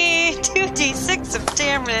dokie. 2d6 of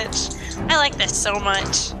damage. I like this so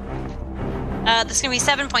much. This is gonna be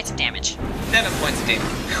 7 points of damage. 7 points of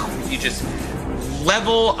damage. You just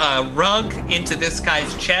level a rug into this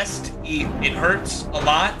guy's chest. It hurts a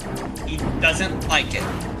lot. He doesn't like it.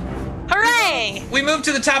 Hooray! We move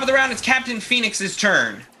to the top of the round. It's Captain Phoenix's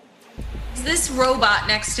turn. Is this robot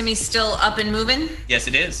next to me still up and moving? Yes,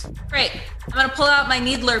 it is. Great. I'm gonna pull out my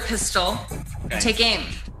Needler pistol Okay. and take aim.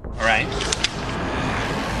 All right.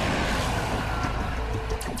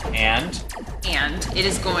 And And it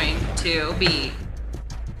is going to be...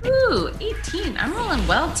 Ooh, 18. I'm rolling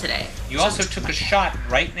well today. you also took a shot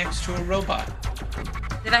right next to a robot.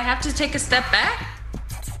 Did I have to take a step back?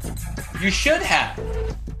 You should have.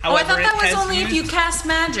 Oh, I However, thought that it was has only if you used- cast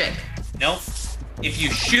magic. Nope. If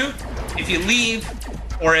you shoot, if you leave,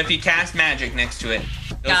 or if you cast magic next to it,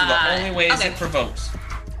 those are Got the it. only ways Okay. it provokes.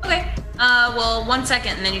 Okay. Well, 1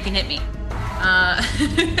 second and then you can hit me.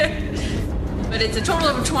 But it's a total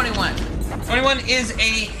of 21. 21 is a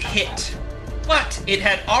hit. But it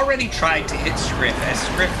had already tried to hit Scriff as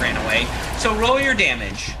Scriff ran away, so roll your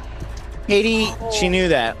damage. Katie, she knew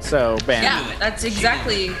that, so bam. Yeah, that's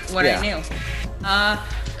exactly what Yeah. I knew.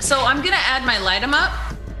 So I'm gonna add my light 'em up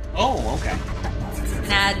Oh, okay.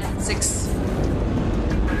 and add 6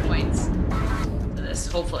 points to this,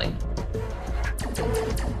 hopefully.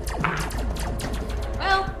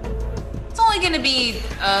 Well, it's only gonna be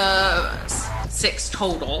 6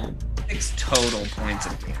 total. 6 total points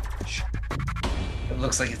of damage. It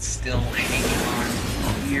looks like it's still hanging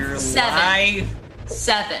on. You're 7. alive.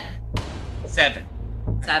 7. 7.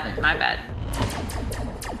 7, my bad.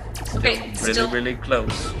 Okay, Really, still really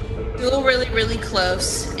close. really, really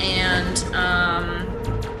close, and I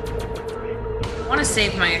want to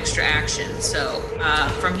save my extra action. So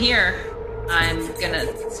from here, I'm gonna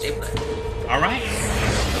stay put. All right.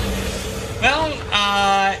 Well,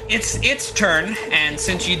 it's its turn, and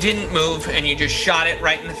since you didn't move and you just shot it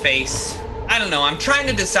right in the face, I don't know. I'm trying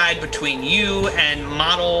to decide between you and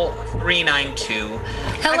Model 392.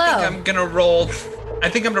 Hello. I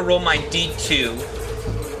think I'm gonna roll my D2.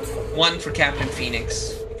 1 for Captain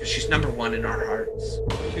Phoenix because she's number 1 in our hearts.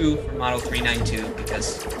 2 for Model 392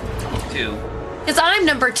 because 2. Because I'm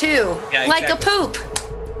number 2. Yeah, like a exactly. poop.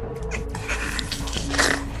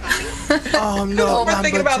 Oh no, We're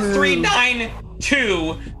thinking about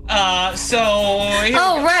 392. So here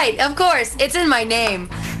Oh, right. Of course. It's in my name.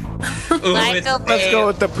 Ooh, Like it's a Let's go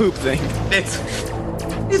with the poop thing.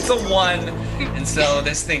 It's a 1, and so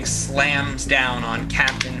this thing slams down on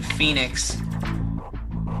Captain Phoenix.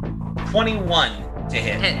 21 to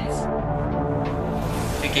hit. Hits.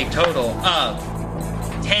 Take a total of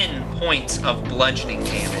 10 points of bludgeoning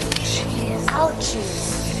damage.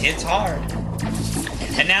 Ouchies. It hits hard.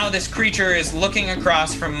 And now this creature is looking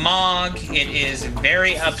across from Mog. It is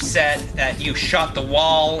very upset that you shot the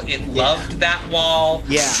wall. It loved that wall.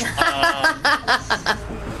 Yeah.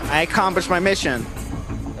 I accomplished my mission.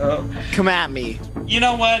 Come at me. You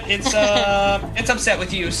know what? It's upset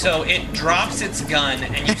with you, so it drops its gun,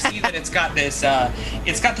 and you see that it's got this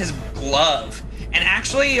glove. And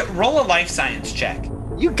actually, roll a life science check.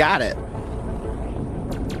 You got it.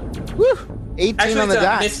 Woo! 18 Actually, on the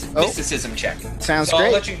it's a die. mysticism check. Sounds so great.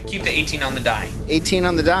 I'll let you keep the 18 on the die. 18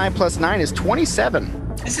 on the die plus 9 is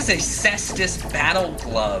 27. This is a Cestus battle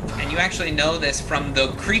glove, and you actually know this from the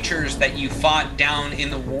creatures that you fought down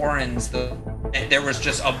in the Warrens. There was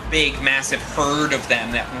just a big, massive herd of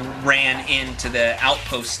them that ran into the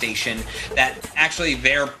outpost station. That actually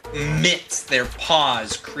their mitts, their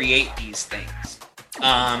paws, create these things.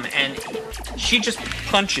 And she just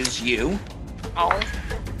punches you. Oh.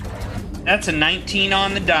 That's a 19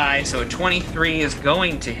 on the die, so a 23 is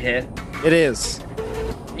going to hit. It is.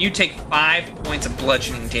 You take 5 points of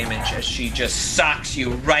bludgeoning damage as she just socks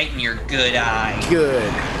you right in your good eye. Good.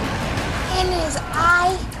 In his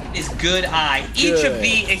eye. His good eye. Each of Good.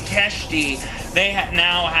 the Ikeshti, they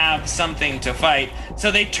now have something to fight.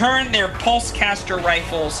 So they turn their pulse caster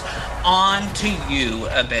rifles onto you,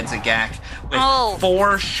 Abedzagak, with Oh.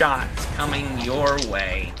 4 shots coming your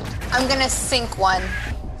way. I'm gonna sink one.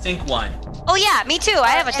 Sink 1. Oh yeah, me too. I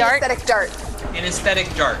have a dart. Anesthetic dart.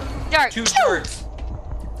 Anesthetic dart. Dart. 2 darts.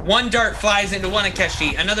 1 dart flies into one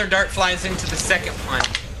Akeshi. Another dart flies into the second one.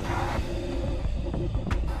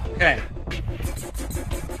 Okay.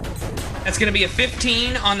 That's going to be a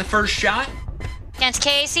 15 on the first shot. Against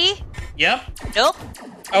KAC? Yep. Nope.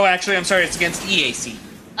 Oh, actually, I'm sorry. It's against EAC.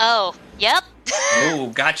 Oh, yep.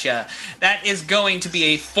 Oh, gotcha. That is going to be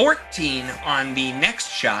a 14 on the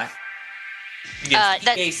next shot. Against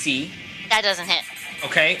that- EAC. That doesn't hit.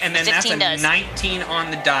 Okay, and then that's a 15 does. 19 on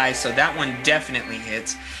the die, so that one definitely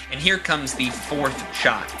hits. And here comes the 4th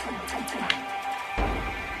shot.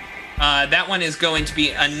 That one is going to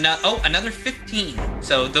be another 15.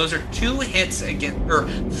 So those are 3 hits against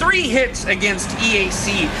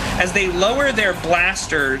EAC as they lower their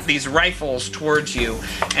blaster, these rifles, towards you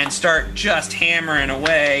and start just hammering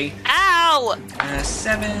away. Ow!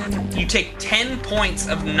 7. You take 10 points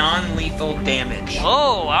of non-lethal damage.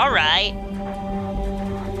 Oh, all right.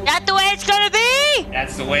 That the way it's gonna be?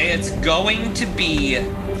 That's the way it's going to be.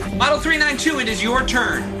 Model 392, it is your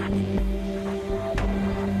turn.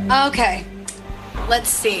 Okay. Let's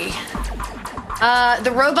see.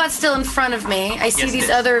 The robot's still in front of me. I see these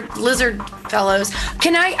other lizard fellows.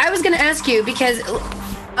 I was going to ask you, because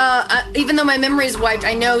even though my memory is wiped,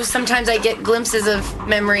 I know sometimes I get glimpses of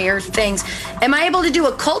memory or things. Am I able to do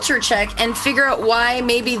a culture check and figure out why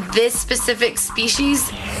maybe this specific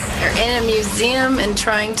species are in a museum and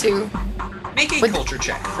trying to... Make a culture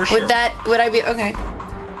check, for sure. Would I be... Okay.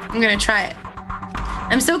 I'm going to try it.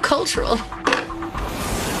 I'm so cultural.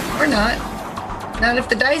 Or not. Not if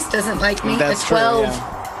the dice doesn't like me. That's a 12. True,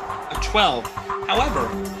 yeah. A 12. However,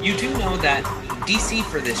 you do know that DC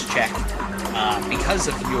for this check, because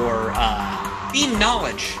of your theme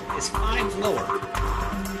knowledge, is 5 lower.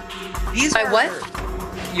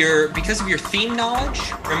 Because of your theme knowledge.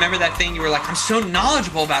 Remember that thing you were like, I'm so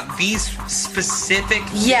knowledgeable about these specific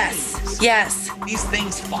things. Yes. These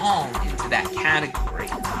things fall into that category.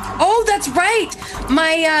 Oh, that's right.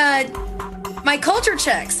 My culture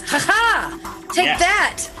checks. Haha! Take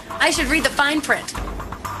that! I should read the fine print.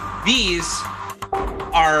 These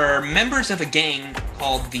are members of a gang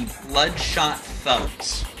called the Bloodshot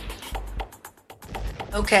Thugs.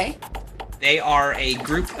 Okay. They are a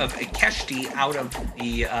group of Akeshti out of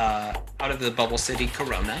the Bubble City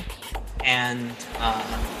Corona, and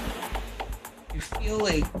you feel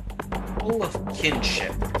a pull of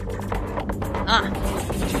kinship.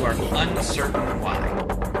 You are uncertain why.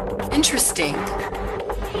 Interesting.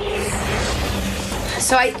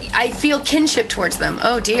 So I feel kinship towards them.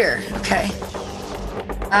 Oh dear. Okay.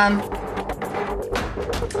 Now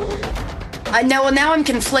I'm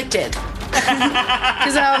conflicted.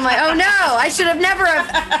 Because I'm like, oh no, I should have never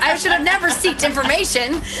seeked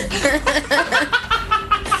information.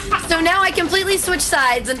 So now I completely switch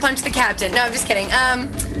sides and punch the captain. No, I'm just kidding.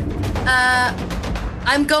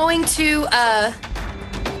 I'm going to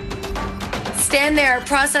stand there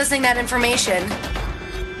processing that information.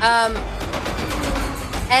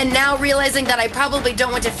 And now realizing that I probably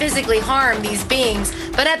don't want to physically harm these beings,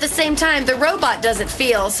 but at the same time, the robot doesn't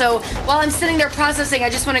feel. So while I'm sitting there processing, I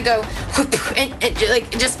just want to go and like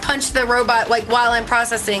just punch the robot like while I'm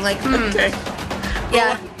processing, like Okay.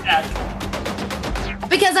 Yeah.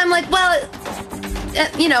 Because I'm like, well,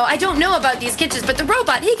 I don't know about these kitchens, but the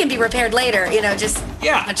robot, he can be repaired later. Just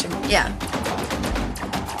punch him. Yeah.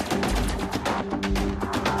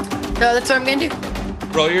 So that's what I'm gonna do.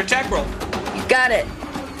 Roll your attack roll. You got it.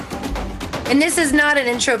 And this is not an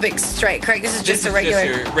entropic strike, correct? This is just a regular...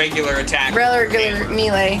 Just your regular attack. Regular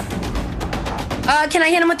melee. Can I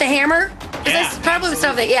hit him with the hammer? Because that's probably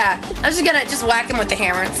stuff that... Yeah. I'm just gonna whack him with the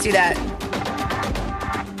hammer. Let's do that.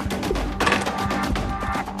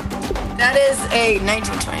 That is a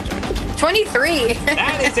 19, 20, 23.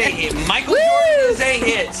 That is a hit. Michael Jordan is a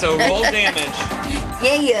hit, so roll damage.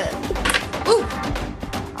 Yeah. Ooh.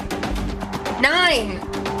 9.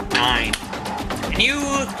 And you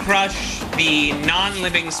crush the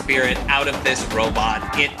non-living spirit out of this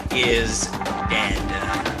robot. It is dead.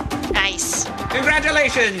 Nice.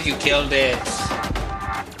 Congratulations, you killed it.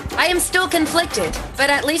 I am still conflicted, but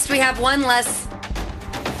at least we have one less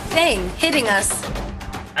thing hitting us.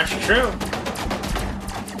 That's true.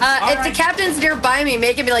 If the captain's nearby me,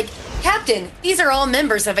 make him be like, Captain, these are all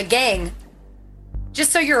members of a gang.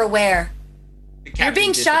 Just so you're aware. You're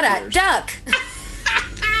being shot at. Duck.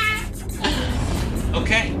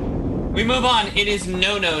 Okay. We move on. It is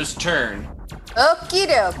Nono's turn. Okie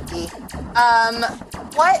dokie.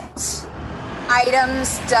 What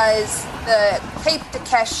items does the Cape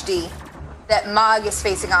Akeshti that Mog is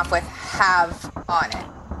facing off with have on it?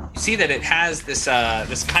 You see that it has this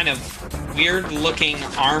kind of weird-looking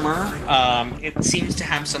armor. It seems to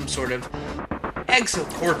have some sort of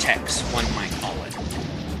exocortex, one might call it.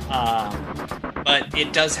 But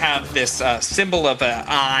it does have this symbol of an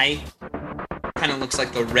eye. Kind of looks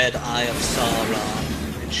like the red eye of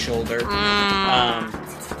Sauron on its shoulder.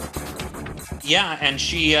 And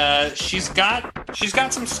she's got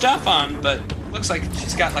some stuff on, but looks like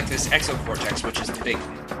she's got like this exocortex, which is the big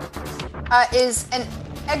thing. Is an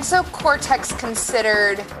exocortex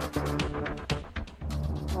considered?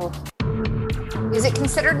 Is it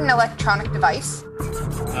considered an electronic device?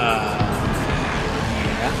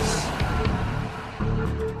 Yes.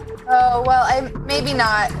 Oh, well, maybe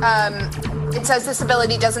not. It says this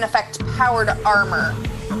ability doesn't affect powered armor.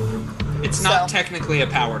 It's not technically a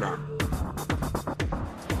powered armor.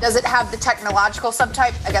 Does it have the technological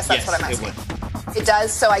subtype? I guess that's Yes, what I'm asking. it would. It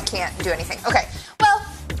does, so I can't do anything. Okay, well,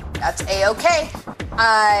 that's A-okay.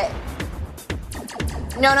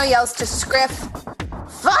 Nono yells to Scriff,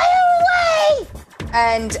 fire away!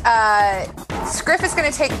 And Scriff is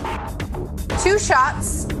going to take 2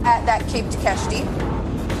 shots at that Cape Takeshti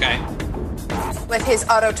Okay. with his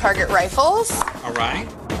auto-target rifles. All right.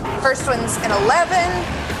 First one's an 11.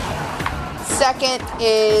 Second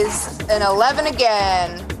is an 11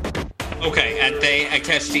 again. Okay, at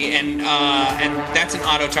Keshti, and that's an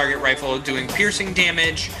auto-target rifle doing piercing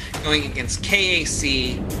damage, going against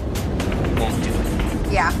KAC. Won't do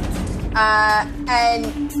it. Yeah.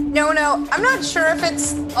 And Nono, I'm not sure if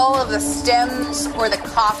it's all of the stems or the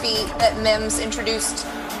coffee that Mims introduced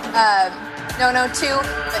Nono to,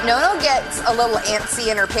 but Nono gets a little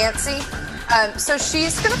antsy in her pantsy. So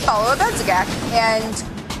she's going to follow a Bedzagak and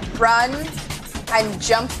run and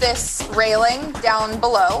jump this railing down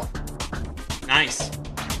below. Nice.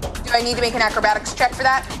 Do I need to make an acrobatics check for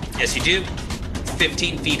that? Yes, you do.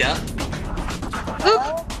 15 feet up.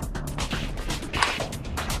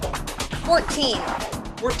 14.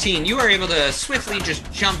 14. You are able to swiftly just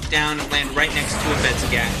jump down and land right next to a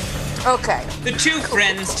Bedzagak. Okay. The 2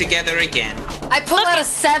 friends together again. I pulled out a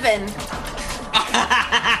 7.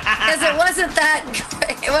 Because it wasn't that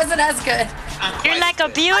good. It wasn't as good. You're like a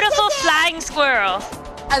beautiful flying squirrel.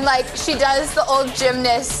 And like she does the old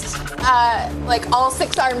gymnast, like all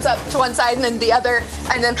 6 arms up to one side and then the other,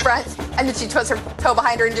 and then front, and then she twists her toe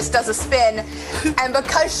behind her and just does a spin. And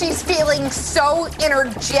because she's feeling so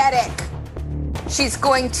energetic, she's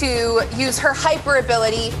going to use her hyper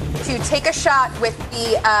ability to take a shot with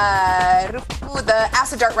the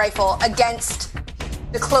acid dart rifle against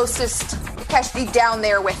the closest Keshti down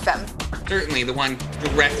there with them. Certainly the one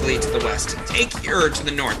directly to the west. To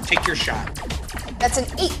the north. Take your shot. That's an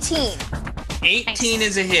 18. 18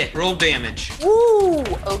 is a hit. Roll damage. Woo!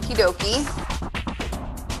 Okie dokie.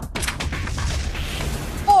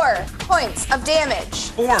 4 points of damage.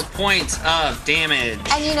 4 points of damage.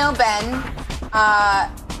 And you know, Ben,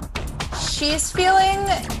 she's feeling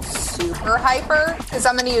super hyper because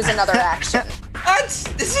I'm going to use another action. What?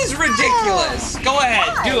 This is ridiculous. Go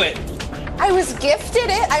ahead. Why? Do it. I was gifted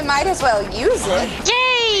it. I might as well use it.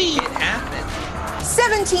 Yay! It happened.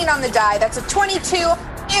 17 on the die. That's a 22.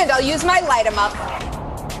 And I'll use my light 'em up.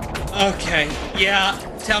 Okay. Yeah.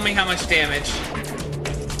 Tell me how much damage.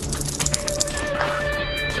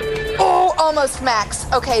 Oh, almost max.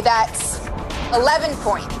 Okay, that's 11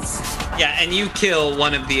 points. Yeah, and you kill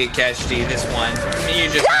one of the Akeshti, this one. You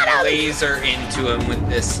just laser into him with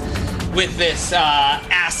this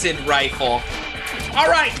acid rifle. All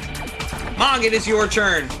right. Mog, it is your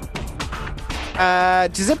turn.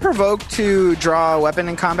 Does it provoke to draw a weapon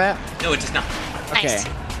in combat? No, it does not. Okay. Nice.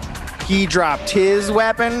 He dropped his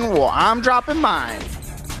weapon. Well, I'm dropping mine.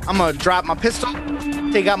 I'm gonna drop my pistol,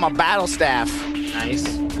 take out my battle staff. Nice.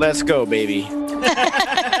 Let's go, baby.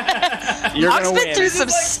 You're Mog's gonna been win. through some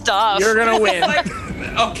stuff. You're gonna win.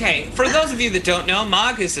 Okay, for those of you that don't know,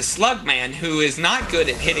 Mog is a slug man who is not good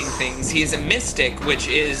at hitting things. He is a mystic, which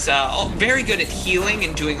is very good at healing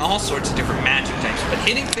and doing all sorts of different magic types. But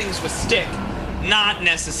hitting things with stick, not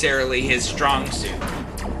necessarily his strong suit.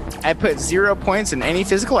 I put 0 points in any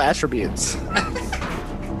physical attributes.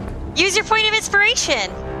 Use your point of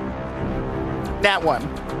inspiration. That one.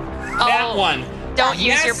 That one. Don't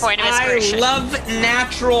use your point of inspiration. I love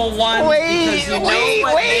natural ones because you know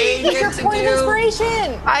what they get to Point of do.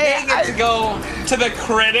 inspiration. They get to go to the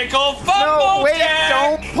critical fumble No, wait, deck.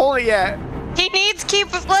 don't pull it yet. He needs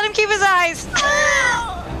let him keep his eyes.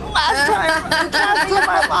 Last time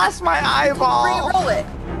I lost my eyeball. Re-roll it.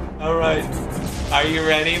 All right. Are you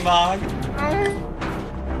ready, Mog?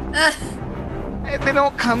 They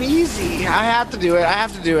don't come easy. I have to do it.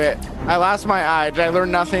 I lost my eye. Did I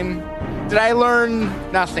learn nothing?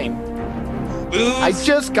 Lose I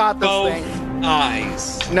just got this both thing.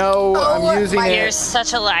 eyes. No, I'm using You're it.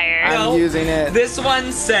 such a liar. I'm using it. This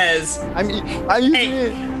one says I'm using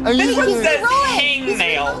it. I'm this using one it. says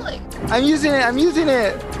hangnail. I'm using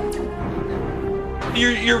it.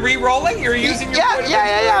 You're re-rolling? You're using your point of Yeah.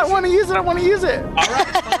 I inspiration? want to use it. All right.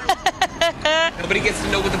 Fine. Nobody gets to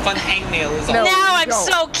know what the fun hangnail is all No. about. Now I'm don't.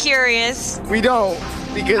 so curious. We don't,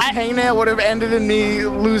 because hangnail would have ended in me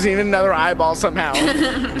losing another eyeball somehow.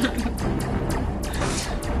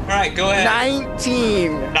 All right, go ahead.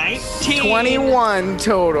 19. 19. 21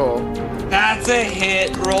 total. That's a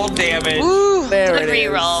hit. Roll damage. Ooh, There good it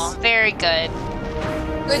is. reroll. Very good.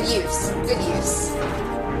 Good use.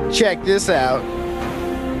 Check this out.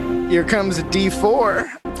 Here comes a D4.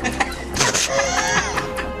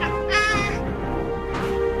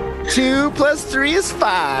 2 plus 3 is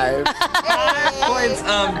 5. Points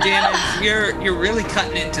of damage. You're really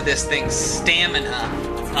cutting into this thing's stamina.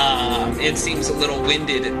 It seems a little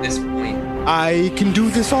winded at this point. I can do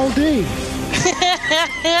this all day.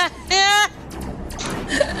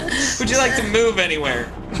 Would you like to move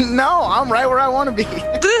anywhere? No, I'm right where I want to be.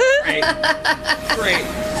 Great. Great.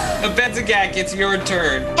 Benzagak, it's your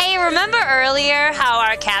turn. Hey, remember earlier how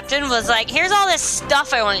our captain was like, here's all this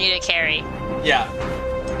stuff I want you to carry? Yeah.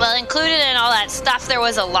 Well, included in all that stuff, there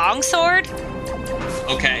was a longsword.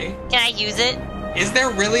 Okay. Can I use it? Is there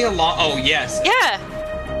really a long... Oh, yes. Yeah.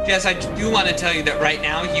 Jess, I do want to tell you that right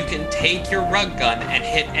now you can take your rug gun and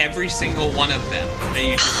hit every single one of them. And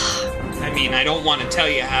you just, I mean, I don't want to tell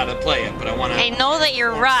you how to play it, but I want to... I know that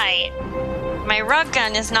you're right. My rug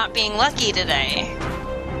gun is not being lucky today.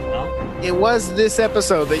 Well, It was this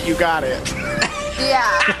episode that you got it.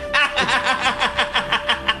 Yeah.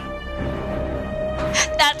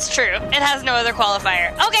 That's true. It has no other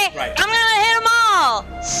qualifier. Okay, Right. I'm gonna hit them all.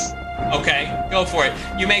 okay, go for it.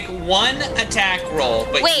 You make one attack roll,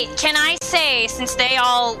 but... Wait, can I say, since they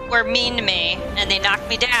all were mean to me and they knocked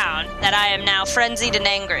me down, that I am now frenzied and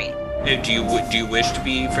angry? Do you wish to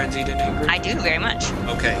be frenzied and angry? I do very much.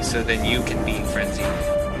 Okay, so then you can be frenzied.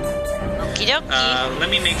 Okie dokie. Let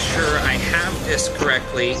me make sure I have this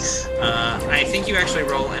correctly. I think you actually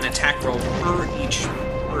roll an attack roll per each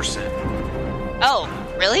person. Oh,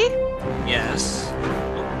 really? Yes.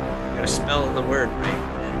 Oh, you gotta spell the word right.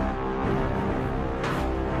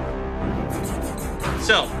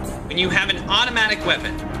 So, when you have an automatic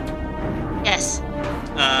weapon, Yes.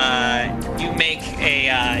 you make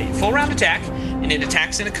a full round attack, and it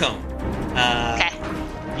attacks in a cone. Okay.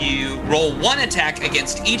 You roll one attack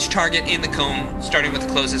against each target in the cone, starting with the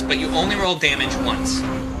closest, but you only roll damage once.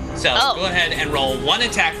 So go ahead and roll one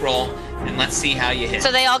attack roll, and let's see how you hit.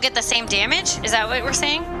 So they all get the same damage? Is that what we're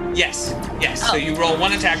saying? Yes. Oh. So you roll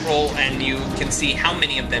one attack roll, and you can see how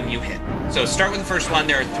many of them you hit. So start with the first one.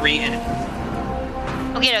 There are 3 enemies.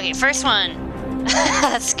 Okay, first one.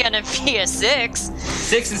 That's gonna be a 6.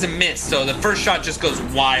 6 is a miss, so the first shot just goes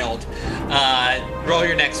wild. Roll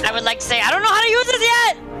your next one. I would like to say, I don't know how to use this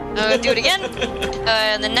yet! Do it again.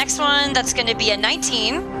 The next one, that's gonna be a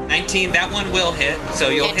 19. 19, that one will hit, so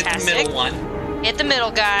you'll hit the middle one. Hit the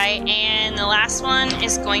middle guy, and the last one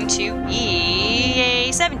is going to be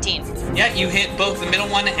a 17. Yeah, you hit both the middle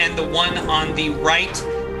one and the one on the right.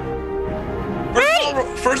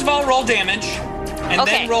 First of all, roll damage, and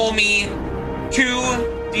then roll me 2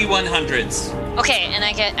 D100s. Okay, and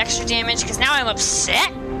I get extra damage because now I'm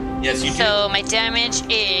upset. Yes, you do. So my damage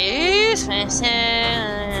is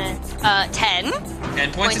 10.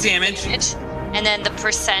 10 points of damage. And then the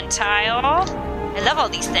percentile, I love all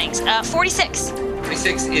these things, 46.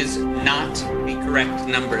 46 is not the correct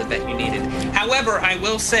number that you needed. However, I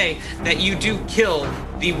will say that you do kill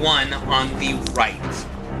the one on the right.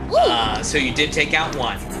 So you did take out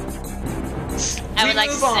one. I would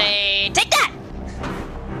like to say, take that!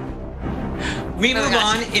 We move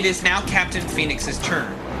on. It is now Captain Phoenix's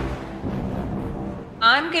turn.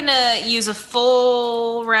 I'm gonna use a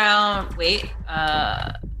full round. Wait,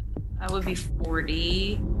 that would be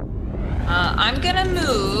 40. I'm gonna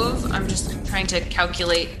move. I'm just trying to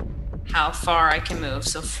calculate how far I can move.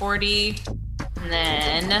 So 40, and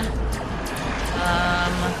then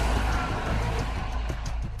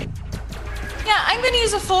yeah, I'm gonna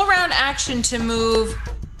use a full round action to move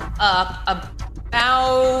up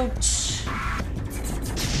about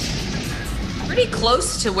pretty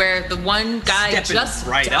close to where the one guy Stepping just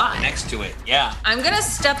right died. up next to it. Yeah. I'm gonna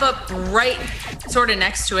step up right sort of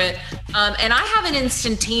next to it. And I have an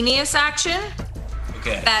instantaneous action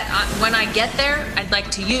Okay. that when I get there, I'd like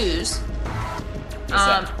to use. What's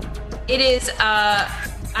that? It is,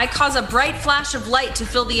 I cause a bright flash of light to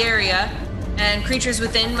fill the area, and creatures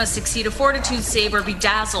within must succeed a fortitude save or be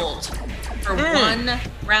dazzled for 1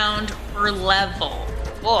 round per level.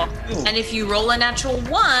 Oh. And if you roll a natural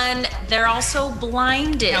 1, they're also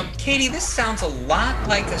blinded. Now, Katie, this sounds a lot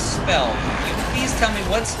like a spell. Can you please tell me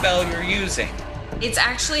what spell you're using? It's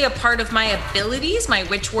actually a part of my abilities, my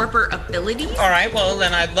Witch Warper abilities. All right, well,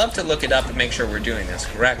 then I'd love to look it up and make sure we're doing this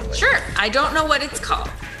correctly. Sure, I don't know what it's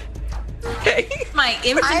called. Okay. My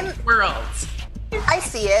Infinite Worlds. I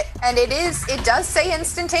see it, and it does say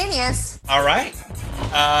instantaneous. All right.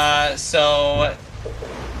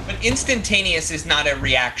 But instantaneous is not a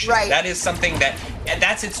reaction. Right. That is something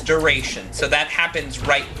that's its duration. So that happens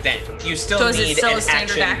right then. You still So is it need still an a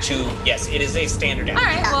standard action? Yes, it is a standard action.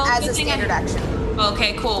 All right, well, As good a thing standard action.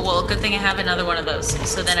 Okay, cool. Well, good thing I have another one of those.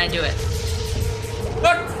 So then I do it.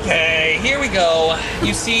 Okay, here we go.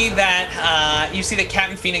 You see that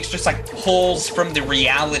Captain Phoenix just like pulls from the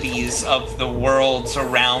realities of the worlds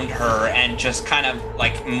around her and just kind of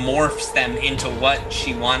like morphs them into what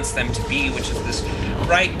she wants them to be, which is this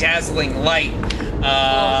bright, dazzling light.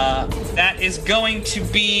 That is going to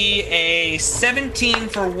be a 17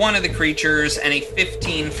 for one of the creatures and a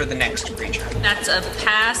 15 for the next creature. That's a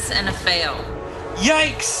pass and a fail.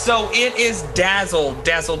 Yikes! So it is dazzled.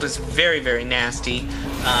 Dazzled is very, very nasty.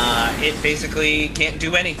 It basically can't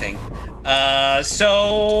do anything.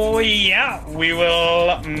 So yeah, we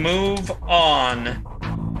will move on.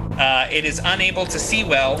 It is unable to see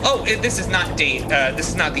well. Oh, this is not this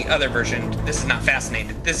is not the other version. This is not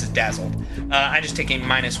fascinated. This is dazzled. I just take a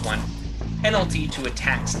 -1 penalty to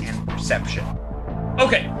attacks and perception.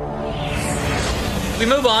 Okay. We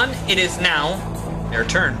move on. It is now their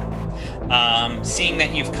turn. Seeing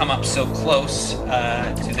that you've come up so close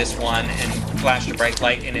to this one and flashed a bright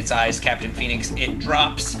light in its eyes, Captain Phoenix, it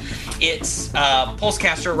drops its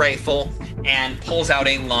pulsecaster rifle and pulls out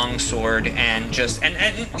a long sword and just and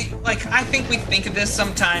like I think we think of this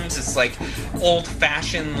sometimes as like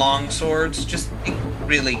old-fashioned long swords, just a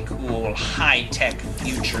really cool, high-tech,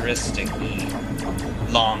 futuristic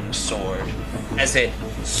long sword as it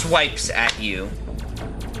swipes at you.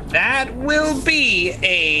 That will be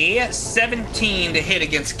a 17 to hit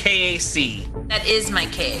against KAC. That is my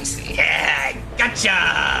KAC. Yeah,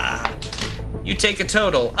 gotcha! You take a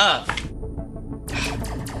total of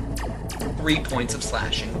 3 points of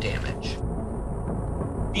slashing damage.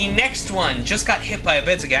 The next one just got hit by a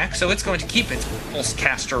Bedzagak, so it's going to keep its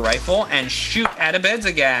pulsecaster rifle and shoot at a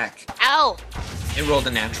Bedzagak. Ow! It rolled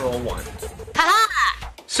a natural 1. Ha-ha!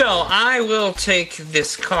 So I will take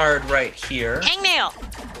this card right here. Hangnail!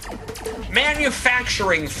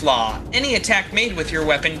 Manufacturing flaw. Any attack made with your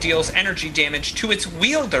weapon deals energy damage to its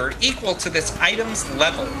wielder equal to this item's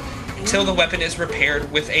level until the weapon is repaired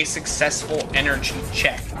with a successful energy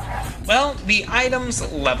check. Well, the item's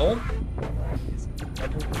level is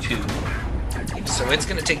level 2. So it's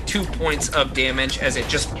going to take 2 points of damage as it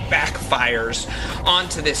just backfires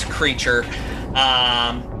onto this creature.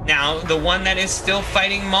 Now, the one that is still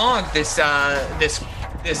fighting Mog, this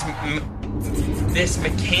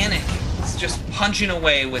mechanic is just punching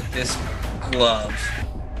away with this glove.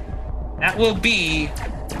 That will be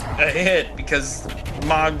a hit because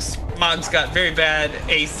Mog's got very bad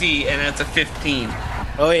AC, and that's a 15.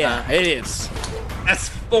 Oh yeah, it is. That's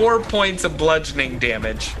 4 points of bludgeoning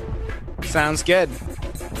damage. Sounds good.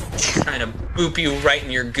 Trying to boop you right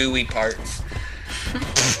in your gooey parts.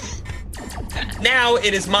 Now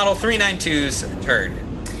it is Model 392's turn.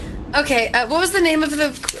 Okay, what was the name of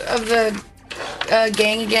the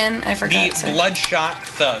gang again? I forgot. The Bloodshot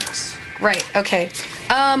Thugs. Right, okay.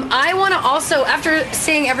 I want to also, after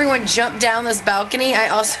seeing everyone jump down this balcony, I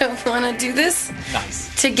also want to do this. Nice.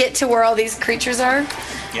 To get to where all these creatures are.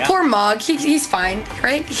 Yeah. Poor Mog, he's fine,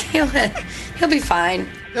 right? He'll be fine.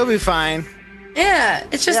 He'll be fine. Yeah,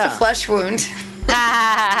 it's just a flesh wound.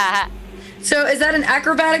 So is that an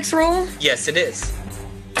acrobatics roll? Yes, it is.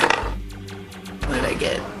 What did I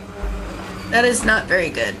get? That is not very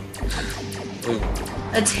good. Ooh.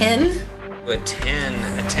 A 10? A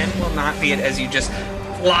 10. A 10 will not be it as you just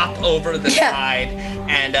flop over the side,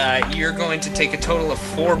 and you're going to take a total of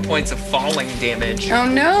 4 points of falling damage. Oh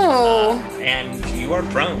no! And you are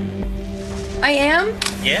prone. I am?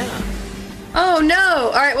 Yeah. Oh no!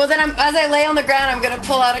 All right. Well then, as I lay on the ground, I'm gonna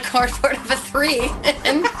pull out a cardboard of a 3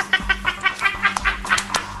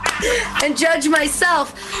 and judge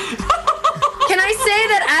myself. Can I say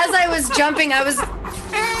that as I was jumping, I was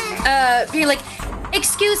being like,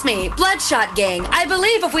 "Excuse me, Bloodshot Gang. I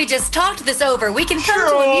believe if we just talked this over, we can come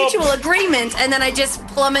to a mutual agreement." And then I just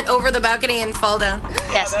plummet over the balcony and fall down.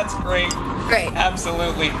 Yes, that's great. Great.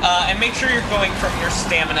 Absolutely. And make sure you're going from your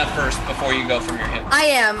stamina first before you go from your hip. I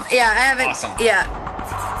am. Yeah, I haven't. Awesome. Yeah.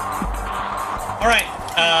 All right.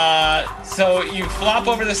 So you flop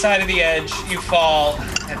over the side of the edge. You fall.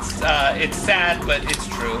 It's sad, but it's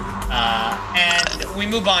true. And we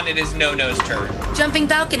move on. It is No-No's turn. Jumping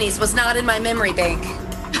balconies was not in my memory bank.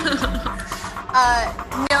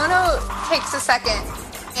 No takes a second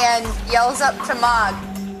and yells up to Mog.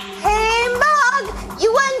 Hey, Mog,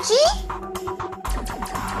 you want G?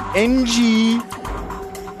 NG.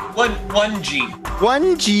 1G.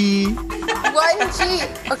 1G.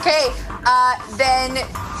 1G. Okay. Then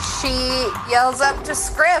she yells up to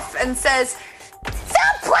Scriff and says,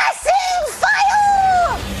 "Suppressing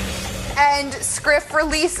fire!" And Scriff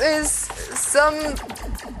releases some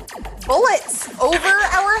bullets over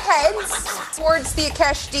our heads towards the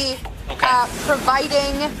Akeshti Okay.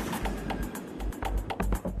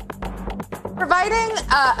 Providing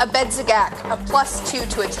a Bedzagak a +2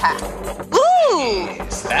 to attack. Ooh!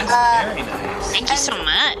 Yes, that's very nice. Thank you so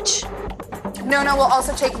much. Nona will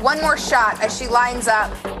also take one more shot as she lines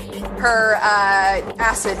up her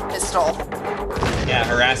acid pistol. Yeah,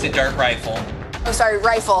 her acid dart rifle. Oh, sorry,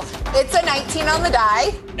 rifle. It's a 19 on the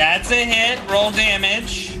die. That's a hit. Roll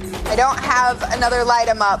damage. I don't have another light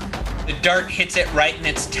 'em up. The dart hits it right in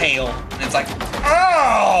its tail, and it's like,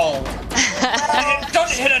 oh! Don't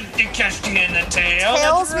hit a Dikeshti in the tail.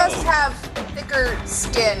 Tails That's must rude. have thicker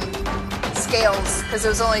skin scales because it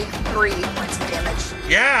was only 3 points of damage.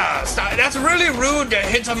 Yeah, that's really rude to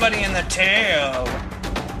hit somebody in the tail.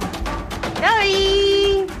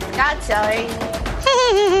 Sorry. Not sorry.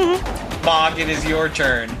 Mog, it is your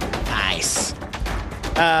turn. Nice.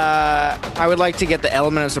 I would like to get the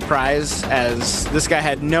element of surprise, as this guy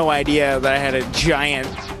had no idea that I had a giant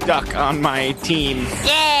duck on my team.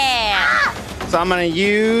 Yeah! So I'm gonna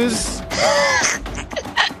use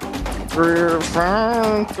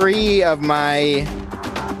 3 of my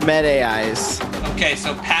Med-AIs. Okay,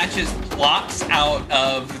 so Patches plops out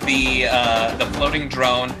of the floating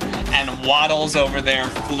drone and waddles over there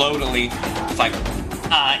floatily. It's like,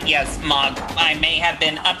 yes, Mog, I may have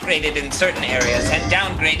been upgraded in certain areas and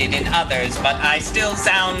downgraded in others, but I still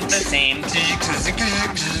sound the same.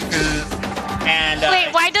 And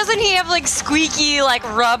Wait, why doesn't he have like squeaky, like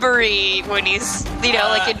rubbery when he's,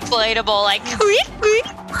 like inflatable, like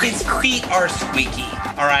his feet are squeaky,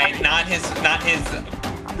 all right? Not his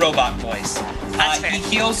robot voice. That's fair. He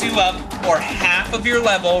heals you up for half of your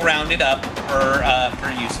level, rounded up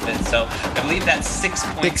for use of it. So I believe that's 6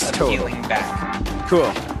 points 6 of total. healing back.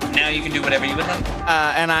 Cool. Now you can do whatever you would like.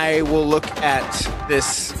 And I will look at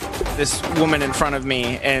this woman in front of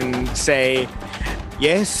me and say,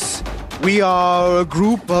 "Yes, we are a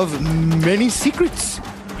group of many secrets.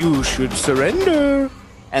 You should surrender."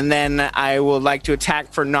 And then I would like to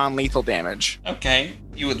attack for non-lethal damage. Okay,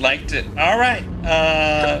 you would like to. All right.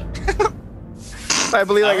 I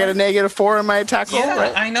believe I get a -4 in my attack roll, Yeah,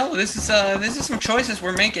 right? I know. This is some choices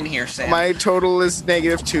we're making here, Sam. My total is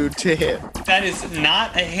 -2 to hit. That is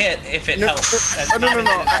not a hit if it No, helps. That's oh, no, not no, a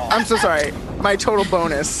no. hit at all. I'm so sorry. My total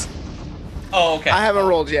bonus. Oh, okay. I haven't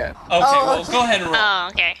rolled yet. Okay, well, go ahead and roll. Oh,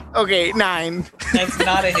 okay. Okay, 9. That's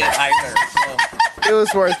not a hit either. So. It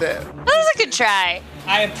was worth it. That was a good try.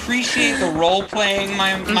 I appreciate the role playing,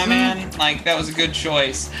 my man. Like, that was a good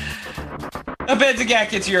choice.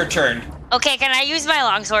 Bedzagak, it's your turn. Okay, can I use my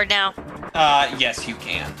longsword now? Yes, you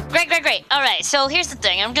can. Great. All right, so here's the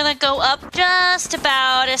thing. I'm gonna go up just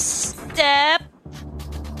about a step.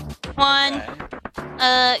 1.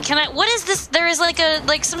 Can I? What is this? There is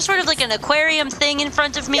like some sort of like an aquarium thing in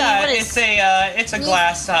front of me. Yeah, What is? it's a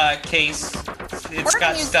glass case. It's Or a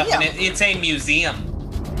got stuff in museum. it. It's a museum.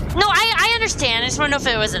 No, I understand. I just want to know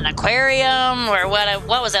if it was an aquarium or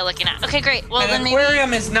what was I looking at? Okay, great. Well, then An maybe.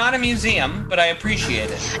 aquarium is not a museum, but I appreciate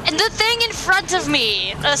it. And the thing in front of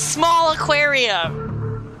me, a small aquarium.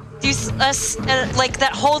 Like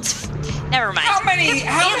that holds. Never mind. How many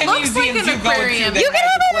looks like museums an you go aquarium. to? that You can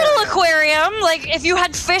has have a little aquariums? aquarium. Like if you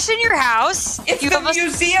had fish in your house. It's you the have a-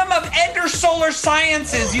 Museum of Ender Solar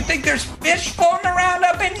Sciences. You think there's fish floating around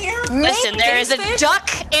up in here? Listen, there is a duck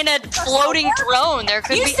in a floating drone. There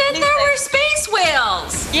could You be. said anything. there were space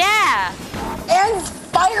whales. Yeah. And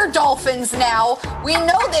fire dolphins now. We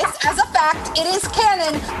know this as a fact. It is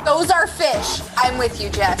canon. Those are fish. I'm with you,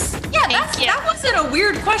 Jess. Yeah, you. that wasn't a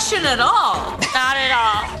weird question at all. Not at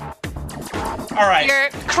all. All right. You're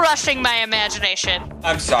crushing my imagination.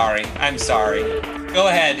 I'm sorry. Go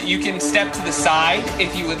ahead. You can step to the side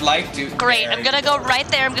if you would like to. Great. There. I'm gonna go right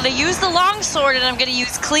there. I'm gonna use the long sword and I'm gonna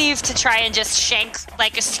use cleave to try and just shank,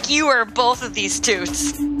 like a skewer, both of these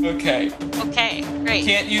toots. Okay. Okay. Great.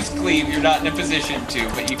 Can't use cleave. You're not in a position to,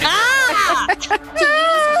 but you can. Ah! To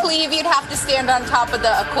use cleave, you'd have to stand on top of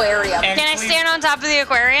the aquarium. And Can I cleave- stand on top of the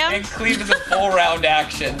aquarium? And cleave is a full round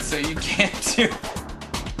action, so you can't do.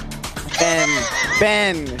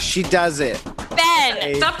 Ben, she does it.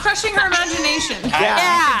 Ben. Stop crushing her imagination. Yeah.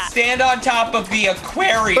 Yeah. Stand on top of the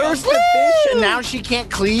aquarium. First the fish, and now she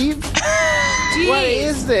can't cleave? What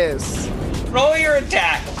is this? Roll your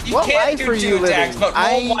attack. You What can't life do are you 2 attacks, living? but roll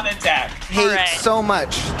I- 1 attack. Hate Alright. so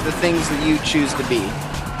much the things that you choose to be.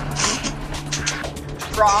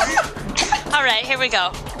 Wrong. All right. Here we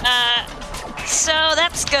go. So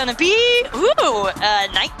that's gonna be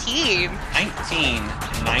 19.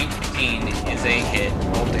 19 is a hit.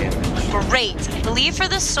 Roll damage. Great. I believe for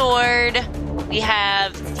the sword we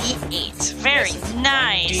have D8. Very Yes,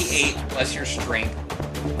 nice. D8 plus your strength.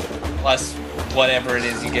 Plus whatever it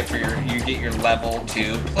is you get for your level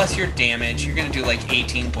 2 plus your damage. You're gonna do like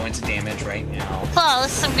 18 points of damage right now.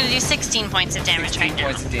 Close. I'm gonna do 16 points of damage right now. 16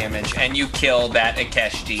 points of damage, and you kill that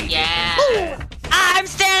Akeshti. Yeah. I'm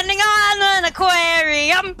standing on an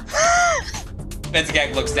aquarium.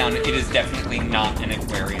 Benzagag looks down. It is definitely not an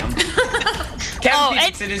aquarium. Captain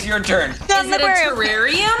Phoenix, it is your turn. Is it a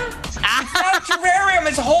terrarium? It's not a terrarium.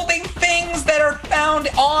 It's holding things that are found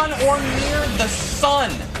on or near the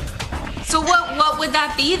sun. So what would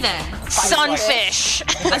that be then? Sunfish.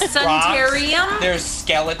 A sunterium? There's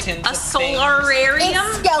skeletons. A solarium?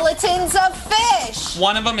 It's skeletons of fish.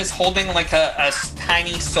 One of them is holding like a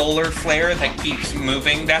tiny solar flare that keeps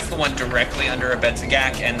moving. That's the one directly under a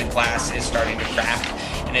Benzagag, and the glass is starting to crack,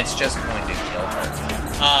 and it's just going to kill her.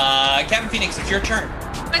 Captain Phoenix, it's your turn.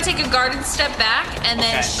 I'm gonna take a guarded step back and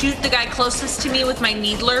then shoot the guy closest to me with my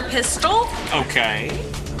needler pistol. Okay.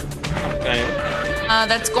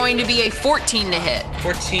 That's going to be a 14 to hit.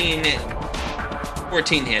 14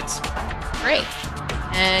 hits. Great.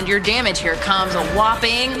 And your damage here comes a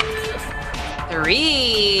whopping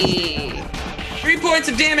 3. 3 points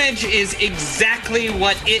of damage is exactly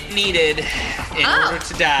what it needed in order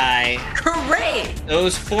to die. Great.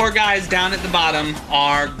 Those 4 guys down at the bottom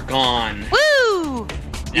are gone. Woo!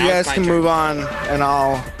 You guys can move on, and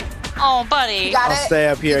I'll Oh, buddy. You got I'll it? stay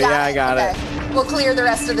up here. You got Yeah, I got it. We'll clear the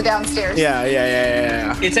rest of the downstairs. Yeah.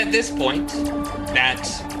 It's at this point that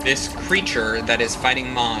this creature that is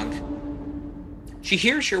fighting Mog, she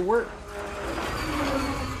hears your word.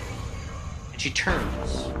 And she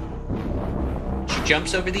turns. She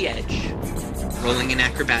jumps over the edge, rolling an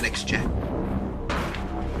acrobatics check.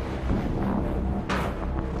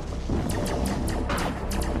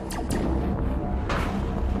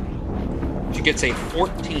 She gets a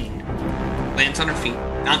 14. Lands on her feet.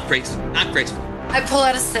 Not graceful. I pull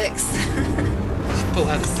out a 6. Pull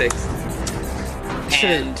out a 6.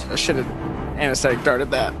 And I should have anesthetic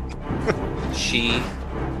darted that. she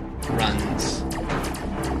runs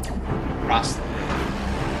across the room.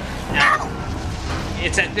 Now,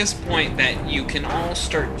 it's at this point that you can all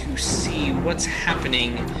start to see what's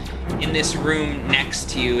happening in this room next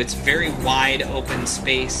to you. It's very wide open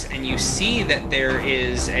space, and you see that there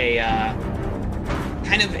is a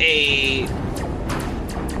kind of a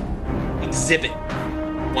exhibit,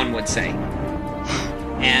 one would say.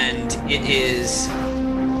 And it is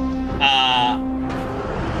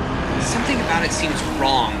something about it seems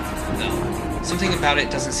wrong, though. Something about it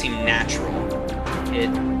doesn't seem natural.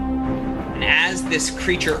 And as this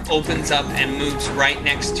creature opens up and moves right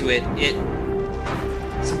next to it,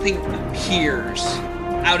 something appears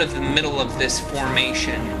out of the middle of this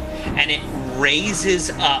formation, and it raises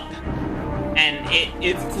up, and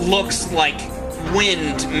it looks like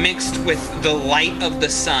wind mixed with the light of the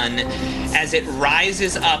sun as it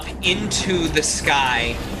rises up into the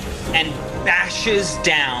sky and bashes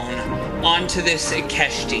down onto this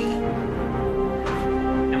Akeshti.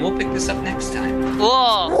 And we'll pick this up next time.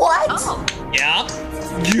 Whoa. What? Oh. Yup.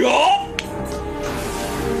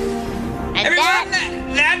 And Everyone,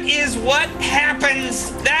 that is what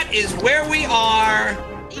happens. That is where we are.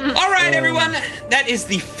 All right, everyone. That is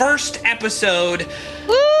the first episode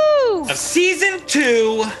of season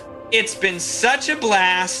 2. It's been such a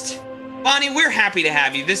blast. Bonnie, we're happy to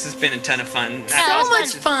have you. This has been a ton of fun. So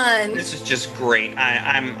much fun. This is just great.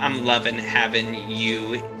 I'm loving having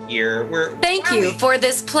you here. Thank you for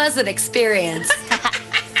this pleasant experience.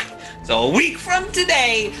 So a week from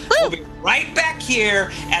today, we'll be right back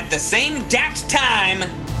here at the same daft time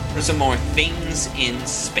for some more Things in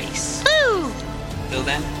Space. Woo! Till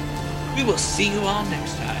then, we will see you all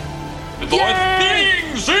next time with more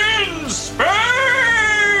Things in Space!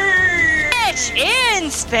 It's in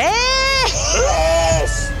space!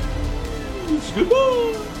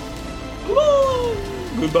 Goodbye!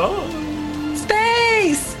 Goodbye!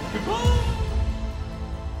 Space! Goodbye!